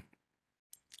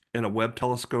a Webb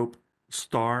telescope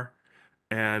star,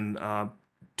 and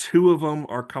 2 of them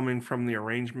are coming from the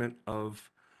arrangement of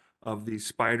these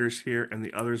spiders here, and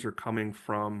the others are coming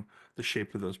from the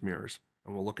shape of those mirrors.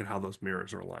 And we'll look at how those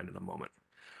mirrors are aligned in a moment.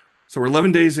 So we're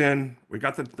 11 days in. We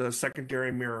got the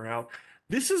secondary mirror out.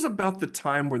 This is about the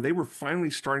time where they were finally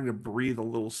starting to breathe a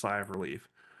little sigh of relief,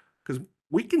 because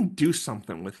we can do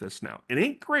something with this now. It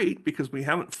ain't great because we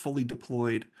haven't fully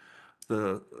deployed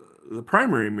the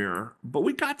primary mirror, but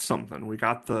we got something. We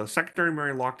got the secondary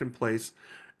mirror locked in place,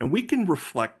 and we can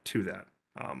reflect to that.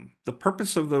 The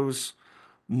purpose of those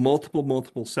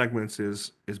multiple segments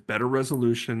is better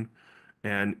resolution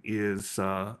and is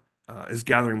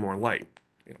gathering more light.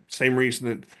 Same reason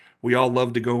that we all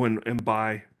love to go and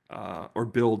buy or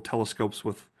build telescopes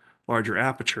with larger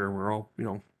aperture. We're all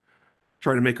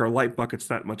trying to make our light buckets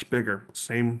that much bigger.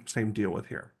 Same deal with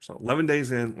here. So 11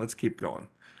 days in, let's keep going.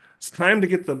 It's time to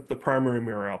get the primary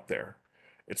mirror out there.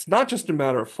 It's not just a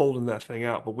matter of folding that thing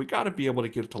out, but we got to be able to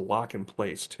get it to lock in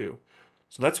place too.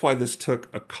 So that's why this took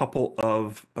a couple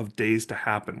of days to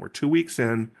happen. We're 2 weeks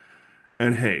in,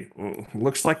 and hey,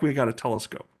 looks like we got a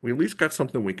telescope. We at least got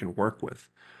something we can work with.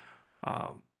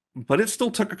 But it still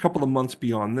took a couple of months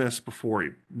beyond this before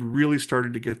we really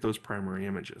started to get those primary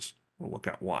images. We'll look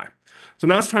at why. So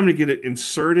now it's time to get it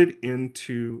inserted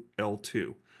into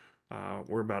L2.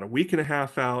 We're about a week and a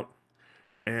half out,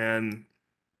 and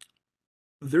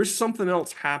there's something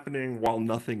else happening while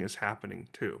nothing is happening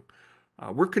too.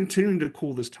 We're continuing to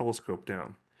cool this telescope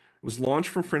down. It was launched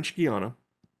from French Guiana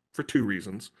for 2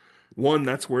 reasons. One,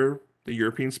 that's where the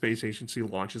European Space Agency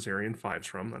launches Ariane 5s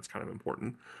from. That's kind of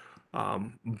important.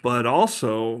 But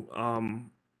also,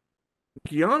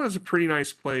 Guyana is a pretty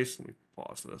nice place. Let me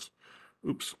pause this.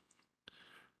 Oops.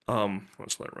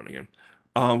 Let's let it run again.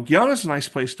 Guyana is a nice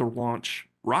place to launch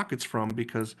rockets from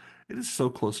because it is so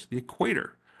close to the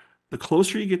equator. The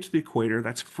closer you get to the equator,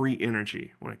 that's free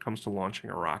energy when it comes to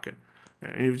launching a rocket.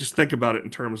 And you just think about it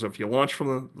in terms of if you launch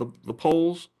from the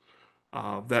poles,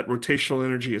 That rotational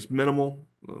energy is minimal.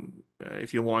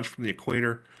 If you launch from the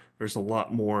equator, there's a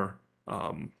lot more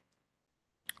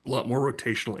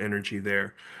rotational energy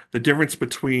there. The difference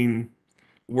between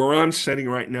where I'm sitting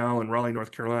right now in Raleigh,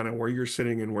 North Carolina, where you're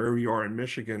sitting and wherever you are in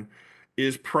Michigan,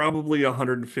 is probably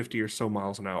 150 or so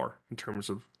miles an hour in terms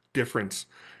of difference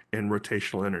in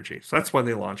rotational energy. So that's why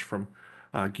they launched from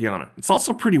Guyana. It's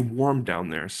also pretty warm down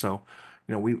there. So,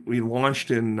 we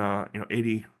launched in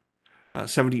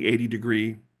 70, 80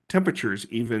 degree temperatures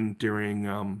even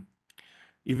during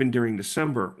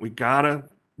December. We gotta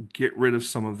get rid of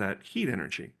some of that heat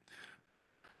energy.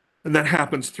 And that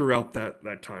happens throughout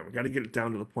that time. We got to get it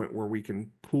down to the point where we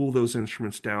can cool those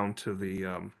instruments down to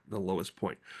the lowest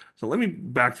point. So let me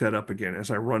back that up again as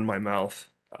I run my mouth.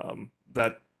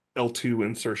 That L2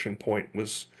 insertion point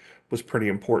was pretty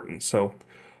important. So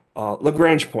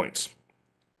Lagrange points.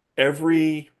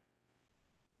 Every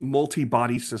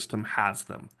multi-body system has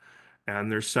them,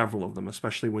 and there's several of them,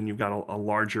 especially when you've got a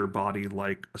larger body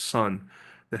like a sun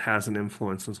that has an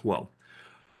influence as well.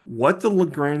 What the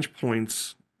Lagrange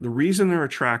points, the reason they're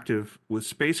attractive with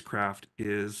spacecraft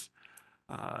is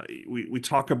we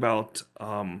talk about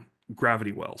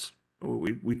gravity wells.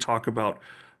 We talk about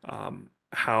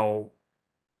how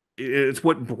it's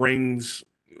what brings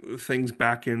things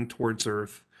back in towards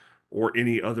Earth or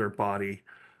any other body.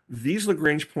 These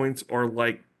Lagrange points are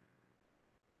like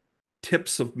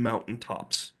tips of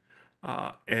mountaintops.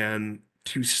 And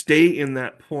to stay in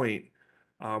that point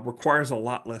requires a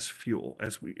lot less fuel.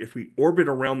 If we orbit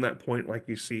around that point like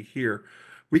you see here,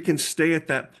 we can stay at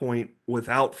that point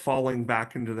without falling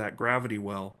back into that gravity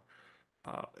well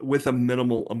with a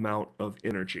minimal amount of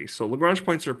energy. So Lagrange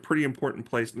points are a pretty important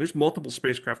place. And there's multiple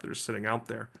spacecraft that are sitting out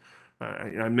there.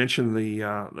 I mentioned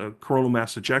the coronal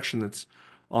mass ejection that's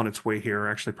on its way here,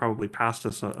 actually probably passed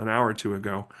us an hour or two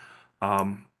ago.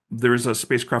 There's a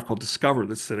spacecraft called Discover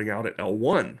that's sitting out at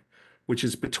L1, which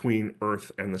is between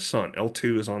Earth and the Sun.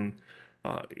 L2 is on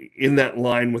in that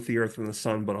line with the Earth and the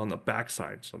Sun, but on the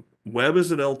backside. So Webb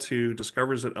is at L2,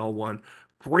 Discover is at L1.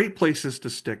 Great places to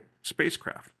stick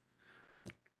spacecraft.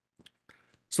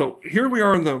 So here we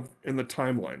are in the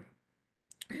timeline.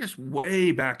 Just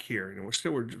way back here,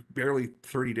 we're just barely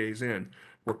 30 days in.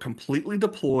 We're completely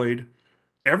deployed.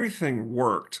 Everything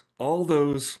worked. All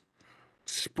those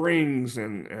springs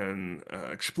and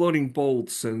exploding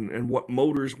bolts and what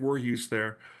motors were used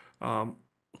there. A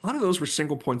lot of those were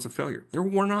single points of failure. There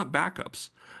were not backups,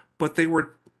 but they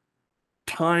were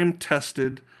time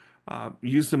tested,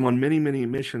 used them on many, many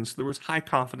missions. There was high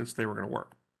confidence they were going to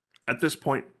work. At this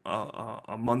point,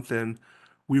 a month in,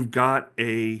 we've got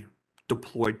a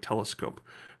deployed telescope.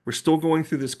 We're still going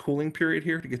through this cooling period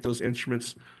here to get those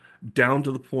instruments down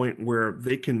to the point where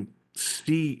they can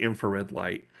see infrared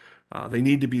light. They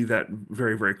need to be that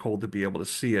very, very cold to be able to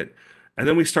see it. And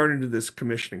then we start into this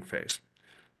commissioning phase.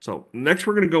 So next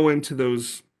we're going to go into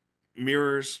those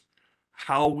mirrors,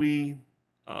 how we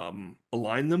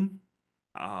align them,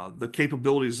 the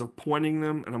capabilities of pointing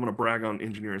them, and I'm going to brag on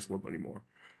engineers a little bit more.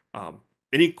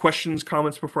 Any questions,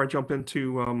 comments before I jump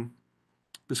into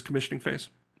this commissioning phase?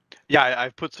 Yeah,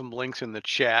 I've put some links in the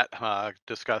chat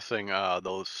discussing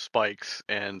those spikes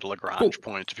and Lagrange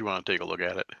points if you want to take a look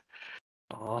at it.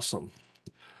 Awesome.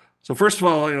 So first of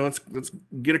all, let's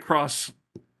get across.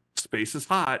 Space is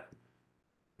hot,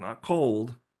 not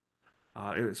cold,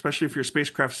 especially if your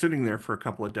spacecraft sitting there for a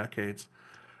couple of decades.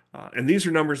 And these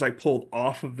are numbers I pulled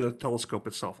off of the telescope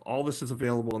itself. All this is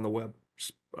available on the Webb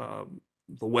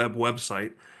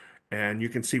website, and you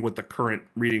can see what the current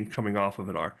reading coming off of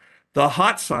it are. The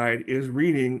hot side is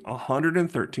reading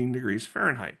 113 degrees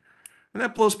Fahrenheit. And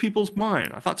that blows people's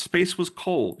mind. I thought space was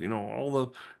cold. All the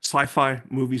sci-fi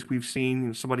movies we've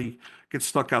seen, somebody gets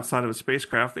stuck outside of a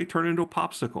spacecraft, they turn into a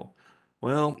popsicle.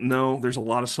 Well, no, there's a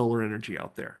lot of solar energy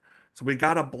out there. So we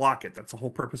got to block it. That's the whole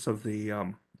purpose of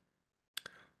the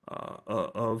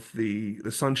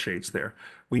sunshades there.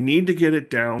 We need to get it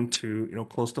down to,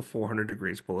 close to 400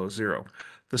 degrees below zero.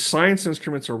 The science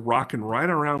instruments are rocking right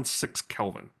around 6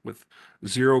 Kelvin, with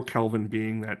 0 Kelvin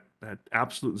being that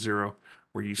absolute zero,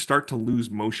 where you start to lose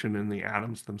motion in the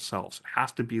atoms themselves. It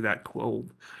has to be that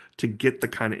cold to get the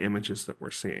kind of images that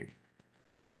we're seeing.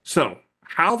 So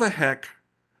how the heck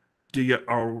do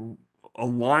you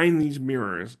align these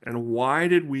mirrors, and why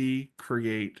did we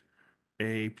create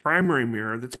a primary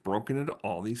mirror that's broken into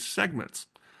all these segments?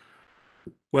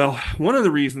 Well, one of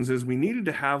the reasons is we needed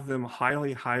to have them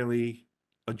highly, highly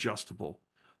adjustable.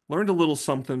 Learned a little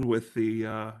something with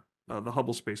the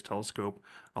Hubble Space Telescope,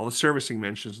 all the servicing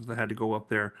mentions that had to go up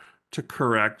there to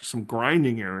correct some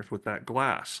grinding errors with that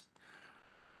glass.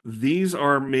 These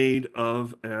are made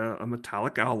of a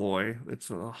metallic alloy. It's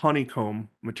a honeycomb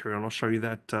material, and I'll show you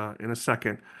that in a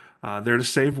second. They're to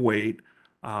save weight,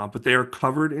 but they are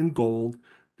covered in gold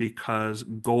because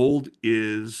gold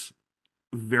is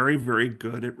very, very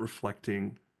good at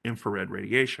reflecting infrared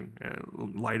radiation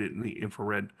and light it in the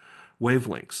infrared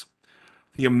wavelengths.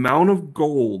 The amount of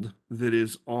gold that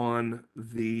is on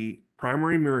the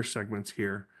primary mirror segments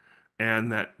here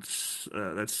and that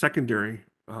secondary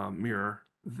mirror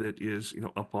that is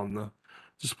up on the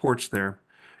supports there,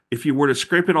 if you were to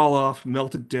scrape it all off,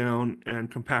 melt it down,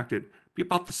 and compact it, be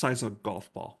about the size of a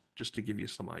golf ball, just to give you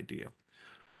some idea.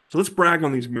 So let's brag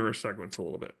on these mirror segments a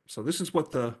little bit. So this is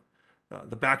what the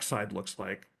backside looks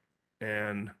like,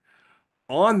 and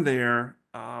on there,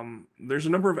 there's a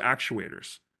number of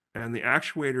actuators, and the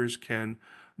actuators can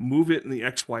move it in the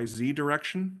XYZ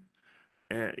direction.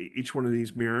 Each one of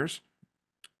these mirrors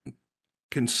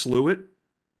can slew it,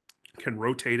 can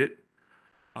rotate it,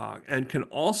 and can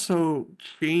also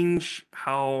change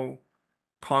how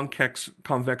convex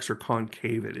or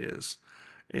concave it is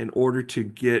in order to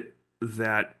get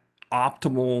that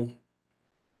optimal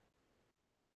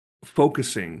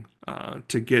focusing,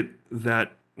 to get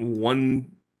that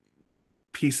one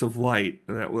piece of light,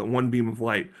 that one beam of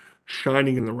light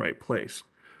shining in the right place.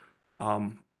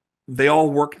 They all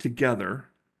work together,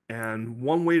 and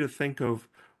one way to think of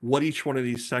what each one of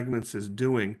these segments is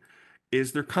doing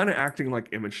is they're kind of acting like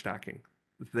image stacking.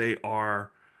 They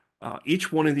are,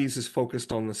 each one of these is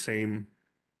focused on the same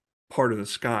part of the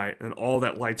sky, and all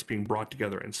that light's being brought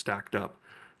together and stacked up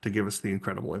to give us the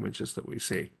incredible images that we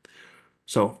see.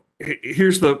 So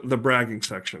here's the bragging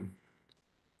section.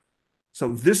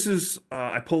 So this is,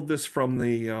 I pulled this from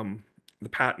the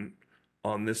patent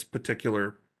on this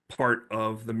particular part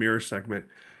of the mirror segment.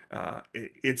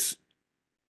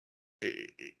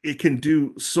 It can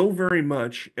do so very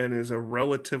much and is a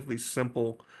relatively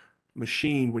simple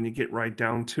machine when you get right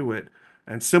down to it.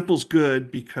 And simple's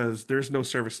good because there's no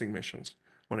servicing missions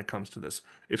when it comes to this.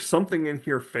 If something in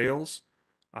here fails,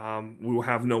 we will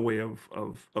have no way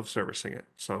of servicing it.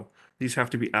 So these have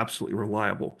to be absolutely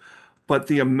reliable. But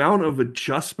the amount of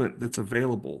adjustment that's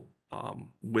available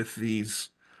with these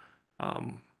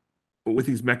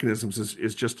mechanisms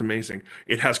is just amazing.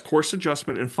 It has coarse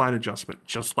adjustment and fine adjustment,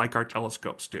 just like our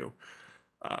telescopes do.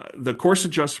 The coarse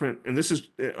adjustment, and this is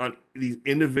on these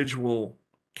individual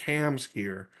cams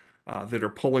here that are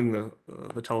pulling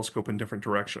the telescope in different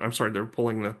directions. I'm sorry, they're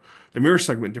pulling the mirror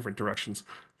segment in different directions.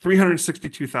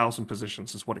 362,000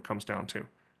 positions is what it comes down to.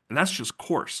 And that's just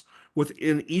coarse.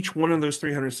 Within each one of those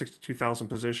 362,000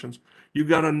 positions, you've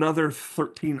got another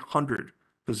 1,300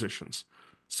 positions.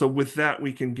 So with that,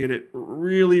 we can get it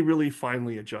really, really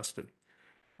finely adjusted.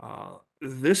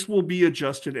 This will be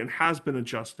adjusted and has been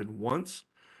adjusted once.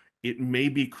 It may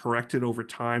be corrected over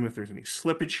time if there's any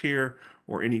slippage here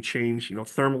or any change,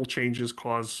 thermal changes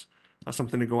cause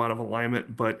something to go out of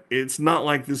alignment, but it's not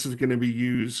like this is going to be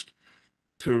used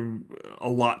a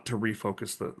lot to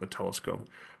refocus the telescope.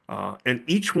 And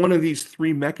each one of these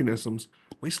three mechanisms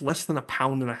weighs less than 1.5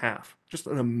 pounds. Just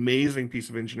an amazing piece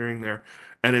of engineering there.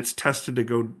 And it's tested to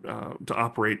go to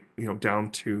operate, down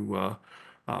to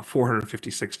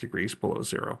 456 degrees below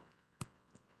zero.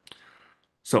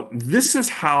 So this is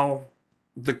how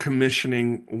the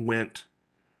commissioning went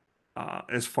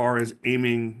as far as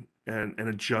aiming and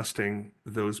adjusting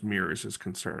those mirrors is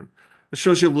concerned. It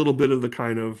shows you a little bit of the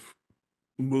kind of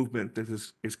movement that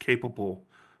is capable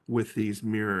with these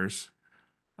mirrors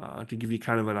to give you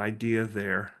kind of an idea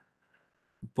there.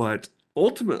 But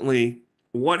ultimately,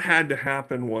 what had to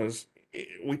happen was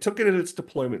we took it in its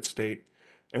deployment state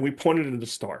and we pointed it at a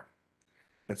star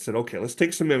and said, okay, let's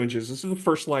take some images. This is the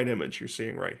first light image you're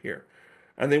seeing right here.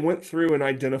 And they went through and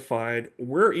identified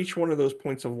where each one of those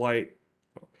points of light,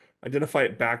 identify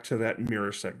it back to that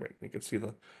mirror segment. You can see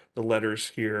the letters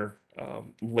here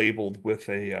labeled with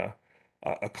a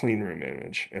clean room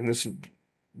image. And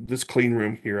this clean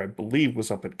room here, I believe, was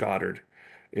up at Goddard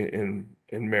in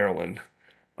Maryland.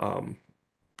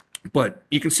 But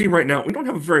you can see right now, we don't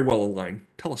have a very well-aligned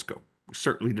telescope. We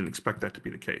certainly didn't expect that to be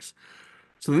the case.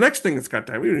 So the next thing that's got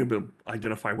to happen, we don't even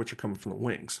identify which are coming from the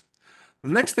wings. The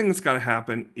next thing that's got to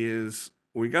happen is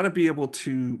we got to be able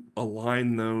to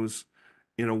align those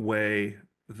in a way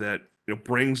that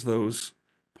brings those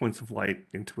points of light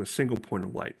into a single point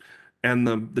of light. And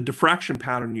the diffraction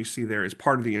pattern you see there is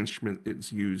part of the instrument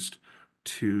that's used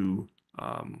to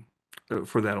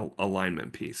for that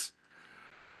alignment piece.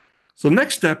 So the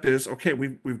next step is, okay,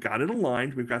 we've got it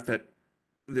aligned. We've got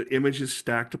the image is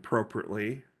stacked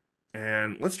appropriately.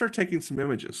 And let's start taking some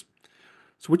images.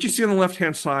 So what you see on the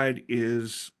left-hand side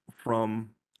is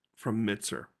from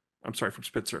MITSR. I'm sorry, from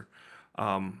Spitzer,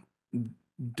 um,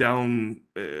 down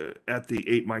at the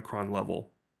 8 micron level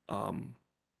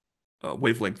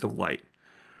wavelength of light.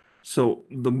 So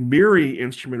the MIRI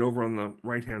instrument over on the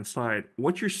right-hand side,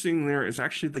 what you're seeing there is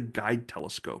actually the guide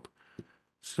telescope.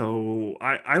 So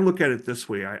I look at it this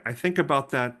way. I think about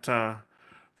that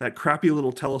that crappy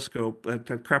little telescope,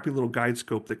 that crappy little guide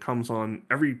scope that comes on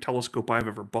every telescope I've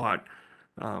ever bought,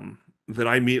 that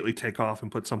I immediately take off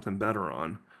and put something better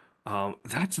on.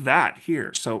 That's that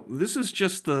here. So this is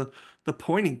just the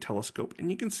pointing telescope, and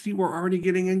you can see we're already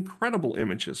getting incredible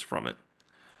images from it.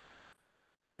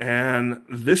 And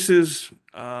this is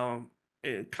kind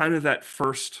of that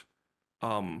first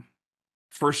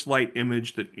light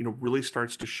image that really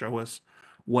starts to show us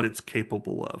what it's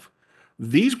capable of.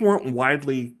 These weren't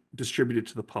widely distributed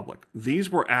to the public.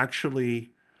 These were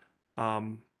actually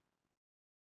some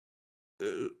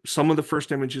of the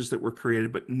first images that were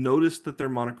created, but notice that they're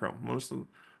monochrome. Most of them,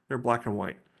 they're black and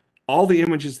white. All the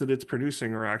images that it's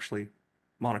producing are actually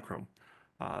monochrome.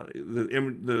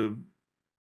 The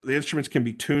instruments can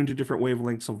be tuned to different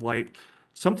wavelengths of light.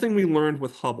 Something we learned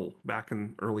with Hubble back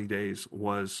in early days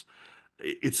was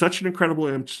it's such an incredible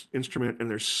instrument,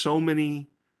 and there's so many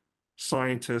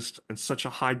scientists and such a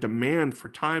high demand for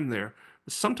time there,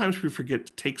 sometimes we forget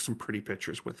to take some pretty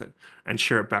pictures with it and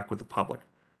share it back with the public.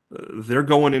 They're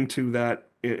going into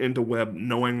Webb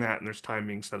knowing that, and there's time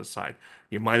being set aside.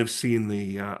 You might have seen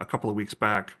a couple of weeks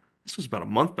back, this was about a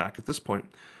month back at this point,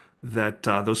 that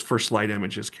those first light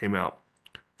images came out.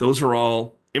 Those are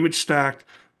all image stacked,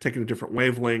 taken at different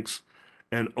wavelengths,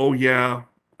 and oh yeah,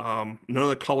 none of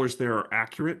the colors there are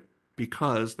accurate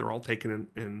because they're all taken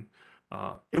in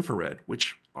infrared,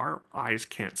 which our eyes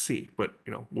can't see. But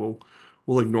we'll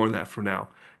ignore that for now.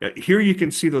 Here you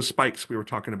can see those spikes we were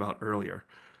talking about earlier.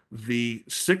 The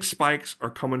 6 spikes are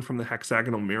coming from the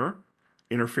hexagonal mirror,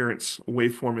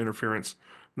 waveform interference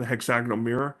in the hexagonal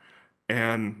mirror,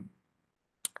 and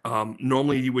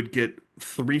normally you would get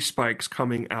 3 spikes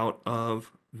coming out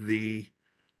of the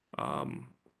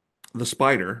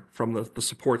spider from the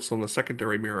supports on the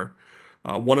secondary mirror.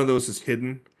 One of those is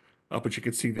hidden, but you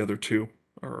can see the other 2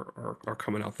 are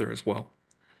coming out there as well.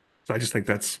 So I just think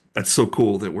that's so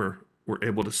cool that we're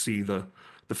able to see the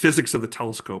physics of the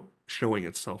telescope showing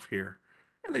itself here,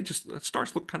 and the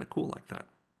stars look kind of cool like that.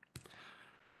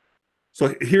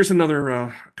 So here's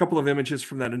another couple of images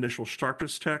from that initial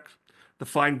sharpness check. The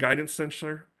fine guidance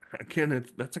sensor, again,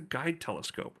 that's a guide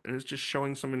telescope, and it's just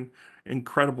showing some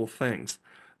incredible things.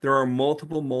 There are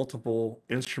multiple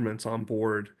instruments on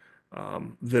board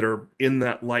that are in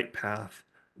that light path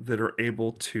that are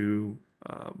able to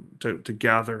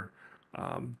gather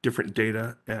different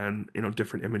data and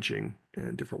different imaging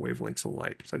and different wavelengths of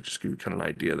light. So I just give you kind of an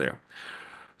idea there.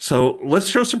 So let's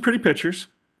show some pretty pictures.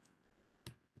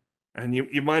 And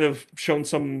you might have shown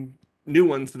some new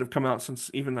ones that have come out since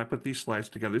even I put these slides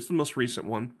together. This is the most recent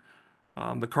one,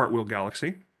 the Cartwheel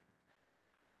Galaxy.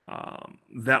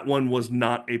 That one was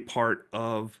not a part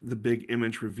of the big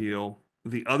image reveal.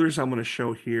 The others I'm going to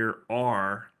show here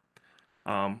are,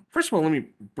 first of all, let me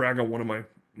brag on one of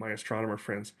my astronomer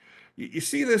friends. You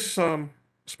see this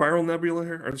spiral nebula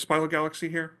here, or the spiral galaxy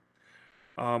here?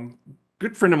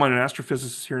 Good friend of mine, an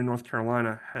astrophysicist here in North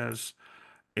Carolina, has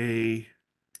a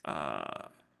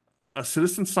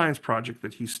citizen science project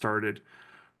that he started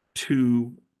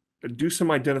to do some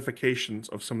identifications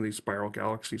of some of these spiral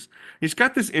galaxies. He's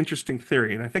got this interesting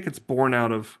theory, and I think it's born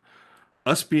out of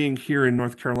us being here in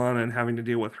North Carolina and having to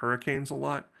deal with hurricanes a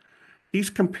lot. He's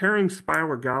comparing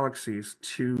spiral galaxies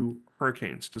to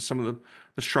hurricanes, to some of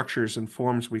the structures and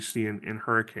forms we see in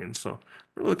hurricanes. So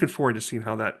we're looking forward to seeing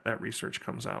how that research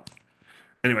comes out.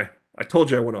 Anyway, I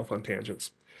told you I went off on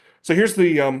tangents. So here's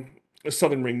the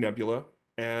Southern Ring Nebula,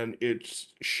 and it's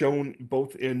shown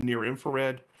both in near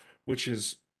infrared, which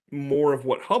is more of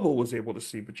what Hubble was able to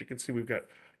see, but you can see we've got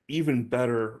even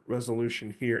better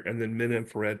resolution here, and then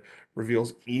mid-infrared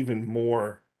reveals even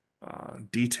more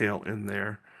detail in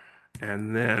there.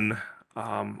 And then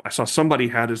I saw somebody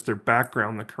had as their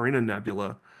background the Carina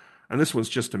Nebula, and this was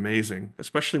just amazing,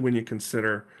 especially when you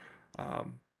consider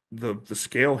the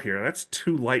scale here. That's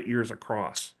 2 light years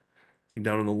across.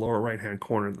 Down in the lower right-hand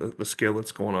corner, the scale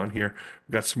that's going on here.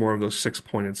 We've got some more of those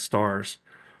 6-pointed stars.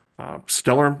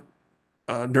 Stellar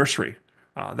nursery.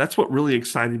 That's what really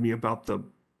excited me about the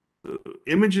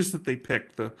images that they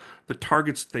picked, the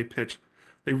targets that they pitched.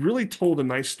 They really told a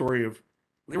nice story of,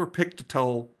 they were picked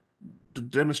to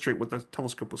demonstrate what the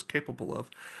telescope was capable of.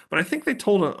 But I think they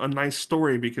told a nice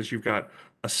story because you've got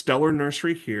a stellar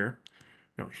nursery here.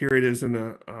 Here it is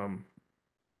in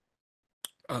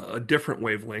a different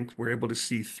wavelength. We're able to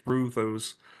see through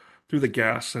those through the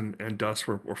gas and dust.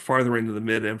 We're farther into the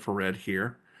mid-infrared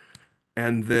here.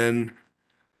 And then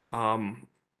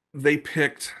they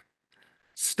picked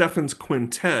Stephan's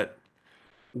quintet,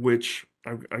 which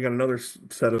I got another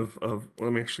set of,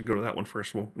 let me actually go to that one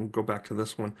first. We'll go back to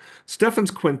this one.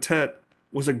 Stephan's quintet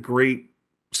was a great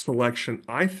selection,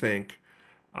 I think,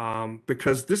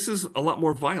 because this is a lot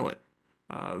more violent.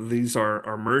 These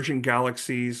are merging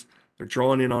galaxies. They're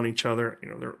drawing in on each other. You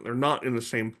know, they're not in the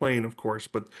same plane, of course,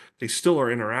 but they still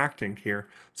are interacting here.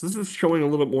 So this is showing a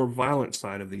little bit more violent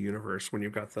side of the universe when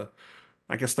you've got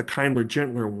I guess the kindler,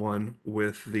 gentler one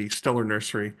with the stellar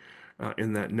nursery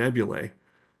in that nebulae.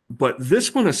 But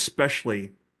this one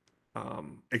especially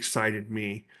excited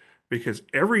me because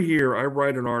every year I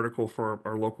write an article for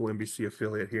our local NBC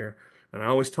affiliate here, and I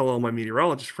always tell all my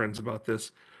meteorologist friends about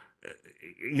this.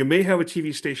 You may have a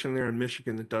TV station there in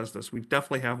Michigan that does this. We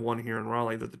definitely have one here in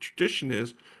Raleigh that the tradition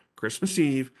is Christmas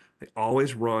Eve, they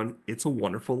always run It's a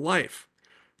Wonderful Life.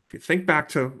 If you think back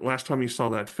to last time you saw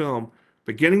that film,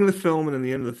 beginning of the film and then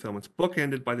the end of the film, it's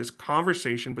bookended by this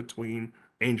conversation between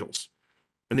angels.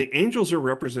 And the angels are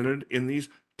represented in these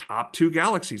top two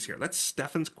galaxies here. That's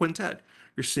Stephan's quintet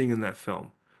you're seeing in that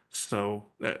film. So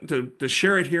to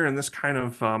share it here in this kind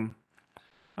of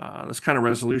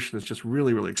resolution is just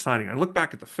really, really exciting. I look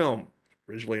back at the film,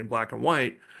 originally in black and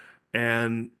white,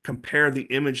 and compare the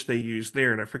image they used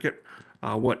there. And I forget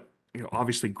what,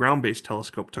 obviously ground-based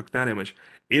telescope took that image.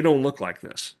 It don't look like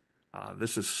this.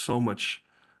 This is so much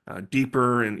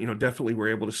deeper, and definitely we're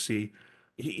able to see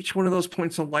each one of those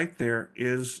points of light there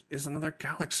is another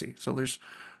galaxy. So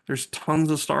there's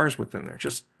tons of stars within there.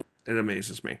 Just it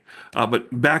amazes me.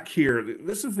 But back here,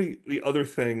 this is the other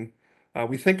thing.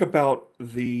 We think about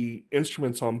the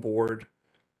instruments on board,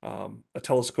 a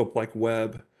telescope like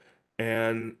Webb,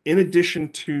 and in addition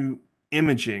to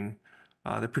imaging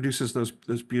that produces those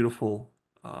beautiful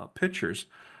pictures,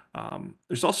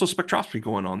 there's also spectroscopy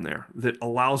going on there that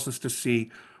allows us to see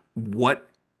what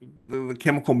the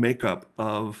chemical makeup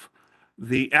of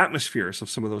the atmospheres of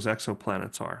some of those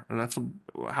exoplanets are. And that's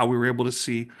how we were able to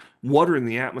see water in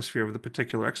the atmosphere of the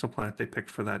particular exoplanet they picked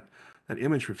for that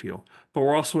image reveal. But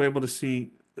we're also able to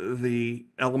see the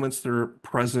elements that are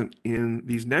present in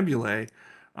these nebulae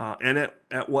and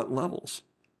at what levels.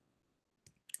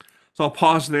 So I'll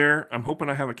pause there. I'm hoping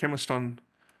I have a chemist on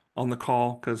the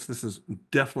call because this is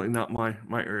definitely not my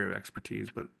area of expertise,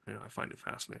 but I find it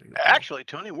fascinating. Actually,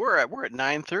 Tony, we're at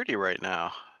 9:30 right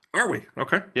now. Are we?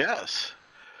 Okay. Yes.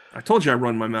 I told you I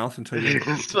run my mouth until you.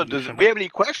 So do we have any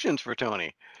questions for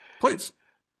Tony? Please.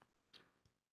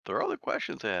 Throw the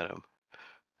questions at him.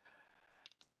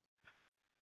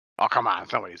 Oh, come on.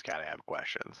 Somebody's got to have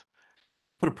questions.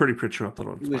 Put a pretty picture up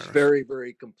on He was very,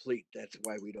 very complete. That's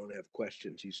why we don't have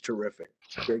questions. He's terrific.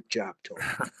 Great job,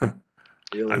 Tony.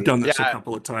 Really I've done this a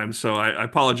couple of times, so I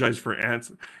apologize for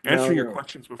answering your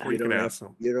questions before you can ask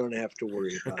them. You don't have to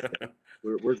worry about that.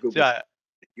 We're good.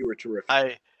 You were terrific.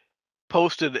 I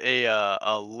posted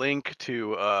a link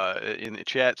to in the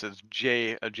chat. It says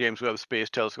James Webb Space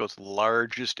Telescope's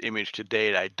largest image to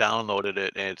date. I downloaded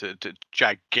it, and it's a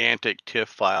gigantic TIFF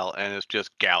file, and it's just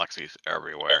galaxies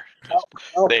everywhere.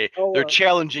 They're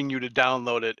challenging you to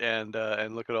download it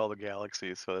and look at all the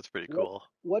galaxies. So that's pretty cool.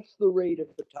 What's the rate of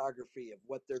photography of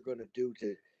what they're going to do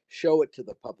to show it to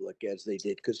the public as they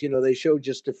did? Because they showed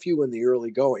just a few in the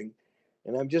early going,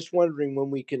 and I'm just wondering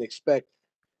when we can expect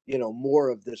more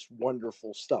of this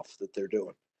wonderful stuff that they're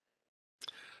doing.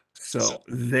 So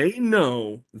they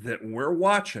know that we're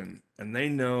watching, and they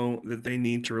know that they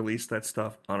need to release that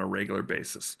stuff on a regular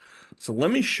basis. So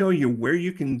let me show you where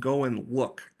you can go and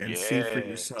look and see for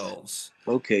yourselves.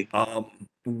 Okay.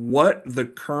 What the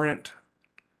current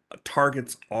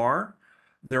targets are.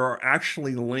 There are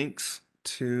actually links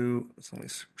to, so let me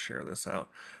share this out.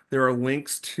 There are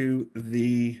links to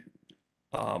the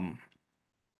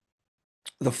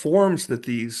forms that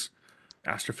these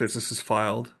astrophysicists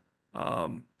filed,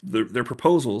 their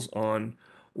proposals on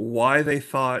why they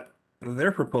thought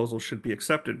their proposal should be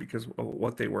accepted because of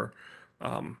what they were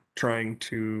trying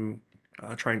to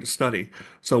study.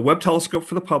 So Webb Telescope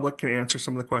for the public can answer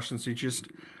some of the questions you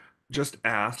just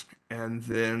asked, and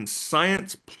then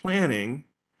science planning.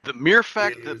 The mere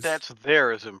fact that that's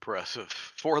there is impressive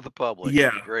for the public.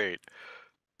 Yeah, great.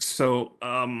 So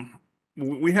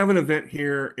we have an event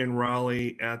here in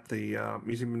Raleigh at the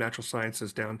Museum of Natural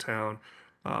Sciences downtown.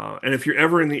 And if you're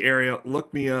ever in the area,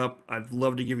 look me up. I'd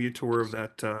love to give you a tour of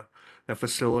that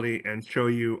facility and show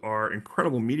you our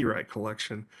incredible meteorite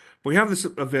collection. We have this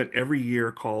event every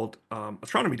year called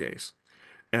Astronomy Days.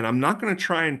 And I'm not going to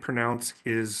try and pronounce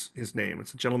his name.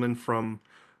 It's a gentleman from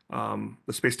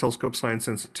the Space Telescope Science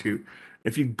Institute.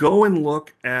 If you go and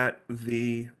look at let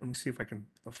me see if I can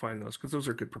find those, because those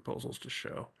are good proposals to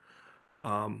show.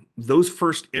 Those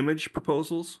first image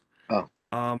proposals,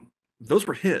 those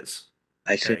were his.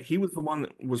 I see. He was the one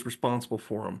that was responsible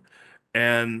for them.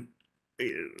 And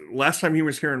last time he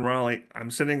was here in Raleigh,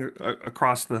 I'm sitting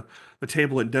across the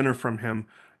table at dinner from him,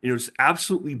 just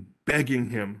absolutely begging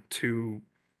him to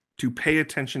pay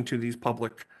attention to these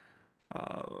public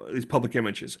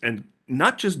images, and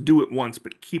not just do it once,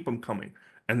 but keep them coming.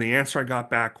 And the answer I got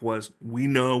back was, we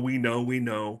know.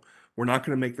 We're not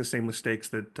going to make the same mistakes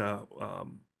that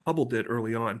Hubble did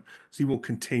early on. So you will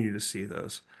continue to see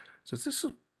those. So it's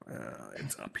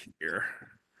up here.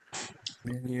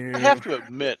 I have to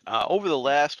admit, over the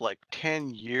last like 10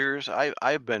 years,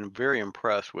 I've been very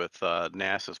impressed with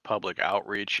NASA's public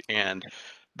outreach and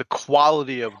the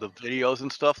quality of the videos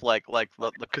and stuff. Like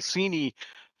the Cassini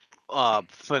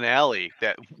finale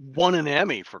that won an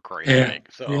Emmy, for Christ's sake.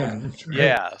 So that's right.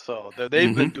 yeah, so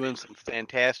they've been doing some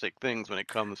fantastic things when it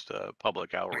comes to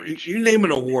public outreach. You name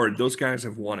an award, those guys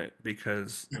have won it,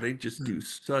 because they just do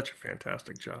such a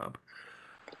fantastic job.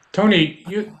 Tony,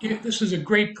 this is a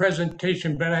great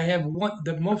presentation, but I have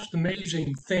the most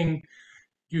amazing thing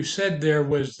you said there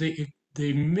was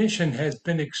the mission has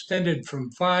been extended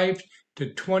from 5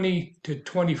 to 20 to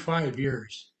 25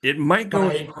 years. It might go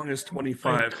as By- long as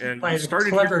 25, and by we a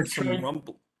started clever hearing some choice-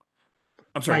 rumble.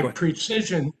 I'm sorry, go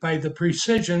ahead. by the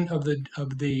precision of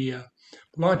the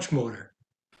launch motor.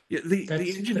 Yeah, the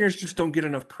engineers just don't get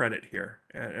enough credit here,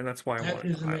 and that's why I That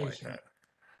wanted is to highlight amazing. that.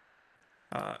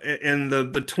 And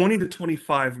the 20 to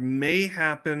 25 may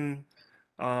happen.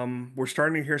 We're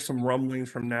starting to hear some rumblings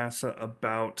from NASA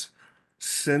about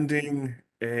sending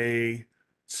a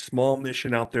small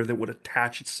mission out there that would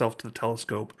attach itself to the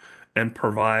telescope and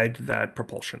provide that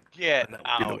propulsion. Yeah, And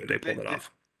that would be the way they pull it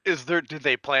off. did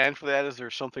they plan for that? Is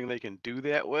there something they can do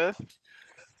that with?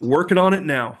 Working on it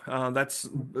now.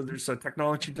 There's a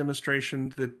technology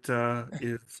demonstration that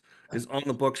is on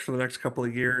the books for the next couple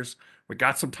of years. We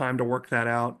got some time to work that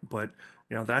out, but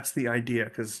that's the idea,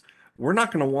 because we're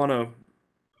not going to want to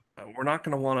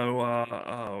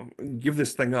give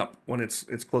this thing up when it's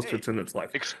close to its end of its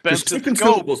life. There's two Expensive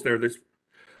scope. consumables there. There's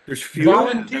fuel. And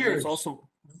Volunteers. there's also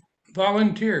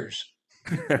Volunteers.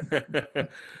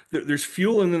 there's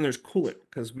fuel, and then there's coolant,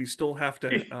 because we still have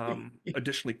to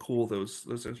additionally cool those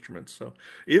instruments. So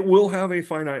it will have a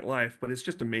finite life, but it's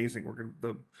just amazing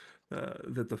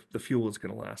that the fuel is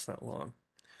going to last that long.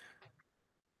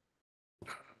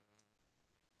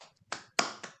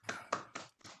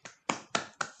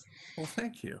 Well,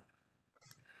 thank you.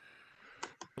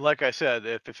 Like I said,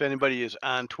 if anybody is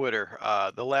on Twitter,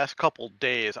 the last couple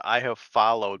days I have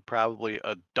followed probably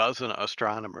a dozen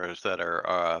astronomers that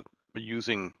are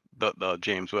using the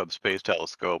James Webb Space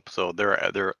Telescope. So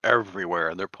they're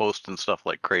everywhere. They're posting stuff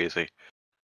like crazy.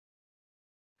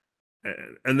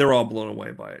 And they're all blown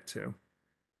away by it too.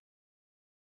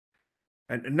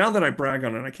 And now that I brag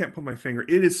on it, I can't put my finger.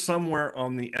 It is somewhere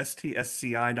on the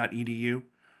stsci.edu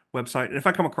website, and if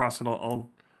I come across it,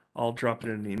 I'll drop it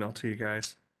in an email to you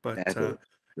guys. But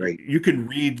Great. you can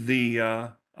read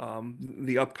the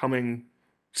upcoming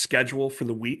schedule for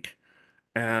the week,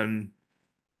 and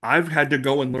I've had to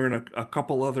go and learn a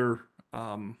couple other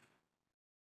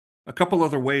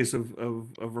ways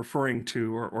of referring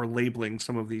to or labeling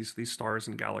some of these stars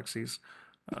and galaxies.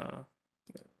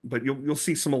 But you'll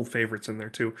see some old favorites in there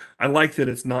too. I like that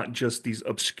it's not just these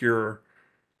obscure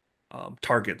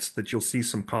targets, that you'll see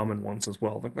some common ones as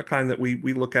well, the kind that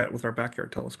we look at with our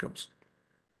backyard telescopes.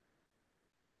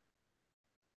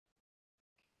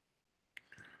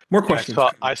 More questions?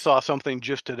 I saw something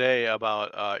just today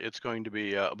about it's going to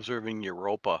be observing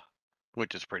Europa,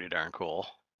 which is pretty darn cool.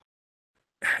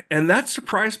 And that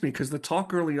surprised me, because the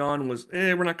talk early on was,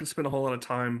 we're not going to spend a whole lot of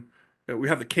time. We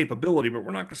have the capability, but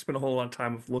we're not going to spend a whole lot of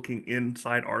time of looking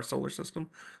inside our solar system.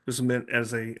 This is meant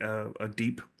as a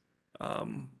deep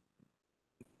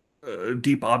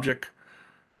object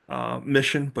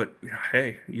mission. But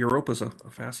hey, Europa's a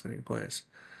fascinating place.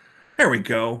 There we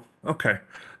go. Okay,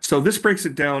 so this breaks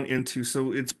it down into,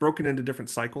 so it's broken into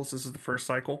different cycles. This is the first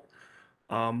cycle,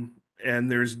 and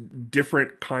there's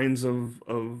different kinds of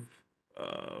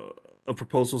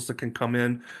proposals that can come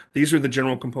in. These are the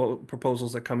general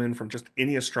proposals that come in from just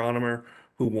any astronomer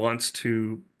who wants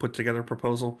to put together a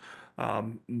proposal.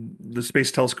 The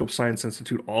Space Telescope Science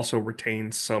Institute also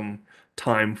retains some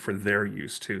time for their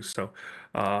use too. So,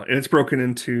 and it's broken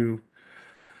into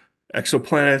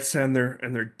exoplanets and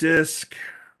their disk.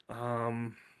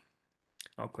 I'll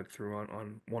click through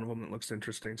on one of them that looks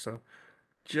interesting. So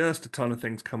just a ton of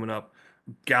things coming up.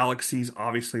 Galaxies,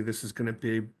 obviously, this is going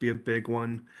to be a big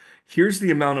one. Here's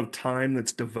the amount of time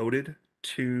that's devoted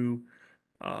to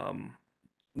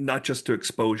not just to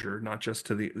exposure, not just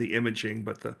to the imaging,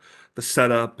 but the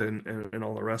setup and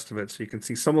all the rest of it. So you can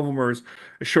see some of them are as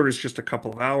short as just a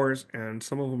couple of hours, and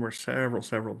some of them are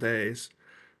several days.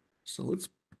 So let's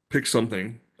pick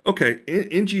something. Okay,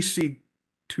 NGC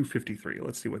 253.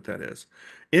 Let's see what that is.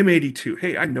 M82.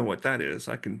 Hey, I know what that is.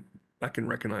 I can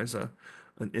recognize an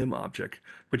M object.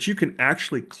 But you can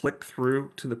actually click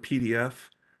through to the PDF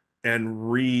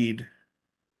and read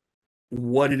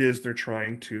what it is they're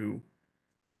trying to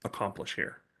accomplish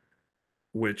here,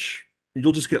 which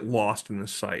you'll just get lost in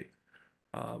this site.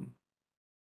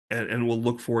 And we'll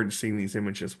look forward to seeing these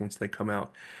images once they come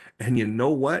out. And you know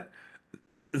what?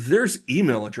 There's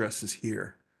email addresses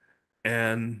here,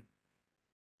 and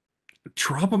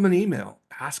drop them an email,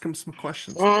 ask them some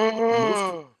questions.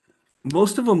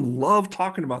 Most of them love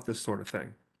talking about this sort of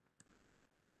thing.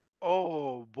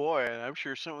 Oh boy, and I'm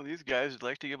sure some of these guys would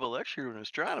like to give a lecture to an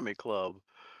astronomy club.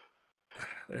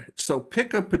 So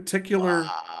pick a particular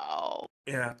Wow.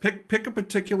 pick a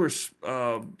particular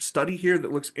study here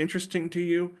that looks interesting to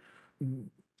you.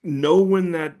 Know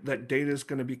when that data is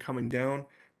going to be coming down.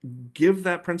 Give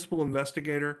that principal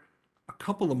investigator a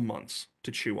couple of months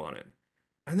to chew on it,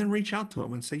 and then reach out to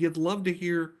them and say you'd love to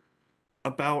hear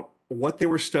about what they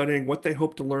were studying, what they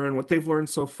hope to learn, what they've learned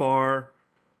so far.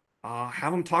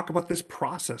 Have them talk about this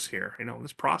process here. You know,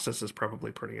 this process is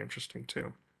probably pretty interesting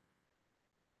too.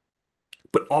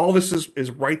 But all this is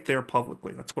right there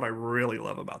publicly. That's what I really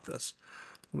love about this.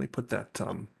 Let me put that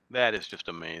That is just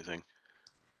amazing.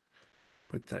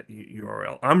 put that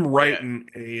URL. I'm writing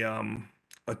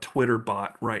a Twitter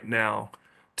bot right now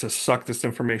to suck this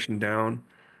information down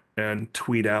and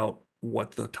tweet out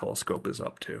what the telescope is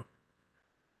up to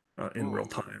in real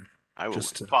time. I will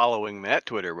Just be following that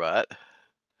Twitter bot.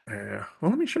 Yeah.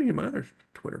 Well, let me show you my other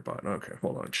Twitter bot. Okay,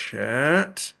 hold on,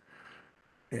 chat.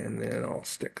 And then I'll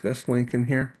stick this link in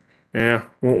here. Yeah,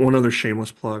 one other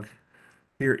shameless plug.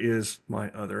 Here is my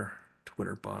other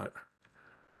Twitter bot.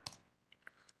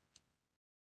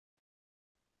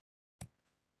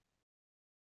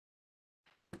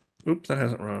 Oops, that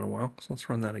hasn't run in a while. So let's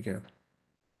run that again.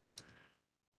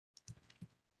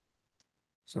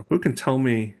 So who can tell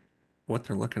me what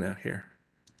they're looking at here?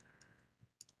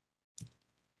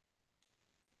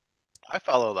 I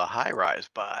follow the high rise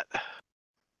bot.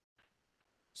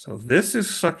 So this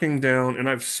is sucking down, and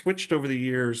I've switched over the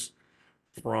years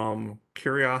from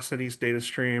Curiosity's data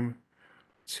stream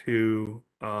to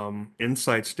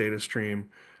Insight's data stream,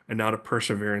 and now to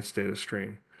Perseverance data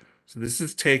stream. So this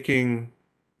is taking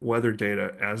weather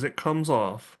data as it comes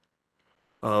off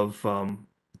of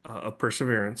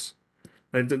Perseverance.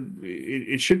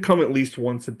 It should come at least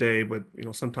once a day, but you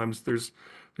know sometimes there's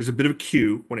a bit of a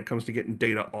queue when it comes to getting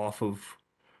data off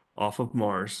of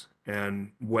Mars,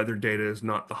 and weather data is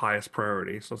not the highest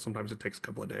priority, so sometimes it takes a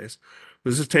couple of days.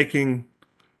 This is taking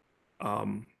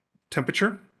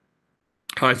temperature,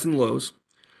 highs and lows.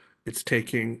 It's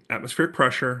taking atmospheric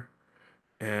pressure,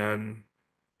 and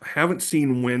I haven't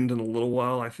seen wind in a little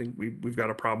while. I think we've got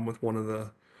a problem with one of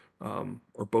the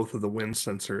or both of the wind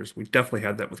sensors. We definitely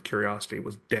had that with Curiosity. It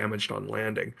was damaged on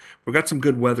landing. We've got some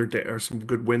good weather data or some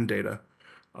good wind data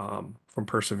from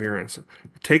Perseverance. It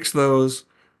takes those,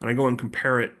 and I go and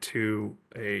compare it to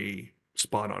a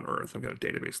spot on Earth. I've got a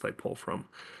database that I pull from,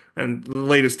 and the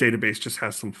latest database just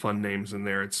has some fun names in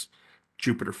there. It's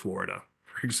Jupiter, Florida,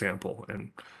 for example,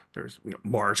 and there's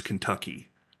Mars, Kentucky,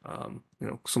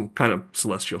 some kind of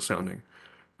celestial sounding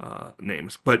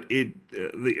names. But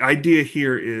the idea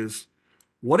here is,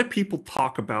 what do people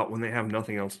talk about when they have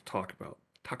nothing else to talk about?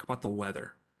 Talk about the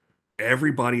weather.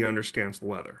 Everybody understands the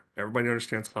weather. Everybody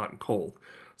understands hot and cold.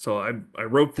 So I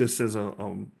wrote this as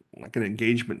like an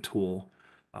engagement tool,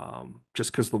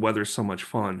 just because the weather is so much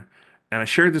fun. And I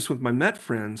shared this with my Met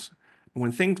friends.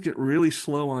 When things get really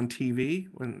slow on TV,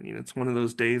 when it's one of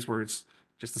those days where it's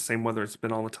just the same weather it's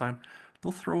been all the time,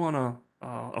 they'll throw on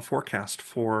a forecast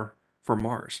for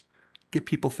Mars. Get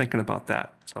people thinking about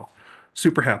that. So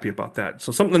super happy about that.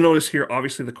 So something to notice here,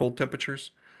 obviously the cold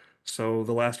temperatures. So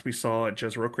the last we saw at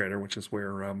Jezero Crater, which is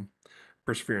where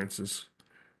Perseverance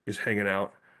is hanging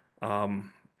out,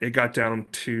 it got down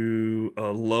to a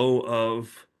low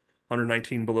of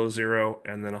 119 below zero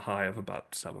and then a high of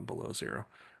about 7 below zero.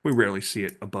 We rarely see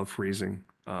it above freezing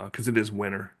because it is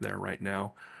winter there right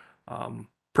now.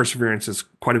 Perseverance is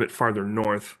quite a bit farther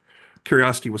north.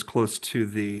 Curiosity was close to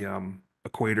the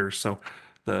equator, so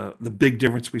the big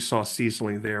difference we saw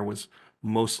seasonally there was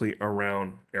mostly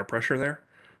around air pressure there.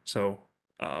 So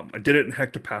I did it in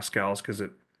hectopascals because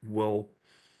it will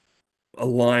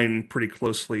align pretty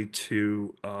closely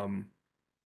to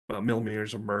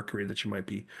millimeters of mercury that you might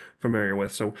be familiar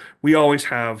with. So we always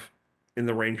have in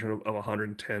the range of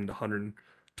 110 to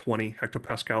 120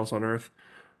 hectopascals on Earth,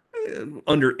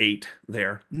 under 8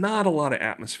 there. Not a lot of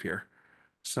atmosphere.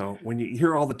 So when you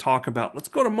hear all the talk about, let's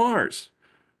go to Mars,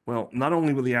 well, not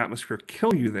only will the atmosphere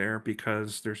kill you there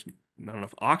because there's not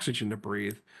enough oxygen to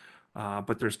breathe,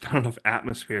 but there's not enough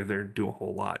atmosphere there to do a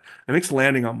whole lot. It makes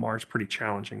landing on Mars pretty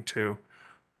challenging too.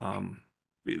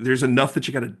 There's enough that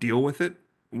you got to deal with it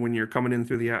when you're coming in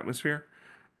through the atmosphere,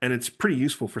 and it's pretty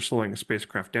useful for slowing a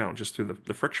spacecraft down just through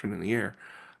the friction in the air.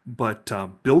 But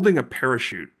building a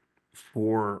parachute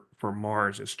for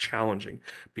Mars is challenging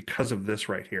because of this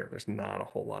right here. There's not a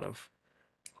whole lot of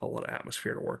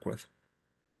atmosphere to work with.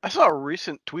 I saw a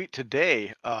recent tweet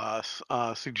today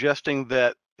suggesting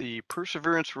that the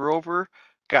Perseverance rover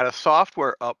got a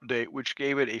software update which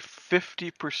gave it a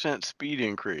 50% speed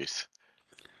increase.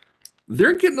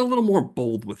 They're getting a little more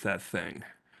bold with that thing.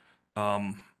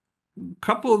 A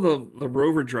couple of the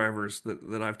rover drivers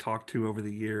that I've talked to over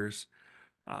the years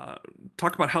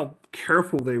talk about how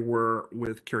careful they were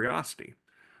with Curiosity.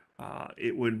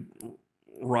 It would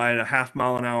ride a half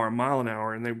mile an hour, a mile an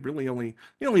hour, and they really only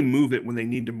move it when they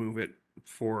need to move it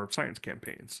for science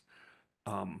campaigns.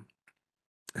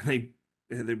 The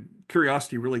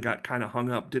Curiosity really got kind of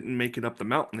hung up, didn't make it up the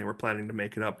mountain they were planning to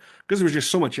make it up because there was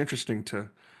just so much interesting to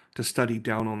study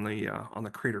down on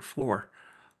the crater floor.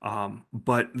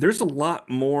 But there's a lot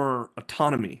more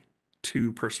autonomy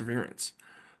to Perseverance.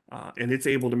 And it's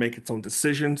able to make its own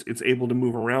decisions. It's able to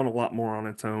move around a lot more on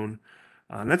its own.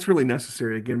 And that's really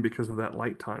necessary, again, because of that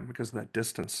light time, because of that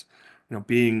distance.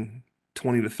 Being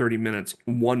 20 to 30 minutes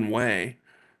one way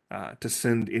to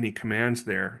send any commands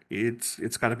there,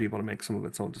 it's got to be able to make some of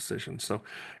its own decisions. So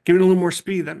giving it a little more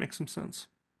speed, that makes some sense.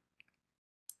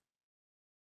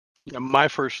 Yeah, my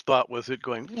first thought was it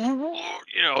going,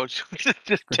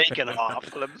 just taking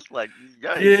off. And I'm just like,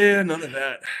 yikes. Yeah, none of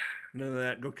that. None of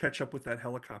that. Go catch up with that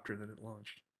helicopter that it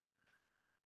launched.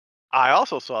 I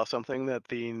also saw something that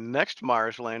the next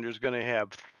Mars lander is going to have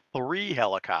 3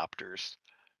 helicopters,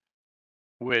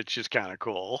 which is kind of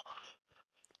cool.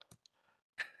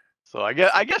 So I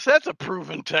guess that's a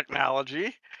proven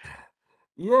technology.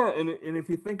 Yeah, and if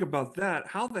you think about that,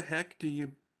 how the heck do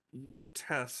you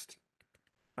test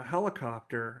a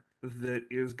helicopter that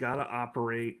is got to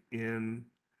operate in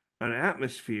an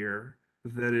atmosphere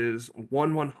that is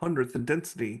 1/100th the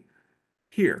density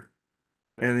here?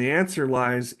 And the answer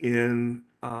lies in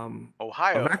a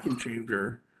Ohio. vacuum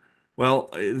chamber. Well,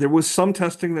 there was some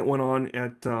testing that went on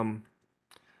at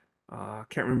I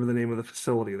can't remember the name of the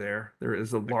facility there. There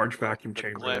is a large vacuum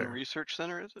chamber Glenn there. Research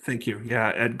Center, is it? Thank you. Yeah,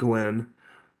 at Glenn.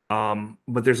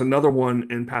 But there's another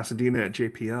one in Pasadena at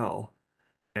JPL,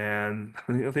 and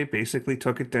they basically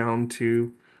took it down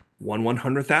to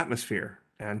 1/100th atmosphere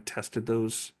and tested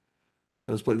those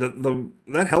blades.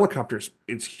 That helicopter's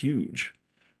it's huge.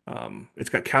 It's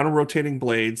got counter-rotating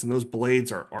blades, and those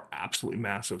blades are absolutely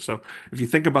massive. So if you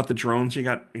think about the drones you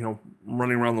got,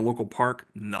 running around the local park,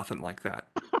 nothing like that.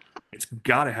 It's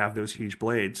got to have those huge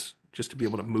blades just to be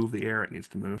able to move the air it needs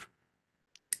to move.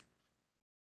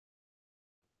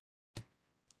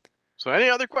 So any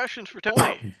other questions for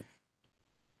Tony?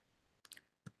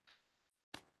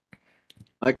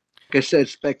 Like I said,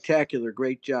 spectacular.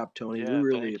 Great job, Tony. Yeah, We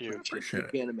really thank you. appreciate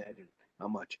it. You can't imagine how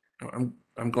much.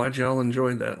 I'm glad y'all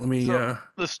enjoyed that. Let me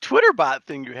This Twitter bot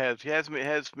thing you have has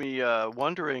me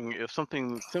wondering if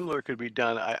something similar could be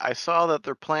done. I saw that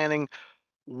they're planning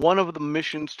one of the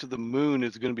missions to the moon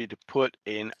is going to be to put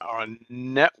in a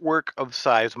network of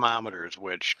seismometers,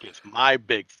 which gives my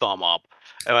big thumb up.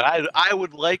 And I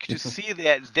would like to see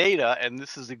that data, and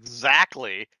this is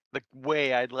exactly the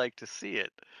way I'd like to see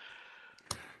it.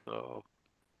 So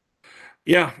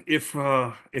yeah, if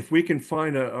we can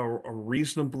find a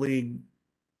reasonably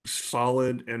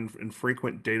solid and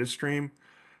frequent data stream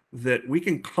that we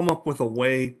can come up with a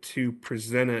way to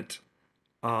present it.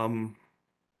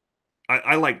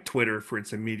 I like Twitter for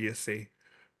its immediacy.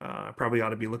 I probably ought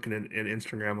to be looking at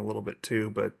Instagram a little bit too,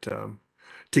 but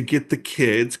to get the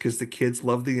kids, because the kids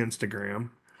love the Instagram.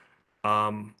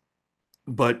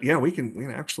 But yeah, we can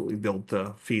absolutely build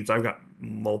the feeds. I've got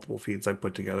multiple feeds I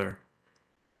put together.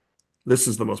 This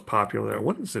is the most popular.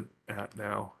 What is it at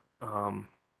now?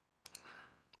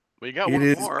 we got It one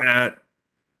is more. at.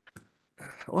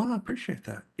 Well, I appreciate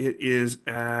that. It is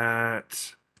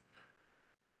at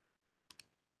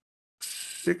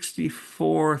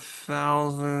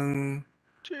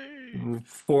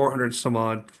 64,400 some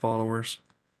odd followers.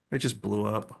 It just blew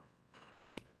up.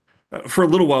 For a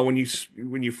little while, when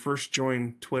you first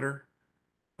join Twitter,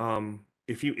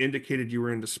 if you indicated you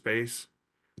were into space,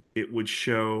 it would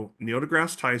show Neil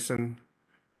deGrasse Tyson,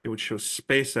 it would show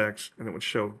SpaceX, and it would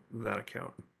show that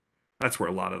account. That's where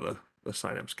a lot of the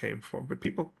signups came from. But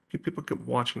people keep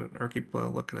watching it or keep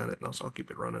looking at it, and I'll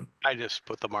keep it running. I just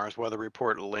put the Mars Weather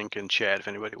Report link in chat if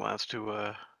anybody wants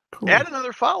to Cool. add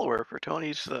another follower for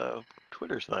Tony's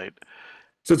Twitter site.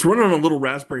 So it's running on a little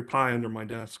Raspberry Pi under my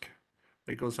desk.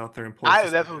 It goes out there and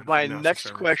pulls. That was my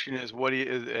next question. Is what do you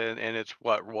and it's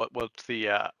what's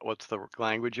the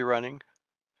language you're running?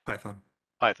 Python.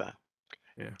 Python.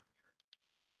 Yeah.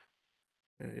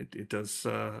 It does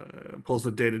pulls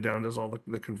the data down, does all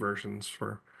the conversions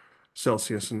for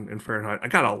Celsius and Fahrenheit. I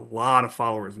got a lot of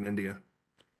followers in India.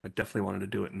 I definitely wanted to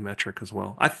do it in metric as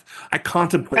well. I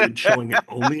contemplated showing it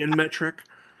only in metric,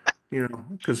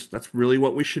 because that's really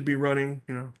what we should be running,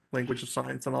 language of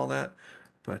science and all that.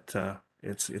 But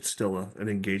it's still an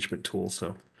engagement tool.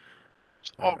 So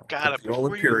Oh God! all Before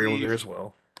you Imperial leave, there as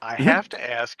well. I have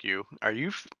to ask you: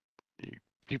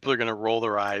 people are going to roll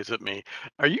their eyes at me.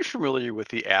 Are you familiar with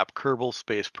the app Kerbal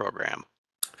Space Program?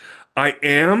 I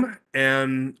am,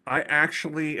 and I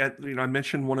actually I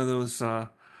mentioned one of those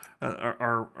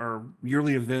our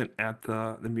yearly event at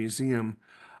the museum.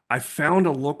 I found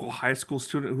a local high school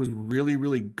student who was really,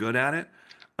 really good at it,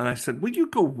 and I said, "Would you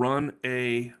go run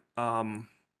a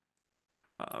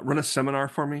seminar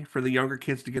for me for the younger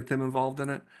kids to get them involved in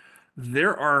it?"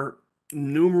 There are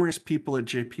numerous people at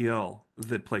JPL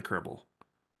that play Kerbal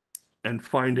and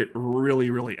find it really,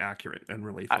 really accurate and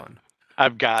really fun.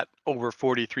 I've got over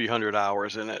 4,300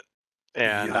 hours in it,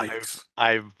 and Yikes.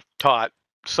 I've taught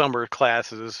summer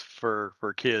classes for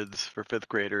kids, for fifth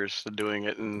graders, doing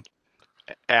it in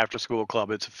after school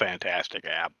club. It's a fantastic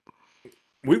app.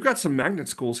 We've got some magnet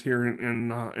schools here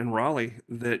in Raleigh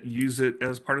that use it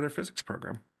as part of their physics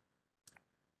program.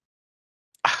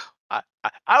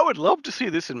 I would love to see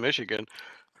this in Michigan.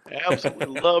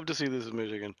 Absolutely love to see this in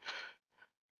Michigan.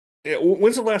 Yeah,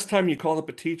 when's the last time you called up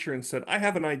a teacher and said, "I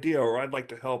have an idea," or "I'd like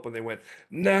to help," and they went,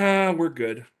 "Nah, we're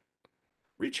good"?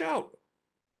 Reach out.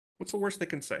 What's the worst they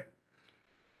can say?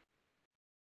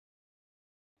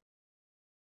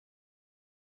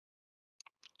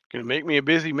 Gonna make me a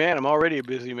busy man. I'm already a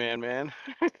busy man.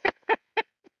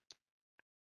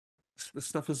 This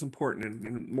stuff is important,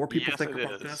 and more people Yes, think it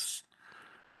about is. this,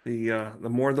 the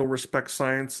more they'll respect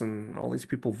science, and all these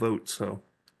people vote. So,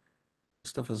 this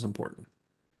stuff is important.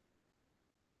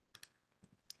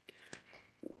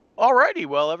 Alrighty,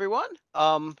 well, everyone.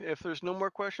 If there's no more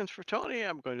questions for Tony,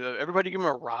 I'm going to everybody give him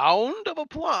a round of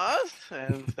applause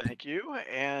and thank you.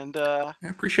 And I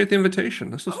appreciate the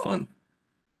invitation. This was fun.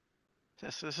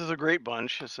 This is a great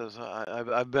bunch. This is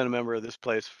I've been a member of this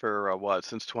place for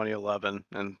since 2011,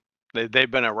 and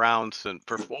they've been around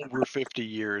for over 50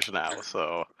 years now.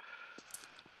 So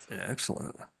yeah,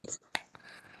 excellent.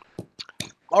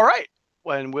 All right.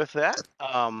 And with that,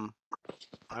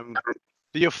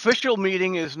 the official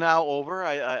meeting is now over.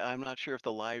 I'm not sure if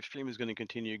the live stream is going to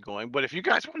continue going, but if you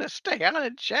guys want to stay on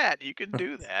and chat, you can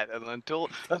do that, and until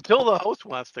the host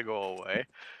wants to go away.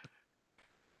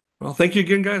 Well, thank you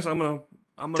again, guys. I'm gonna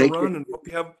run and hope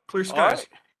you have clear skies. All right.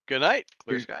 Good night.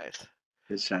 Clear skies.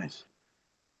 Good skies.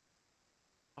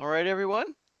 All right,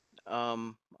 everyone.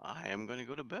 I am going to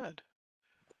go to bed.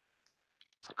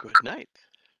 Good night.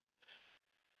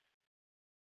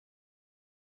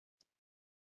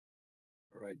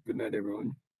 All right. Good night,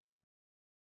 everyone.